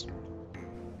chases.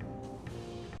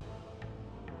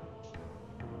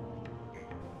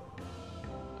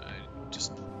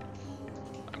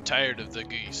 I'm tired of the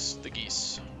geese. The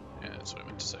geese. Yeah, that's what I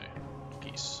meant to say.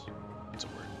 Geese. That's a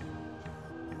word.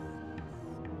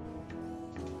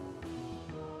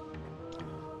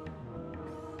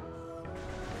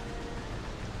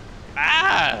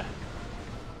 Ah!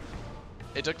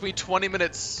 It took me 20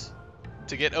 minutes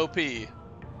to get OP.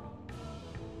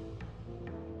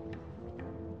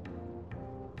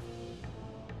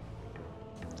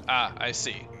 Ah, I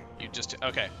see. You just...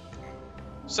 Okay.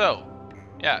 So,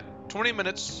 yeah, 20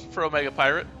 minutes for Omega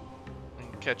Pirate. We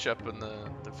can catch up in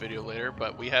the video later,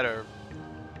 but we had a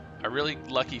really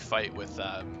lucky fight with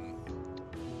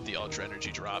the Ultra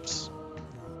Energy drops.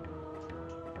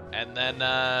 And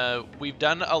then we've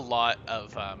done a lot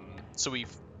of... so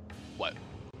we've... What?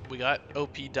 We got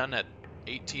OP done at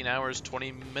 18 hours,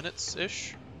 20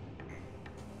 minutes-ish?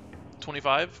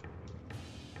 25?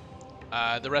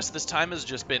 The rest of this time has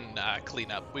just been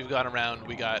cleanup. We've gone around,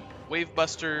 we got Wave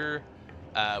Buster,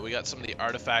 we got some of the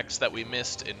artifacts that we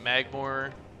missed in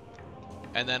Magmore,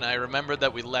 and then I remembered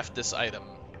that we left this item,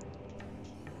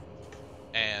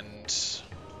 and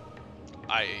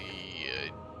I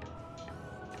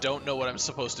don't know what I'm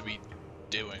supposed to be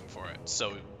doing for it.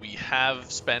 So we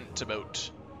have spent about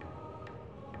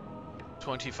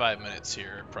 25 minutes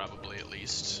here, probably at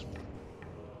least.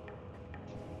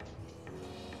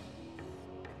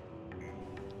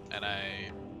 And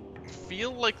I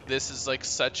feel like this is like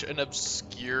such an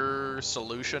obscure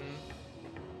solution.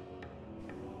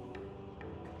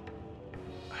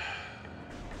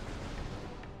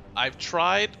 I've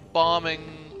tried bombing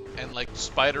and like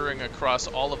spidering across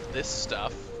all of this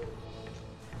stuff.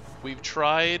 We've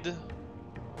tried...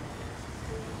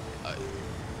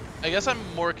 I guess I'm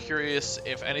more curious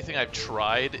if anything I've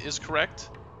tried is correct.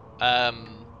 I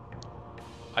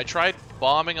tried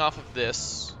bombing off of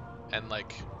this and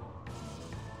like...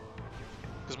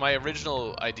 Because my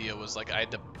original idea was like I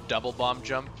had to double bomb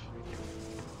jump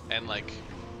and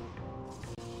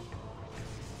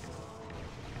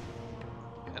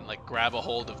like grab a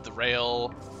hold of the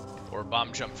rail, or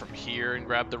bomb jump from here and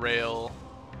grab the rail.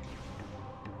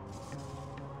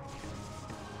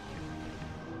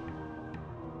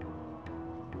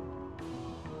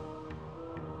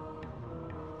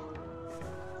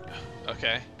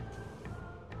 Okay.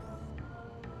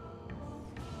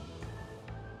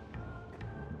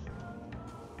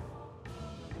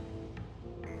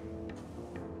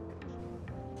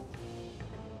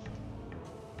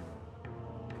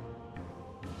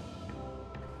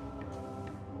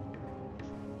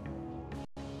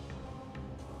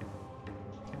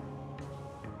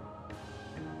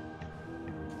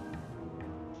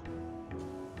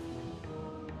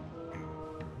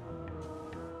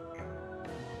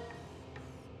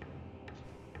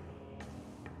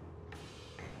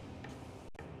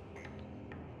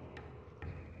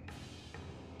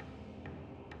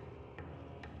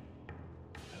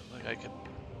 Like I could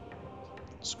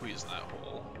squeeze that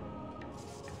hole.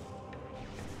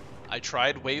 I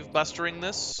tried wave bustering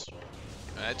this,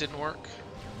 and that didn't work.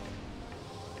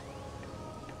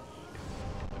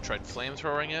 I tried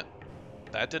flamethrowing it,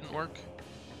 that didn't work.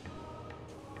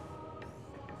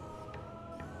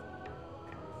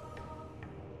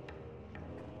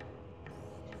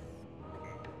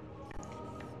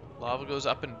 Lava goes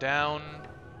up and down.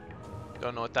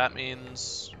 Don't know what that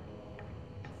means.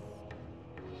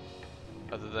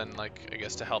 Other than, like, I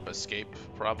guess to help escape,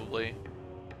 probably.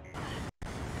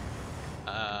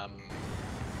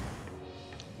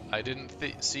 I didn't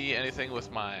see anything with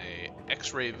my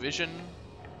X-ray vision.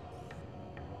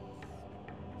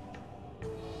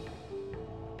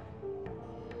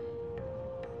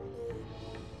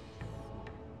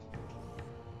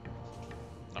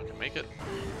 Not gonna make it.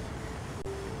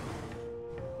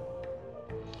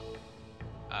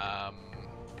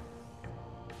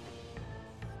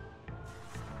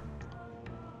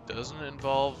 Doesn't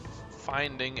involve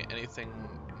finding anything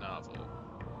novel.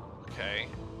 Okay.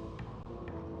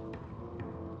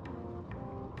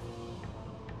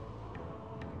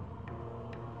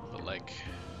 But like...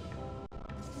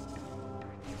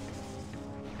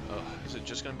 is it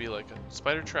just gonna be like a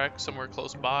spider track somewhere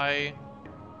close by?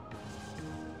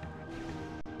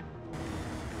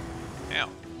 Ow.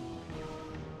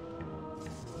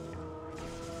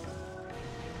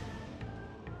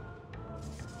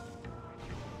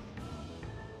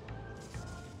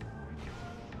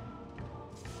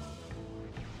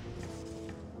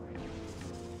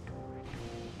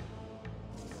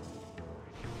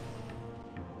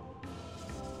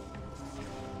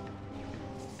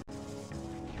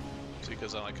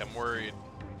 Because I'm worried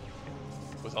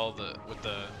with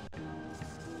the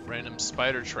random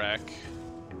spider track.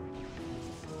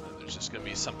 There's just gonna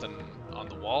be something on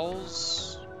the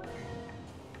walls.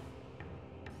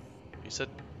 You said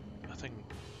nothing.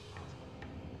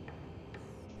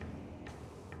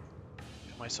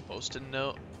 Am I supposed to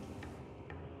know?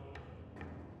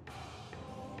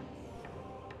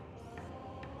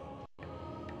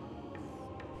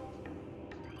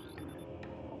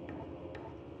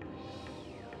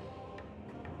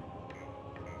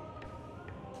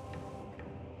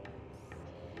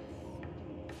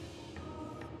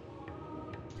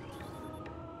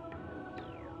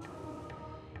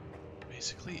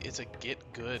 Basically, it's a get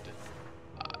good.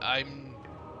 I'm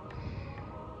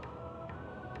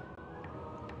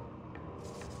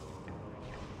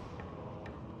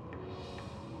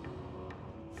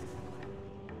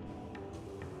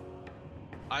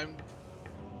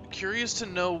curious to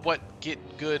know what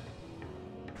get good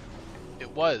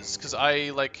it was, because I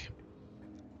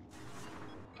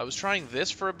was trying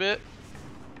this for a bit,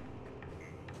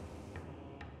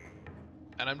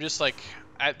 and I'm just like,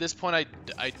 at this point,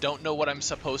 I don't know what I'm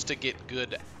supposed to get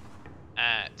good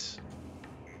at.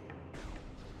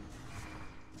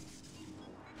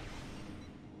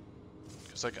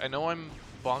 Because, like, I know I'm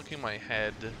bonking my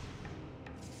head.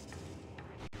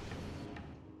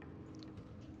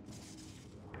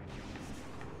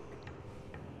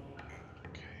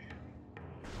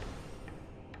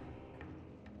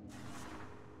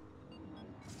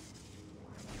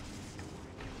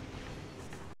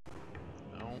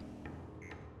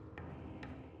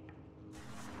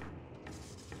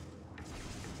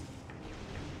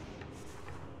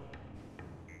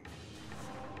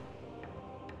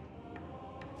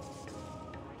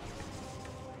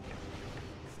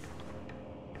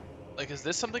 Like, is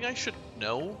this something I should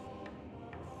know?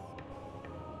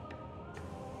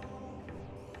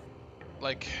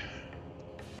 Like,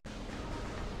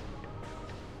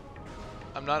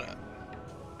 I'm not...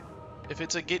 If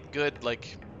it's a get good,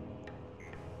 like...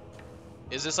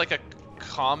 Is this like a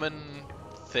common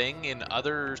thing in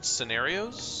other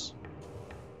scenarios?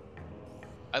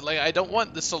 I don't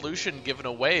want the solution given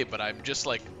away, but I'm just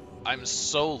like, I'm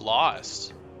so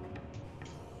lost.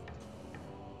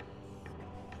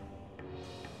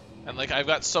 And like, I've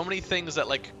got so many things that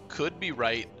like could be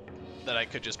right that I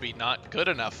could just be not good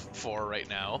enough for right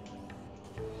now.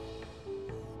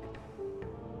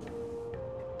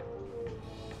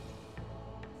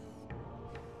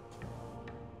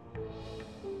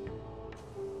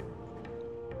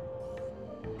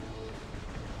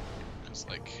 Cause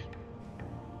like,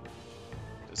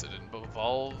 does it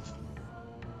involve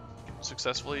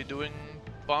successfully doing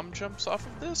bomb jumps off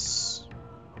of this?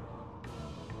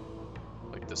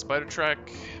 Like the spider track,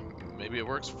 maybe it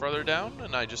works farther down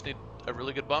and I just need a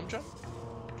really good bomb jump?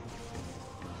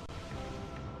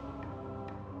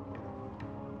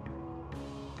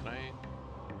 Can I...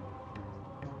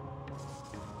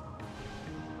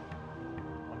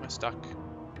 Why am I stuck?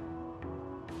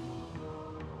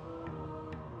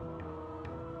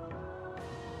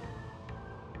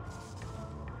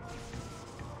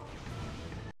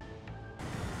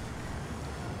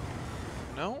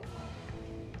 No?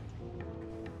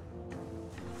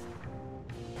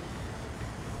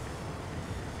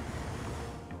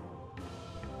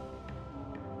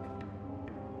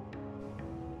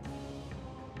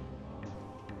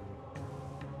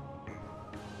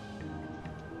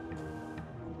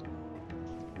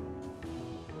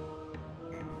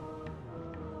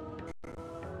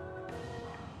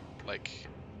 Like,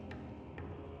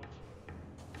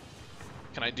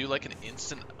 can I do like an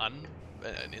instant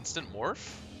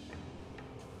morph?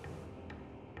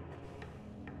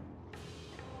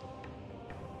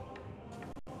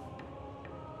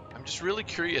 I'm just really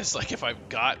curious, like if I've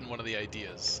gotten one of the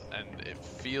ideas, and it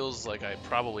feels like I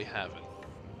probably haven't.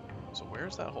 So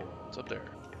where's that hole? It's up there.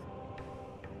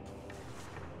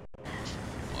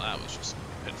 Well, that was just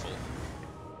pitiful.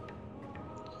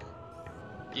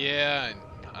 Yeah,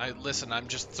 listen, I'm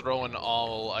just throwing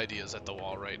all ideas at the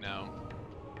wall right now.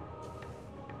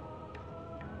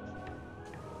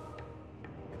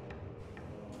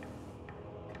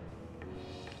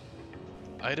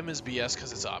 Item is BS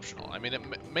because it's optional. I mean,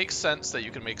 it makes sense that you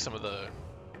can make some of the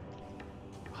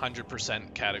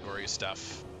 100% category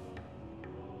stuff.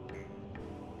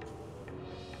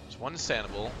 There's one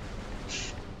instantable,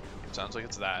 which sounds like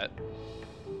it's that.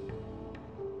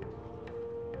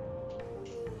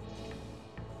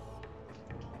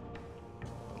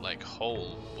 Like,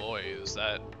 oh boy, is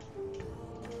that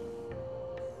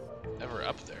ever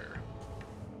up there?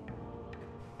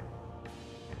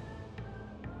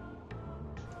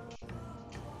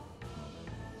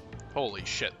 Holy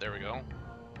shit, there we go.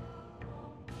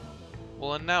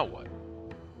 Well, and now what?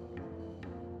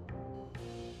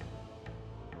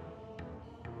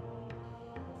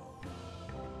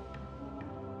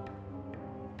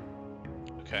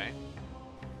 Okay.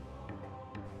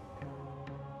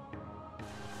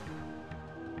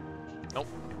 Nope.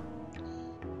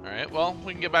 Alright, well,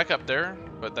 we can get back up there,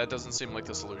 but that doesn't seem like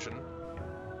the solution.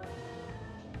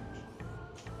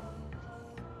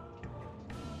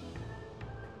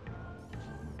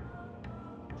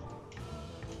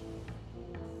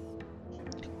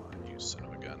 Come on, you son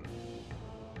of a gun.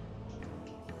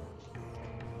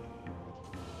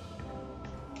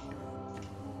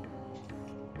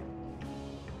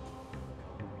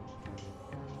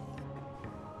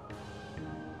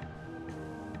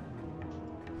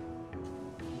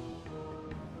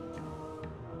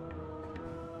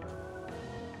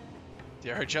 The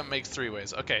air jump makes 3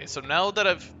 ways. Okay, so now that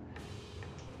I've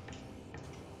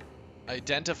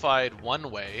identified one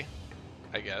way,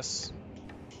 I guess,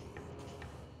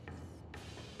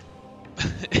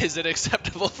 is it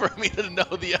acceptable for me to know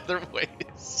the other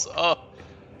ways? Oh,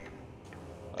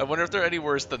 I wonder if they're any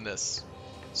worse than this.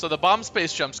 So the bomb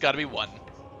space jump's got to be 1,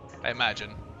 I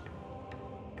imagine.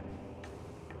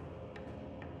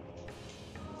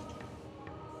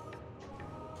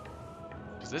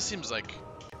 Because this seems like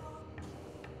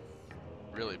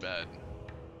really bad.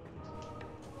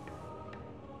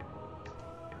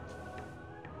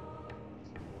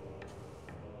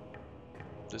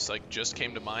 This like just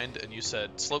came to mind, and you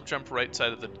said slope jump right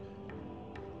side of the...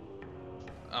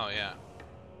 Oh yeah,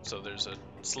 so there's a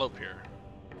slope here.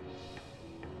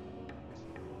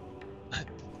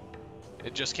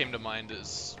 It just came to mind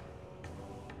as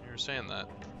you were saying that.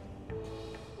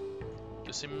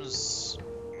 Just seems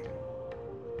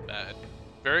bad.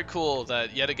 Very cool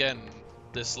that yet again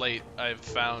this late I've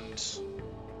found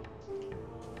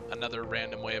another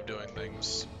random way of doing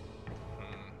things.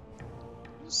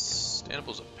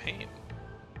 Stand-up's a pain.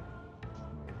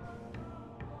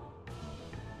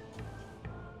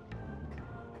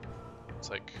 It's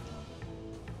like...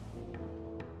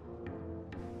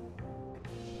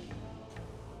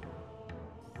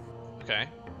 Okay.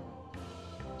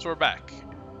 So we're back.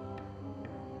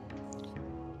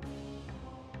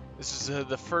 This is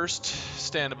the first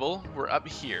standable. We're up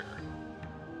here.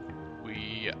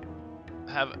 We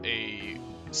have a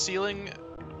ceiling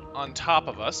on top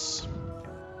of us,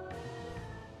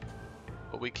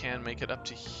 but we can make it up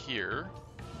to here.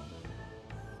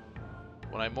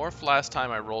 When I morphed last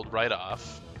time, I rolled right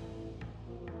off.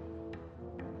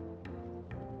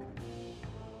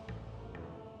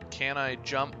 Can I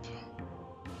jump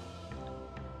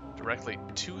directly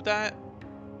to that?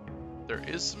 There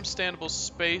is some standable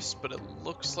space, but it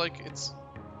looks like it's...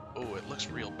 Oh, it looks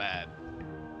real bad.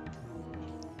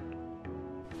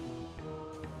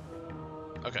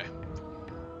 Okay.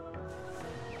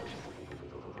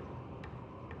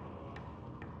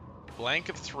 Blank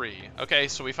of 3. Okay,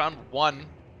 so we found one.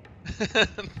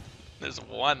 There's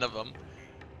one of them.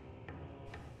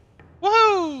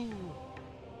 Woohoo!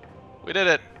 We did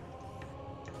it.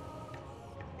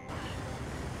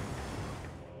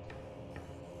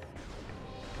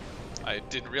 I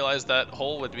didn't realize that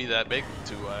hole would be that big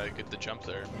to get the jump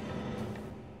there.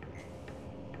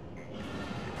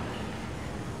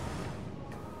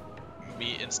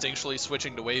 Me instinctually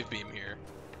switching to wave beam here.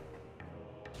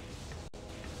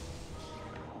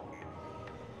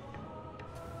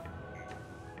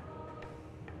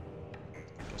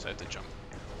 Guess I have to jump.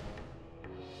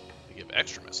 They give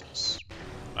extra missiles.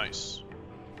 Nice.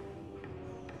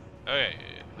 Okay,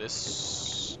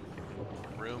 this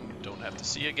room don't have to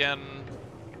see again.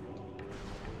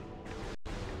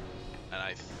 And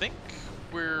I think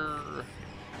we're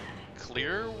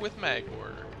clear with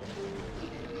Magmor.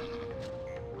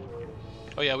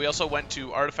 Oh yeah, we also went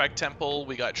to Artifact Temple.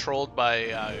 We got trolled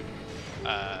by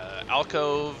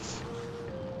Alcove.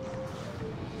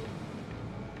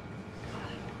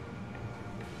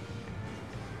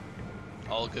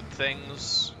 All good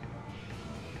things.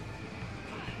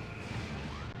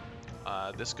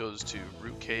 This goes to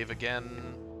Root Cave again.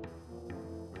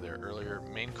 Their earlier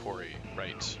main quarry,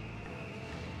 right?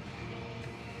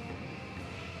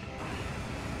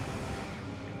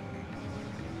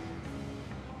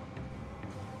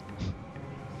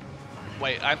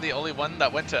 Wait, I'm the only one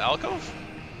that went to Alcove?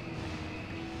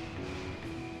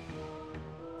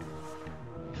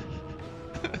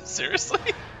 Seriously?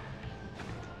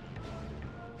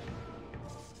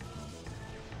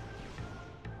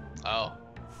 Oh.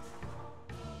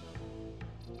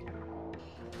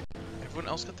 Everyone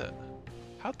else got that.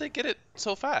 How'd they get it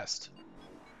so fast?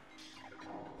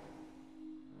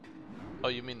 Oh,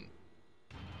 you mean...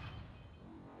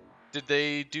 Did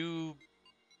they do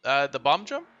the bomb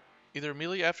jump? Either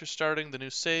immediately after starting the new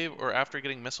save or after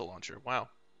getting missile launcher. Wow.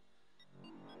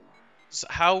 So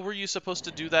how were you supposed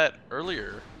to do that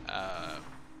earlier?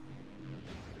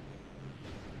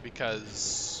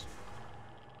 Because...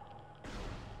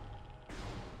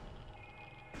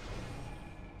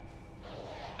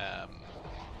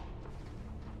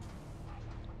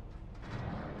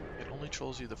 it only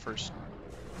trolls you the first...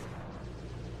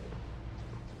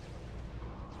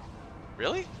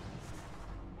 Really?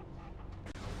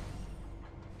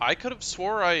 I could have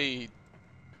swore I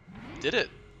did it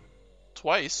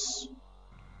twice.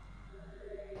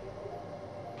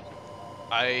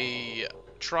 I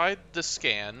tried the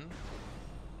scan,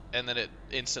 and then it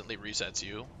instantly resets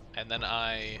you, and then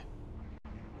I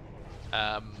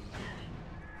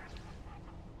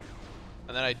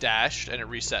dashed, and it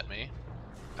reset me,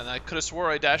 and then I could have swore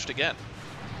I dashed again.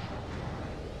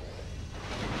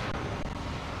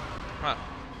 Huh.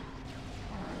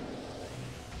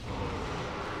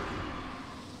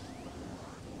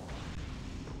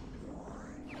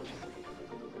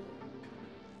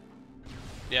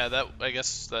 Yeah, that, I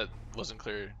guess that wasn't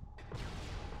clear.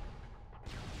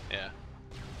 Yeah.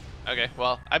 Okay,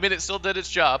 well, I mean, it still did its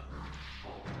job.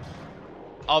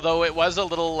 Although it was a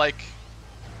little, like,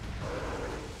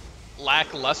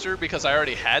 lackluster because I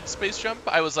already had space jump.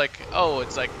 I was like, oh,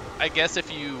 it's like, I guess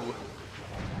if you...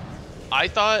 I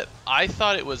thought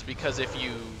it was because if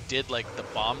you did, like, the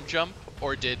bomb jump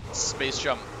or did space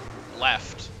jump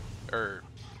left, or,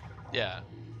 yeah,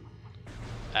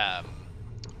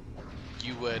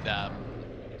 you would,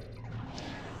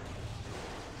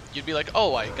 you'd be like,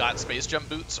 oh, I got space jump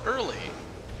boots early,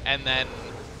 and then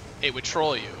it would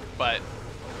troll you. But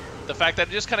the fact that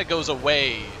it just kind of goes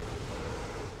away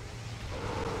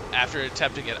after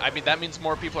attempting it, I mean, that means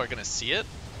more people are gonna see it.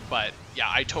 But yeah,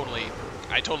 I totally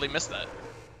missed that.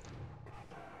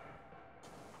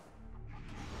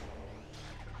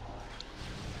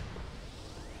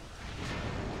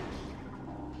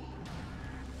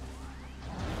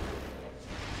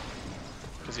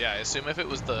 Because yeah, I assume if it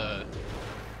was the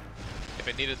If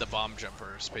it needed the bomb jump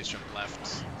or space jump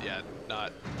left, yeah,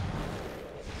 not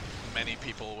many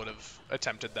people would have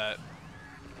attempted that.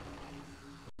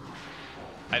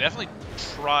 I definitely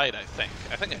tried, I think.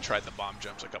 I think I tried the bomb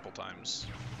jumps a couple times.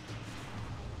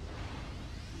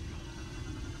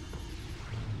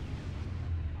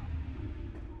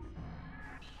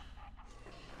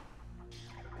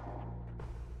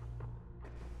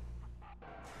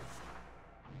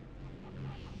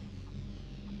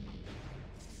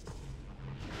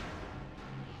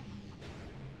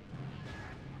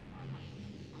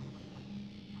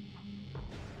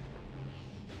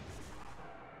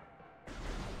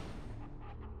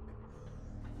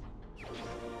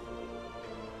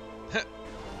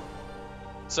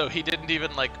 So he didn't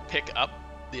even like pick up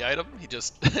the item. He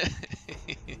just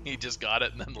he just got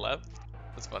it and then left.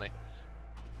 That's funny.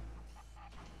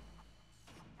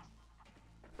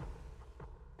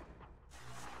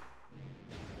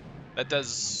 That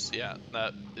does, yeah,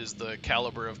 that is the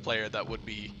caliber of player that would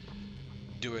be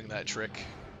doing that trick.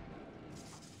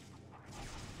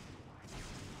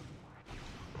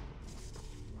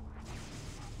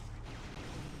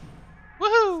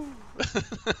 Woohoo!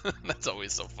 That's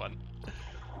always so fun.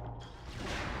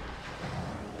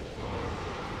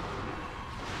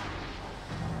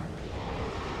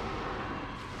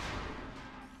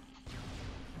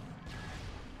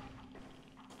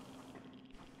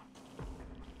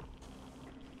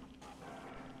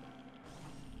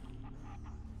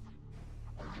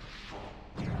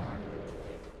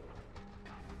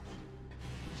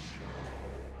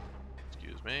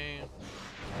 Excuse me.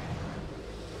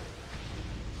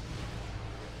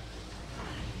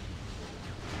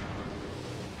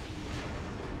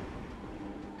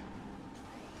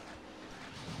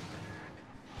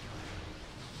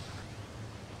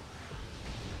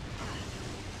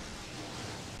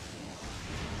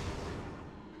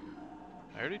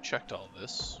 I already checked all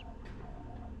this.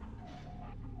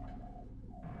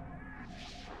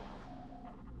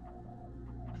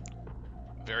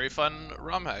 Very fun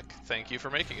ROM hack. Thank you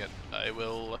for making it. I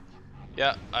will,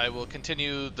 yeah, I will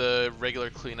continue the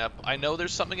regular cleanup. I know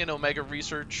there's something in Omega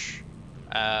Research.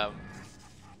 The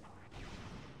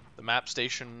map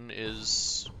station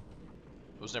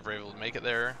was never able to make it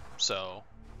there, so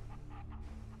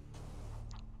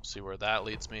we'll see where that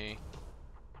leads me.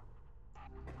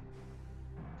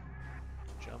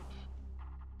 Jump.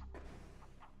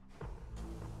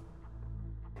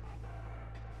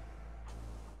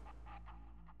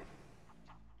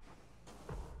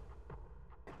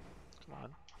 Come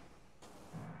on.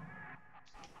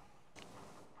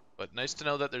 But nice to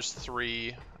know that there's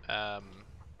 3.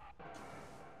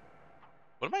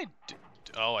 What am I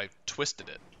oh, I twisted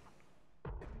it.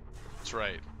 That's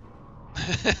right.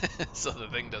 So the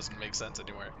thing doesn't make sense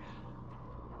anymore.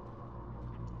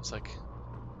 It's like,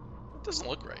 it doesn't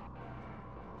look right.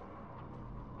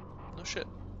 No shit.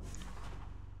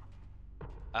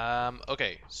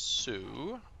 Okay,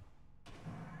 so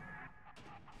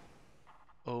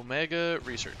Omega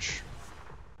Research.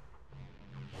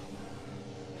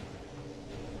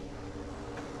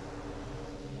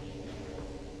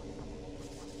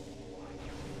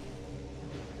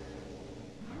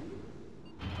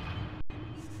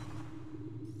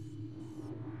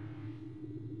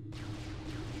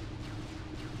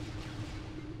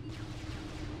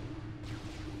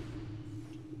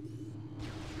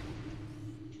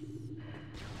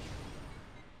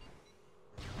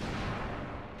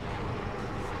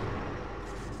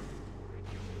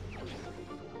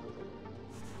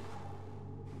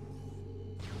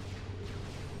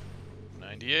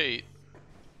 '98.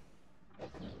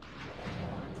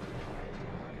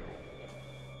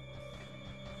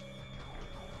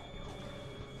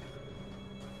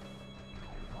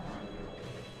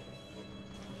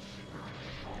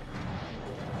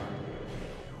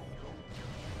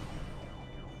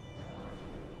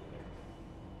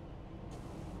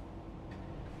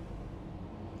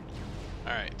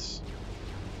 All right.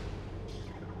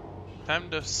 Time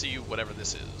to see whatever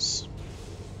this is.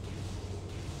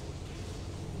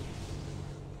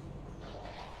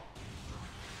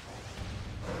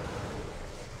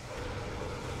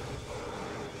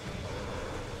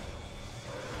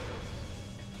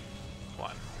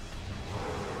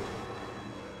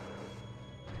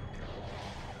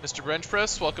 Mr. Bench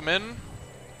Press, welcome in.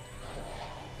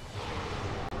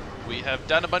 We have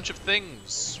done a bunch of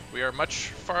things. We are much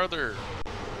farther.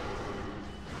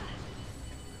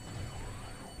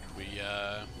 We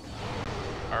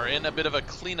are in a bit of a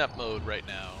cleanup mode right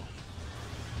now,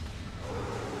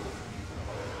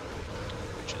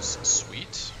 which is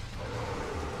sweet.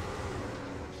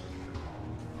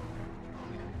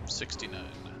 69.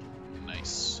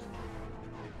 Nice.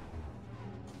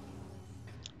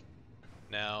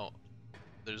 Now,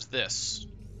 there's this.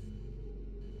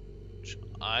 Which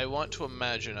I want to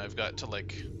imagine I've got to,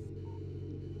 like...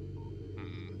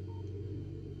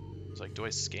 It's like, do I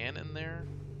scan in there?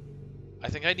 I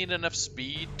think I need enough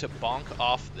speed to bonk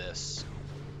off this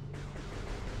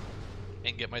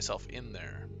and get myself in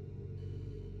there.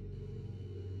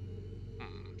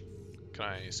 Can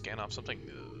I scan off something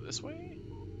this way?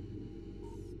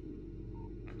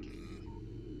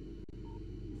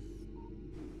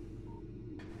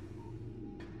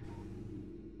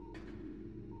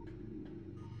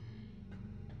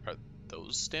 Are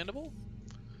those standable?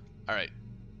 Alright.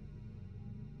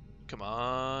 Come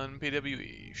on,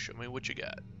 PWE. Show me what you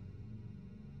got.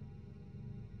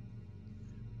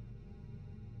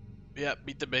 Yeah,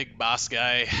 beat the big boss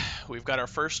guy. We've got our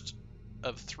first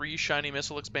of 3 shiny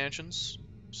missile expansions.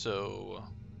 So,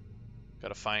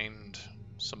 gotta find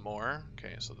some more.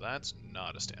 Okay, so that's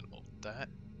not a standable. That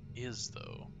is,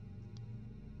 though.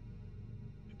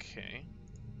 Okay.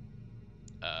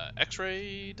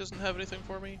 X-ray doesn't have anything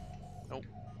for me? Nope.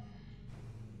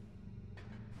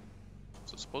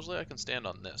 So supposedly I can stand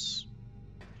on this.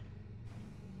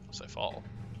 Unless I fall.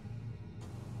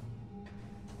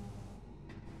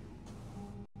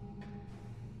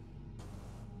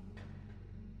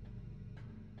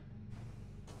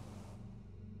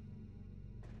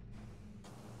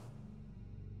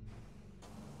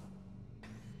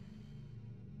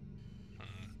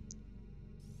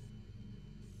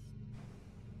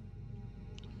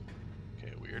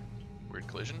 Okay, weird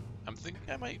collision. I'm thinking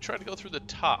I might try to go through the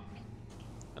top.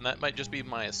 And that might just be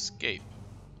my escape.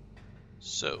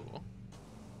 So,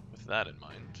 with that in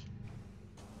mind...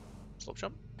 Slope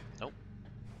jump? Nope.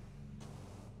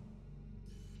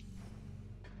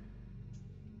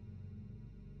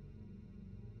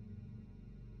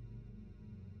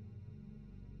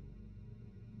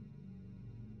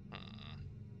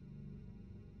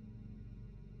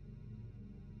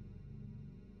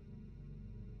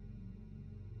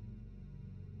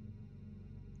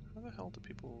 How the hell do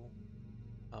people...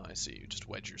 Oh, I see. You just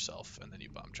wedge yourself and then you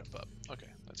bomb jump up. Okay,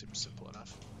 that seems simple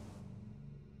enough.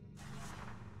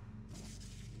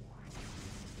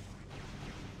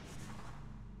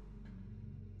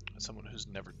 As someone who's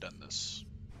never done this.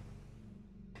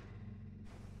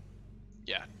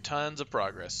 Yeah, tons of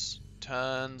progress.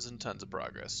 Tons and tons of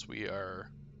progress. We're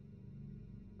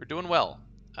doing well.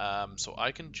 So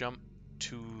I can jump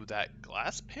to that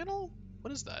glass panel?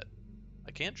 What is that?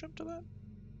 I can't jump to that?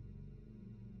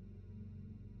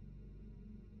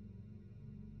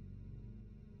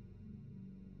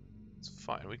 It's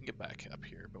fine, we can get back up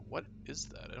here, but what is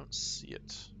that? I don't see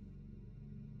it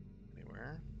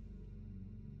anywhere.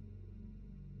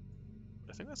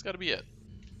 I think that's gotta be it.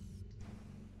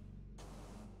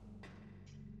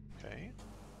 Okay.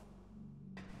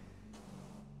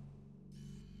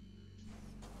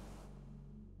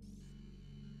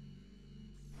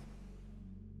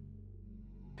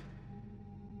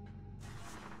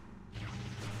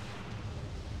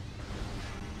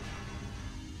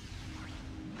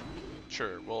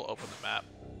 Sure, we'll open the map.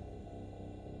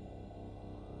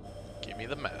 Give me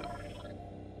the map.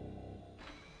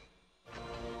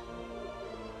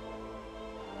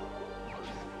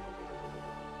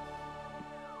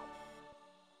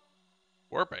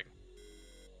 Warping.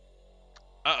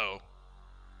 Uh-oh.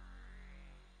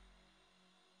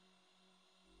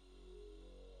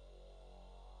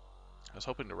 I was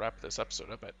hoping to wrap this episode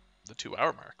up at the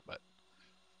 2-hour mark, but...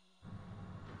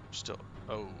 Still...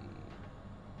 Okay...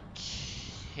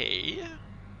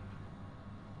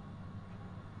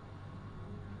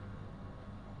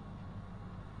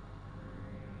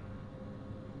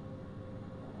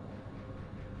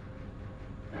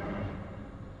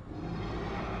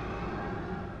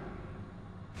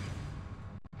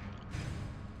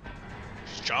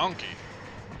 Chonky.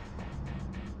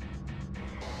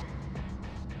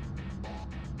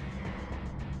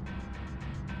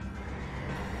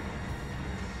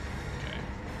 Okay.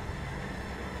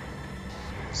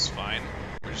 It's fine.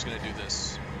 We're just gonna do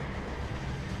this.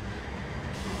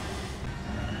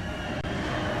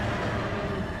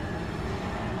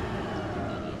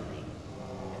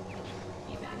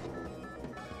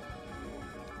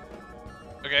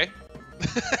 Okay.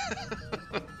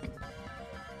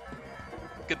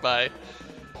 Goodbye.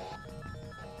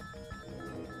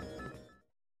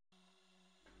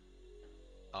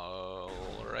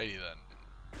 Alrighty then.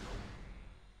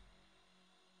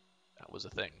 That was a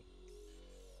thing.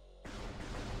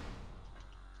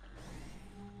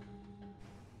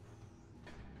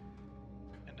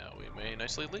 And now we may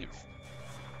nicely leave.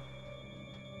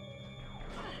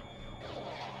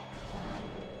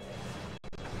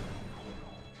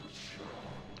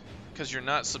 because you're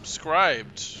not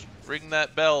subscribed. Ring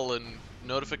that bell and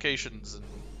notifications and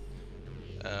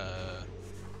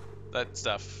that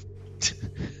stuff.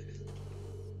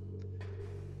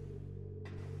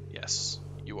 Yes,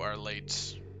 you are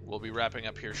late. We'll be wrapping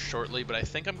up here shortly, but I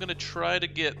think I'm going to try to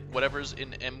get whatever's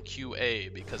in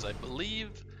MQA because I believe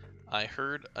I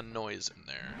heard a noise in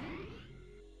there.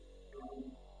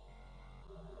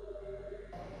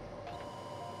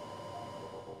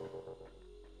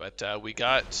 But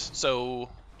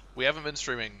we haven't been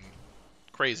streaming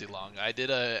crazy long. I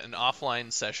did an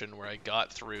offline session where I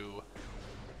got through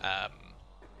um,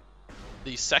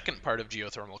 the second part of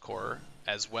Geothermal Core,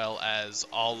 as well as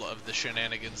all of the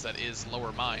shenanigans that is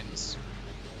Lower Mines.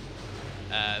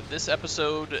 This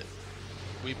episode,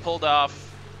 we pulled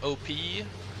off OP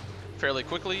fairly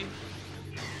quickly,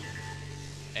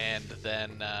 and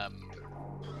then,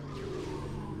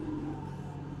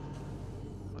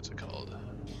 what's it called?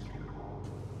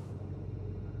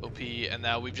 OP, and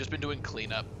now we've just been doing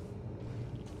cleanup.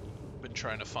 Been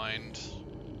trying to find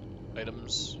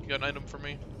items. You got an item for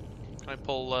me? Can I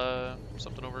pull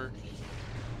something over?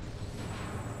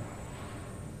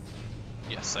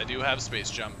 Yes, I do have space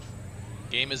jump.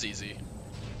 Game is easy.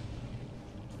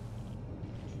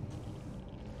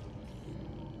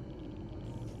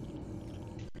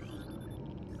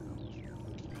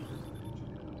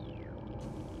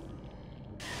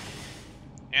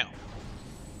 Ow.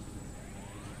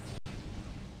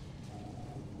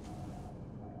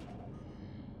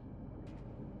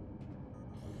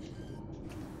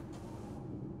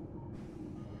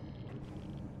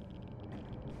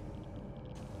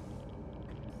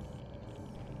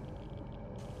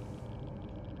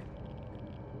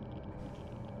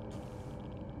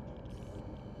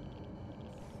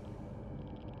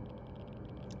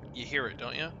 You hear it,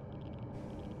 don't you?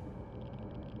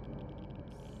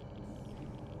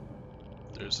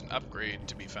 There's an upgrade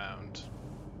to be found.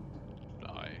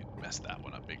 Oh, I messed that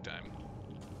one up big time.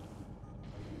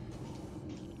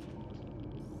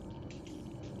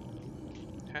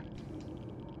 Huh.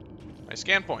 My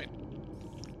scan point.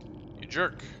 You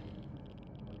jerk.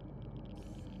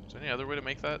 Is there any other way to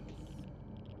make that?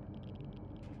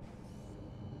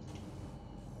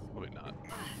 Probably not.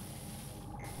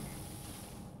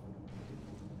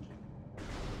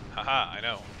 Haha, I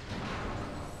know.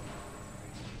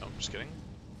 Oh, I'm just kidding.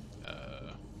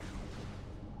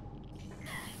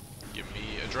 Give me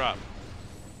a drop.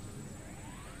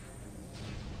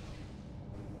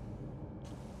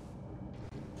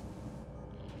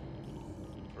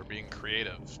 We're being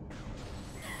creative.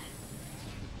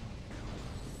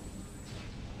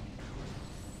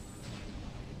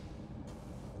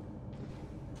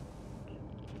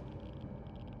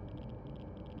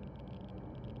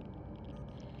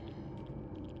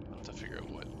 I'll have to figure out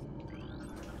what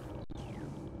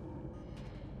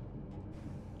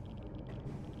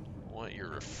you're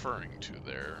referring to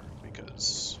there,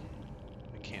 because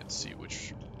I can't see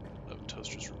which of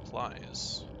Toaster's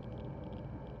replies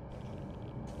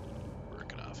we're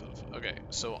working off of. Okay,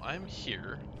 so I'm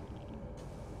here.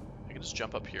 I can just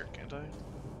jump up here, can't I?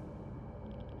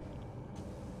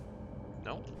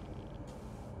 No?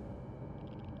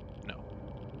 No.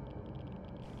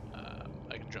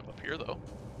 I can jump up here, though.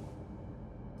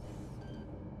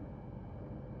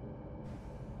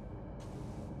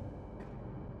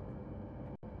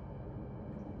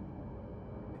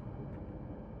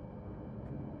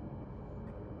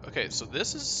 Okay, so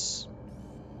this is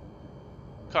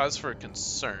cause for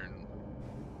concern.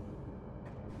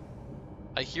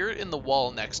 I hear it in the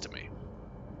wall next to me.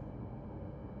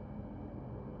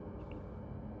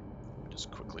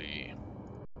 Just quickly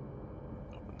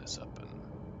open this up and...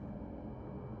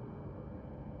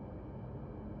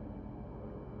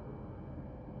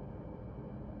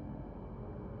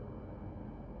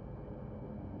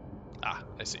 Ah,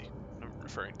 I see. I'm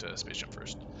referring to Space Jump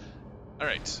first.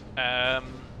 Alright,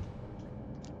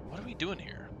 what are we doing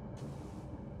here?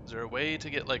 Is there a way to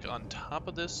get, like, on top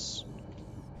of this?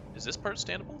 Is this part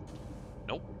standable?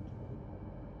 Nope.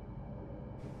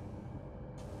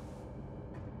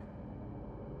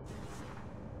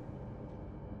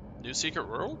 New secret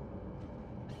world?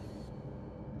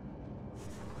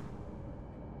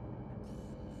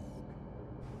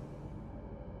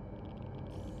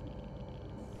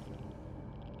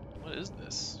 What is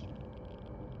this?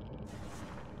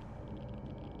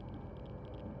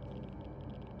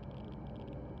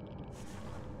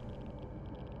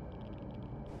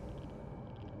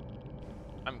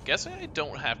 I'm guessing I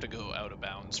don't have to go out of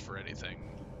bounds for anything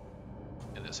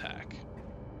in this hack.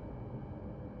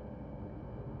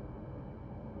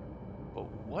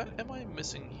 But what am I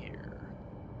missing here?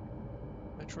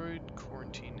 Metroid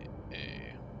Quarantine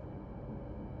A.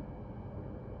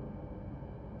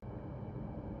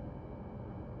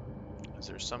 Is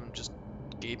there some just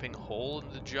gaping hole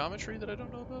in the geometry that I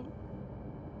don't know about?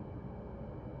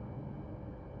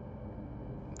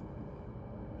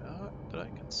 Not that I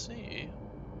can see.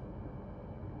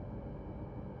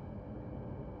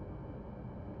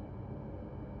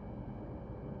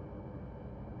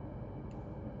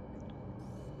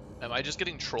 Am I just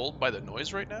getting trolled by the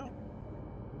noise right now?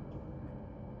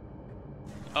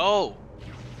 Oh!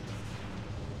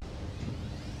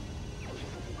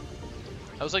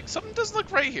 I was like, something doesn't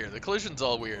look right here. The collision's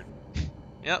all weird.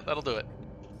 Yeah, that'll do it.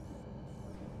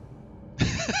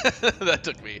 That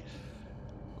took me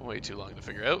way too long to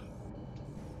figure out.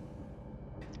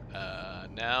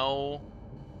 Now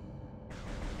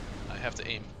I have to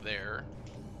aim there.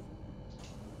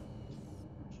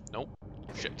 Nope.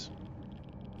 Shit.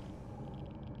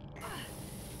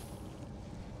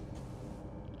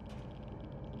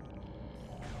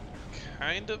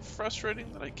 Kind of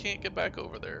frustrating that I can't get back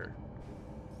over there.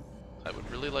 I would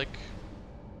really like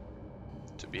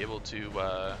to be able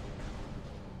to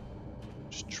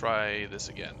just try this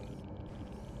again.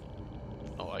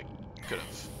 Oh, I could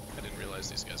have. I didn't realize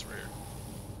these guys were here.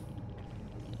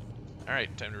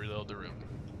 Alright, time to reload the room.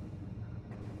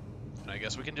 And I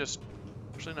guess we can just...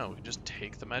 Actually, no, we can just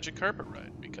take the magic carpet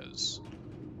ride, because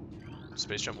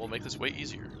space jump will make this way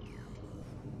easier.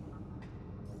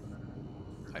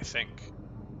 I think.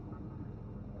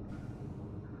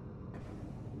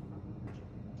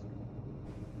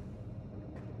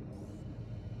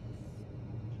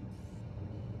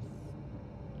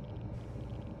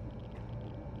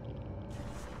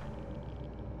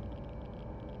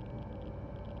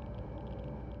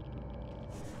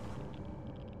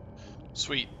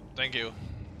 Sweet, thank you.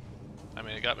 I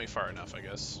mean, it got me far enough, I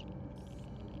guess.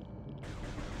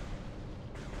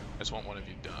 I just want one of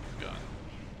you gone.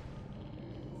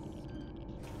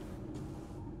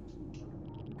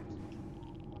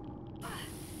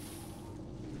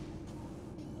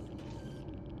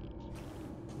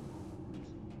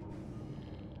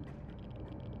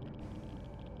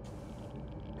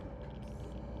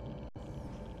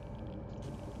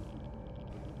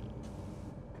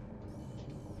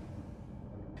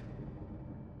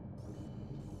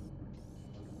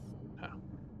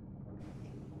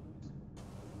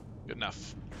 Good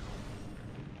enough.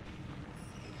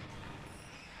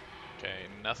 Okay,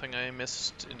 nothing I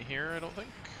missed in here, I don't think.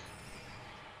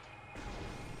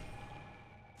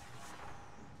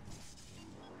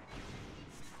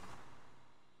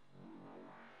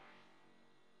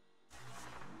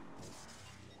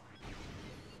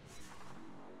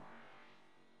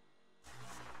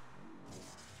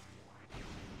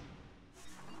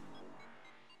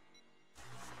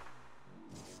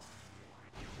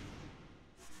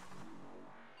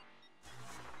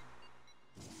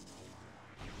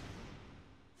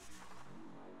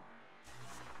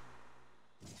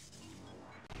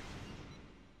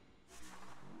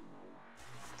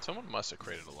 Someone must have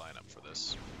created a lineup for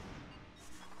this.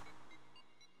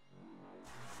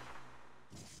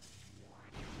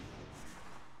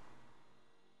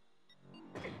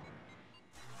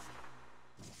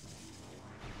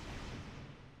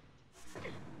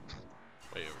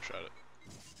 Way overshot it.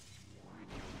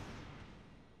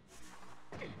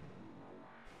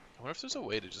 I wonder if there's a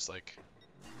way to just like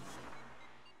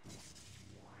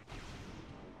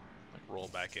roll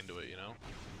back into it, you know?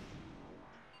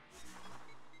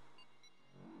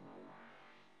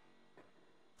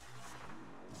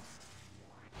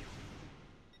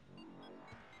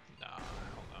 Nah,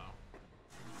 hell no.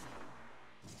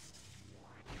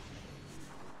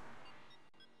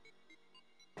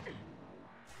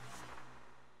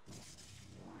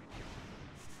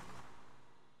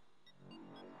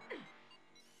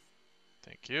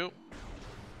 Thank you.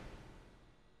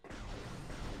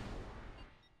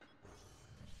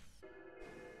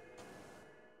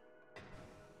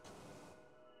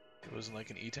 It wasn't like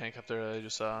an E-tank up there that I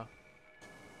just saw.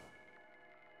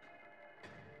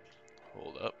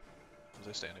 Hold up. What was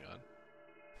I standing on?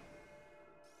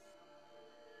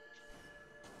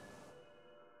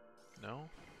 No?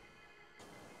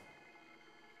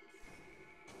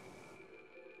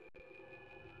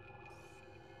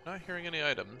 Not hearing any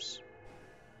items.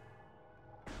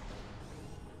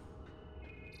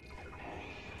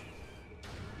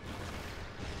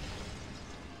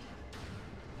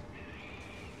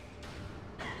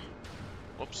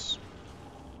 Whoops.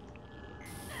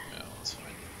 Yeah, that's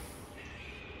fine.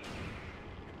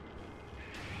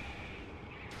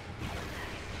 Oh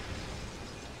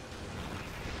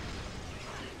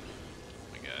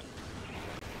my god.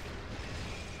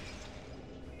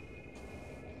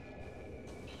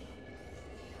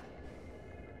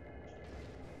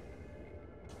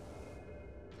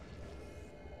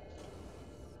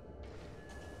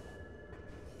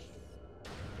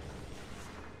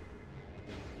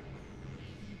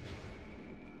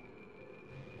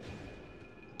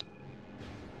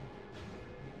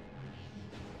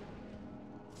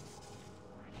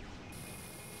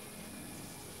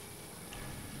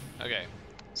 Okay,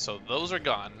 so those are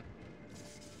gone.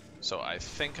 So I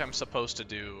think I'm supposed to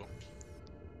do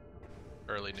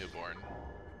early newborn.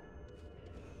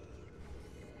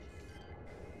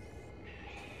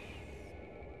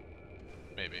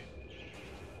 Maybe.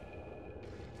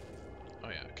 Oh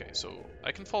yeah, okay, so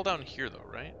I can fall down here though,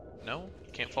 right? No?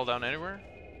 Can't fall down anywhere?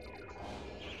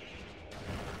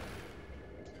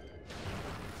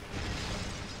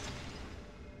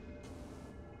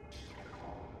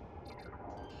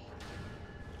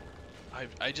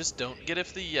 I just don't get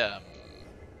if the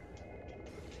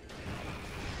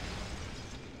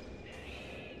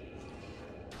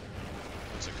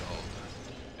what's it called?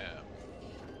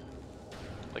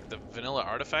 Like the vanilla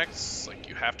artifacts, like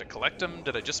you have to collect them.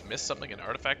 Did I just miss something in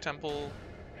Artifact Temple?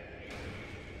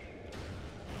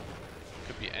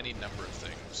 Could be any number of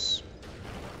things.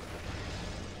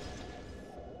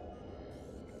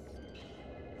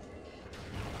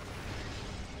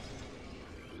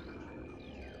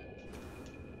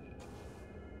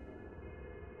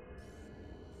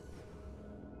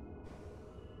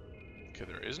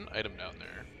 Okay, there is an item down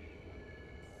there.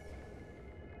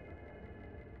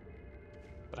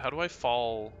 But how do I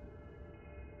fall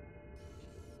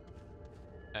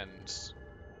and...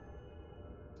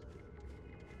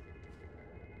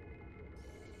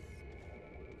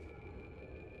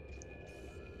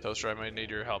 Toaster, I might need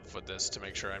your help with this to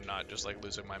make sure I'm not just like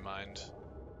losing my mind.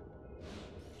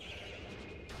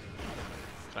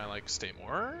 Can I like stay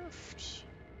morphed?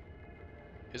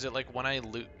 Is it like when I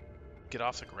get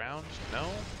off the ground? No?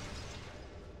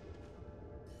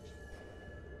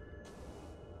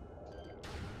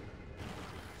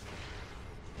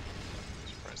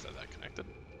 Surprised that connected.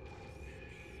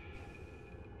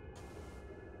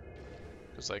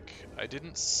 Because like I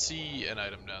didn't see an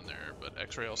item down there, but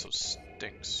X-ray also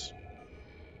stinks.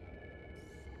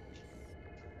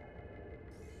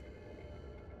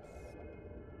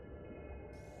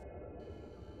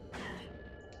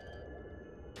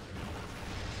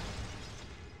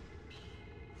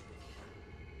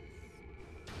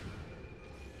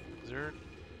 Is there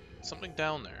something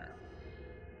down there?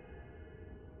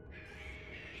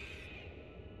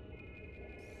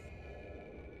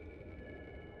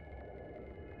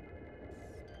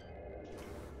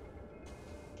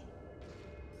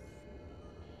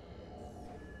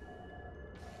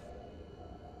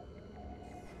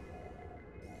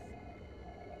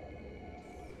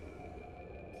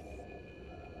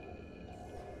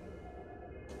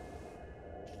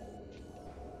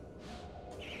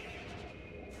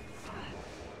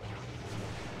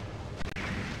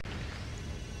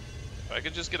 If I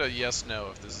could just get a yes/no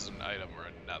if this is an item or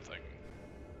a nothing.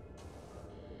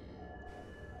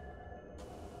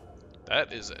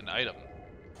 That is an item.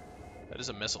 That is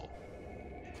a missile.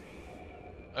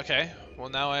 Okay, well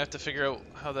now I have to figure out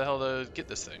how the hell to get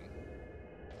this thing.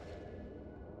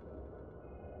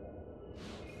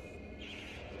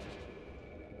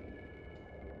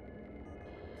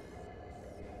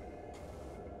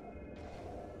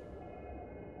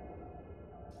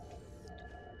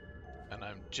 And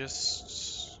I'm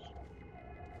just...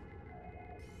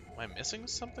 Am I missing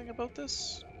something about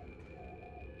this?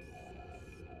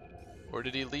 Or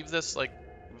did he leave this, like,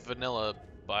 vanilla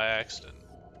by accident?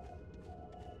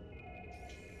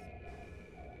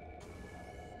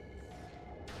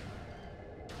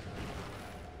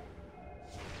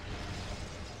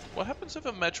 What happens if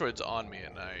a Metroid's on me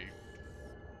and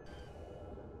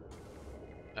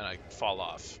I fall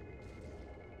off?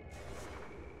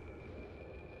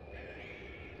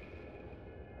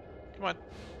 Come on.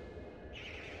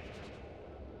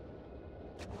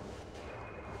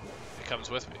 It comes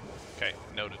with me. Okay,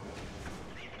 noted.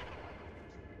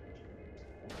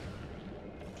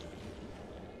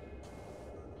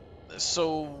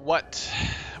 So what?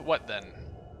 What then?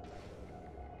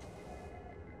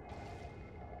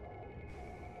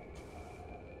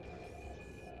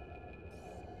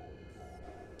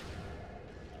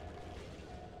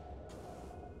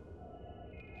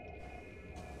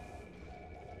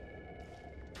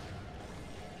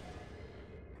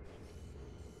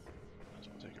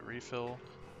 Take a refill.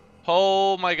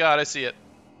 Oh my god, I see it.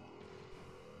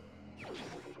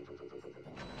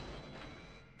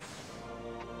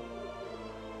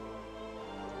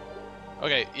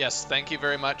 Okay, yes, thank you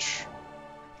very much.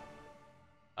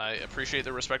 I appreciate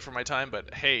the respect for my time,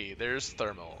 but hey, there's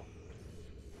thermal.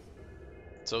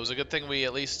 So it was a good thing we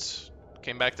at least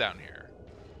came back down here.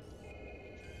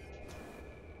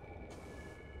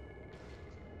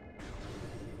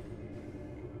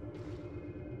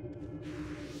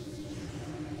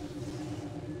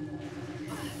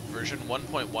 Version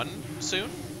 1.1 soon?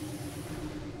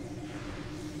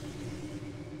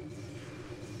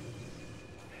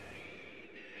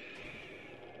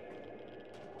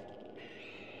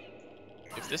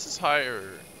 This is higher.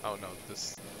 Oh no,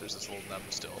 there's this little nub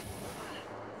still.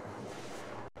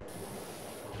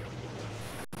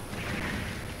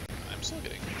 I'm still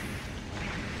getting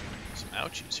some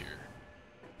ouchies here.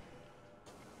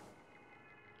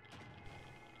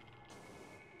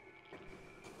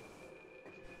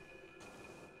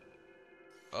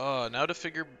 Now to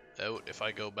figure out if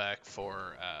I go back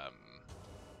for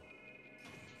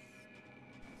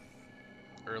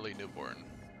early newborn.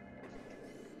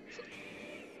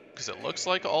 Because it looks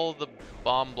like all of the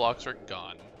bomb blocks are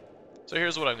gone. So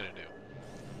here's what I'm going to do.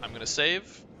 I'm going to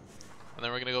save, and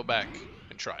then we're going to go back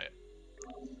and try it.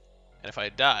 And if I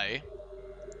die,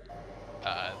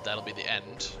 that'll be the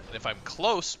end. And if I'm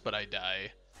close but I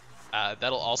die,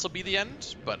 that'll also be the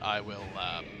end, but I will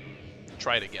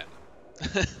try it again.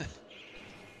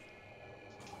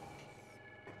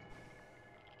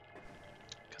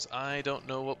 Because I don't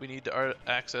know what we need to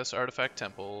access Artifact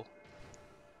Temple.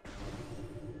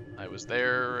 I was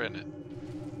there,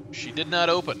 and she did not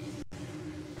open.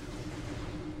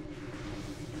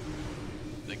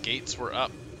 The gates were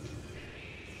up.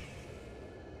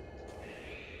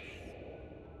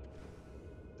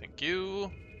 Thank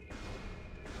you.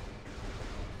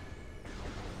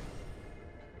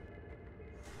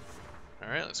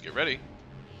 Alright, let's get ready.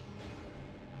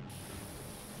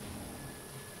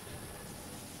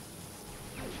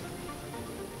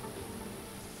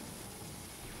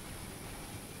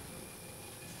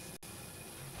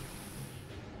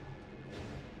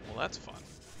 Well, that's fun.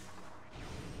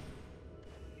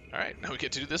 Alright, now we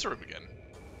get to do this room again.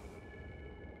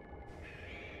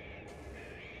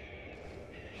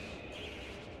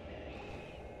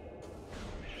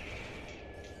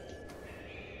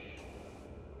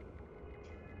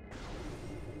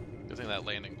 Good thing that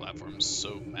landing platform is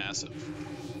so massive.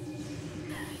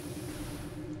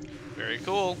 Very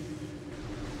cool.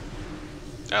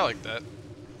 I like that.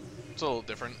 It's a little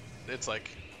different. It's like,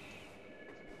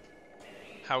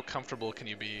 how comfortable can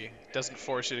you be? It doesn't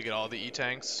force you to get all the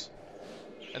E-tanks.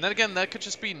 And then again, that could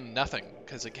just be nothing,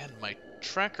 because again, my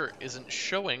tracker isn't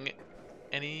showing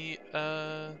any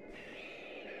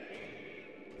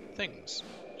things.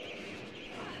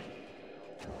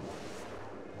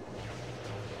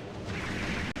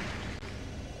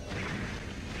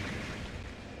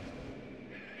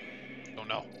 Oh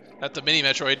no, that's a mini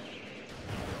Metroid.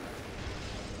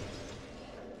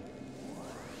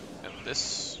 And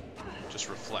this just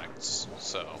reflects,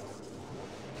 so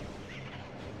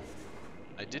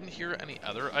I didn't hear any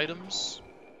other items.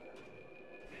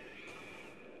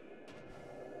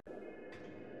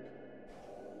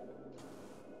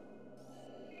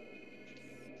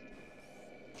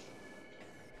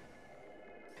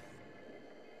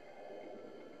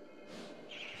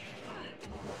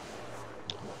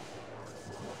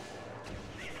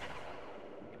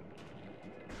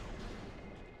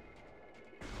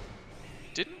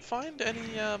 Didn't find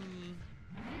any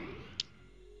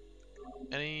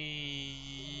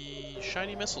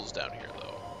shiny missiles down here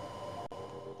though.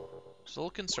 It's a little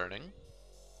concerning.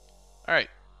 Alright,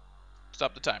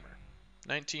 stop the timer.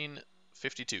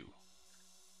 1952.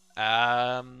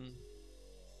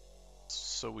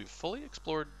 So we've fully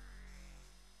explored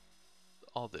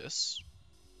all this.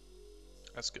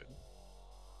 That's good.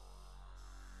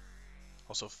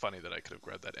 Also funny that I could have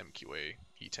grabbed that MQA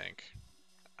E-tank.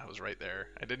 I was right there.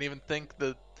 I didn't even think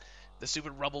the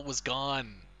stupid rubble was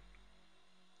gone.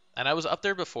 And I was up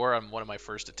there before on one of my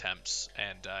first attempts,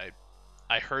 and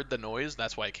I heard the noise.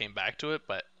 That's why I came back to it,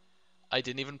 but I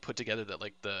didn't even put together that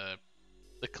like the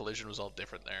collision was all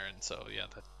different there, and so yeah,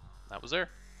 that was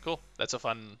there. Cool. That's a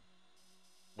fun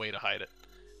way to hide it.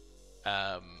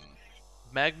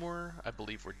 Magmoor, I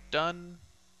believe we're done.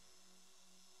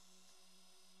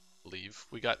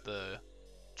 We got the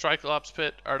Triclops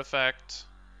Pit artifact.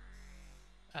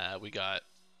 We got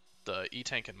the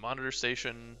E-tank and monitor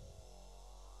station.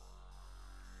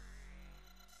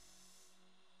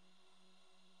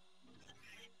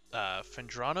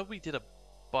 Fendrana, we did a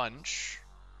bunch.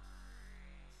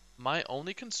 My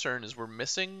only concern is we're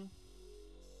missing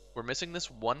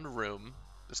this one room,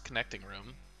 this connecting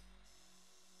room.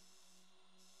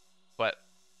 But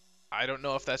I don't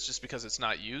know if that's just because it's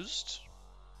not used.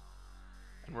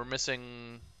 And we're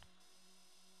missing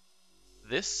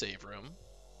this save room.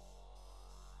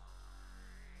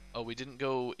 Oh, we didn't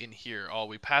go in here. Oh,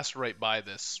 we passed right by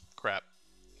this crap.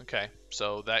 Okay,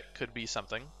 so that could be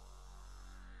something.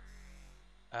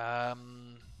 Got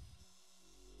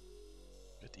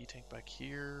the E-tank back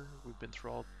here. We've been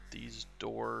through all these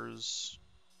doors.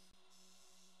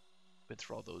 Been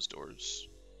through all those doors.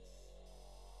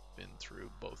 Been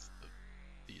through both of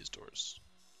these doors.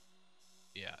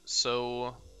 Yeah,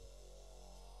 so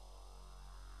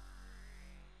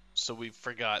so we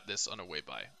forgot this on our way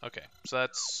by. Okay, so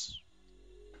that's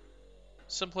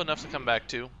simple enough to come back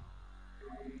to.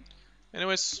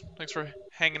 Anyways, thanks for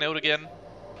hanging out again.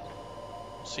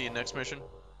 See you next mission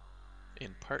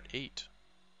in part 8.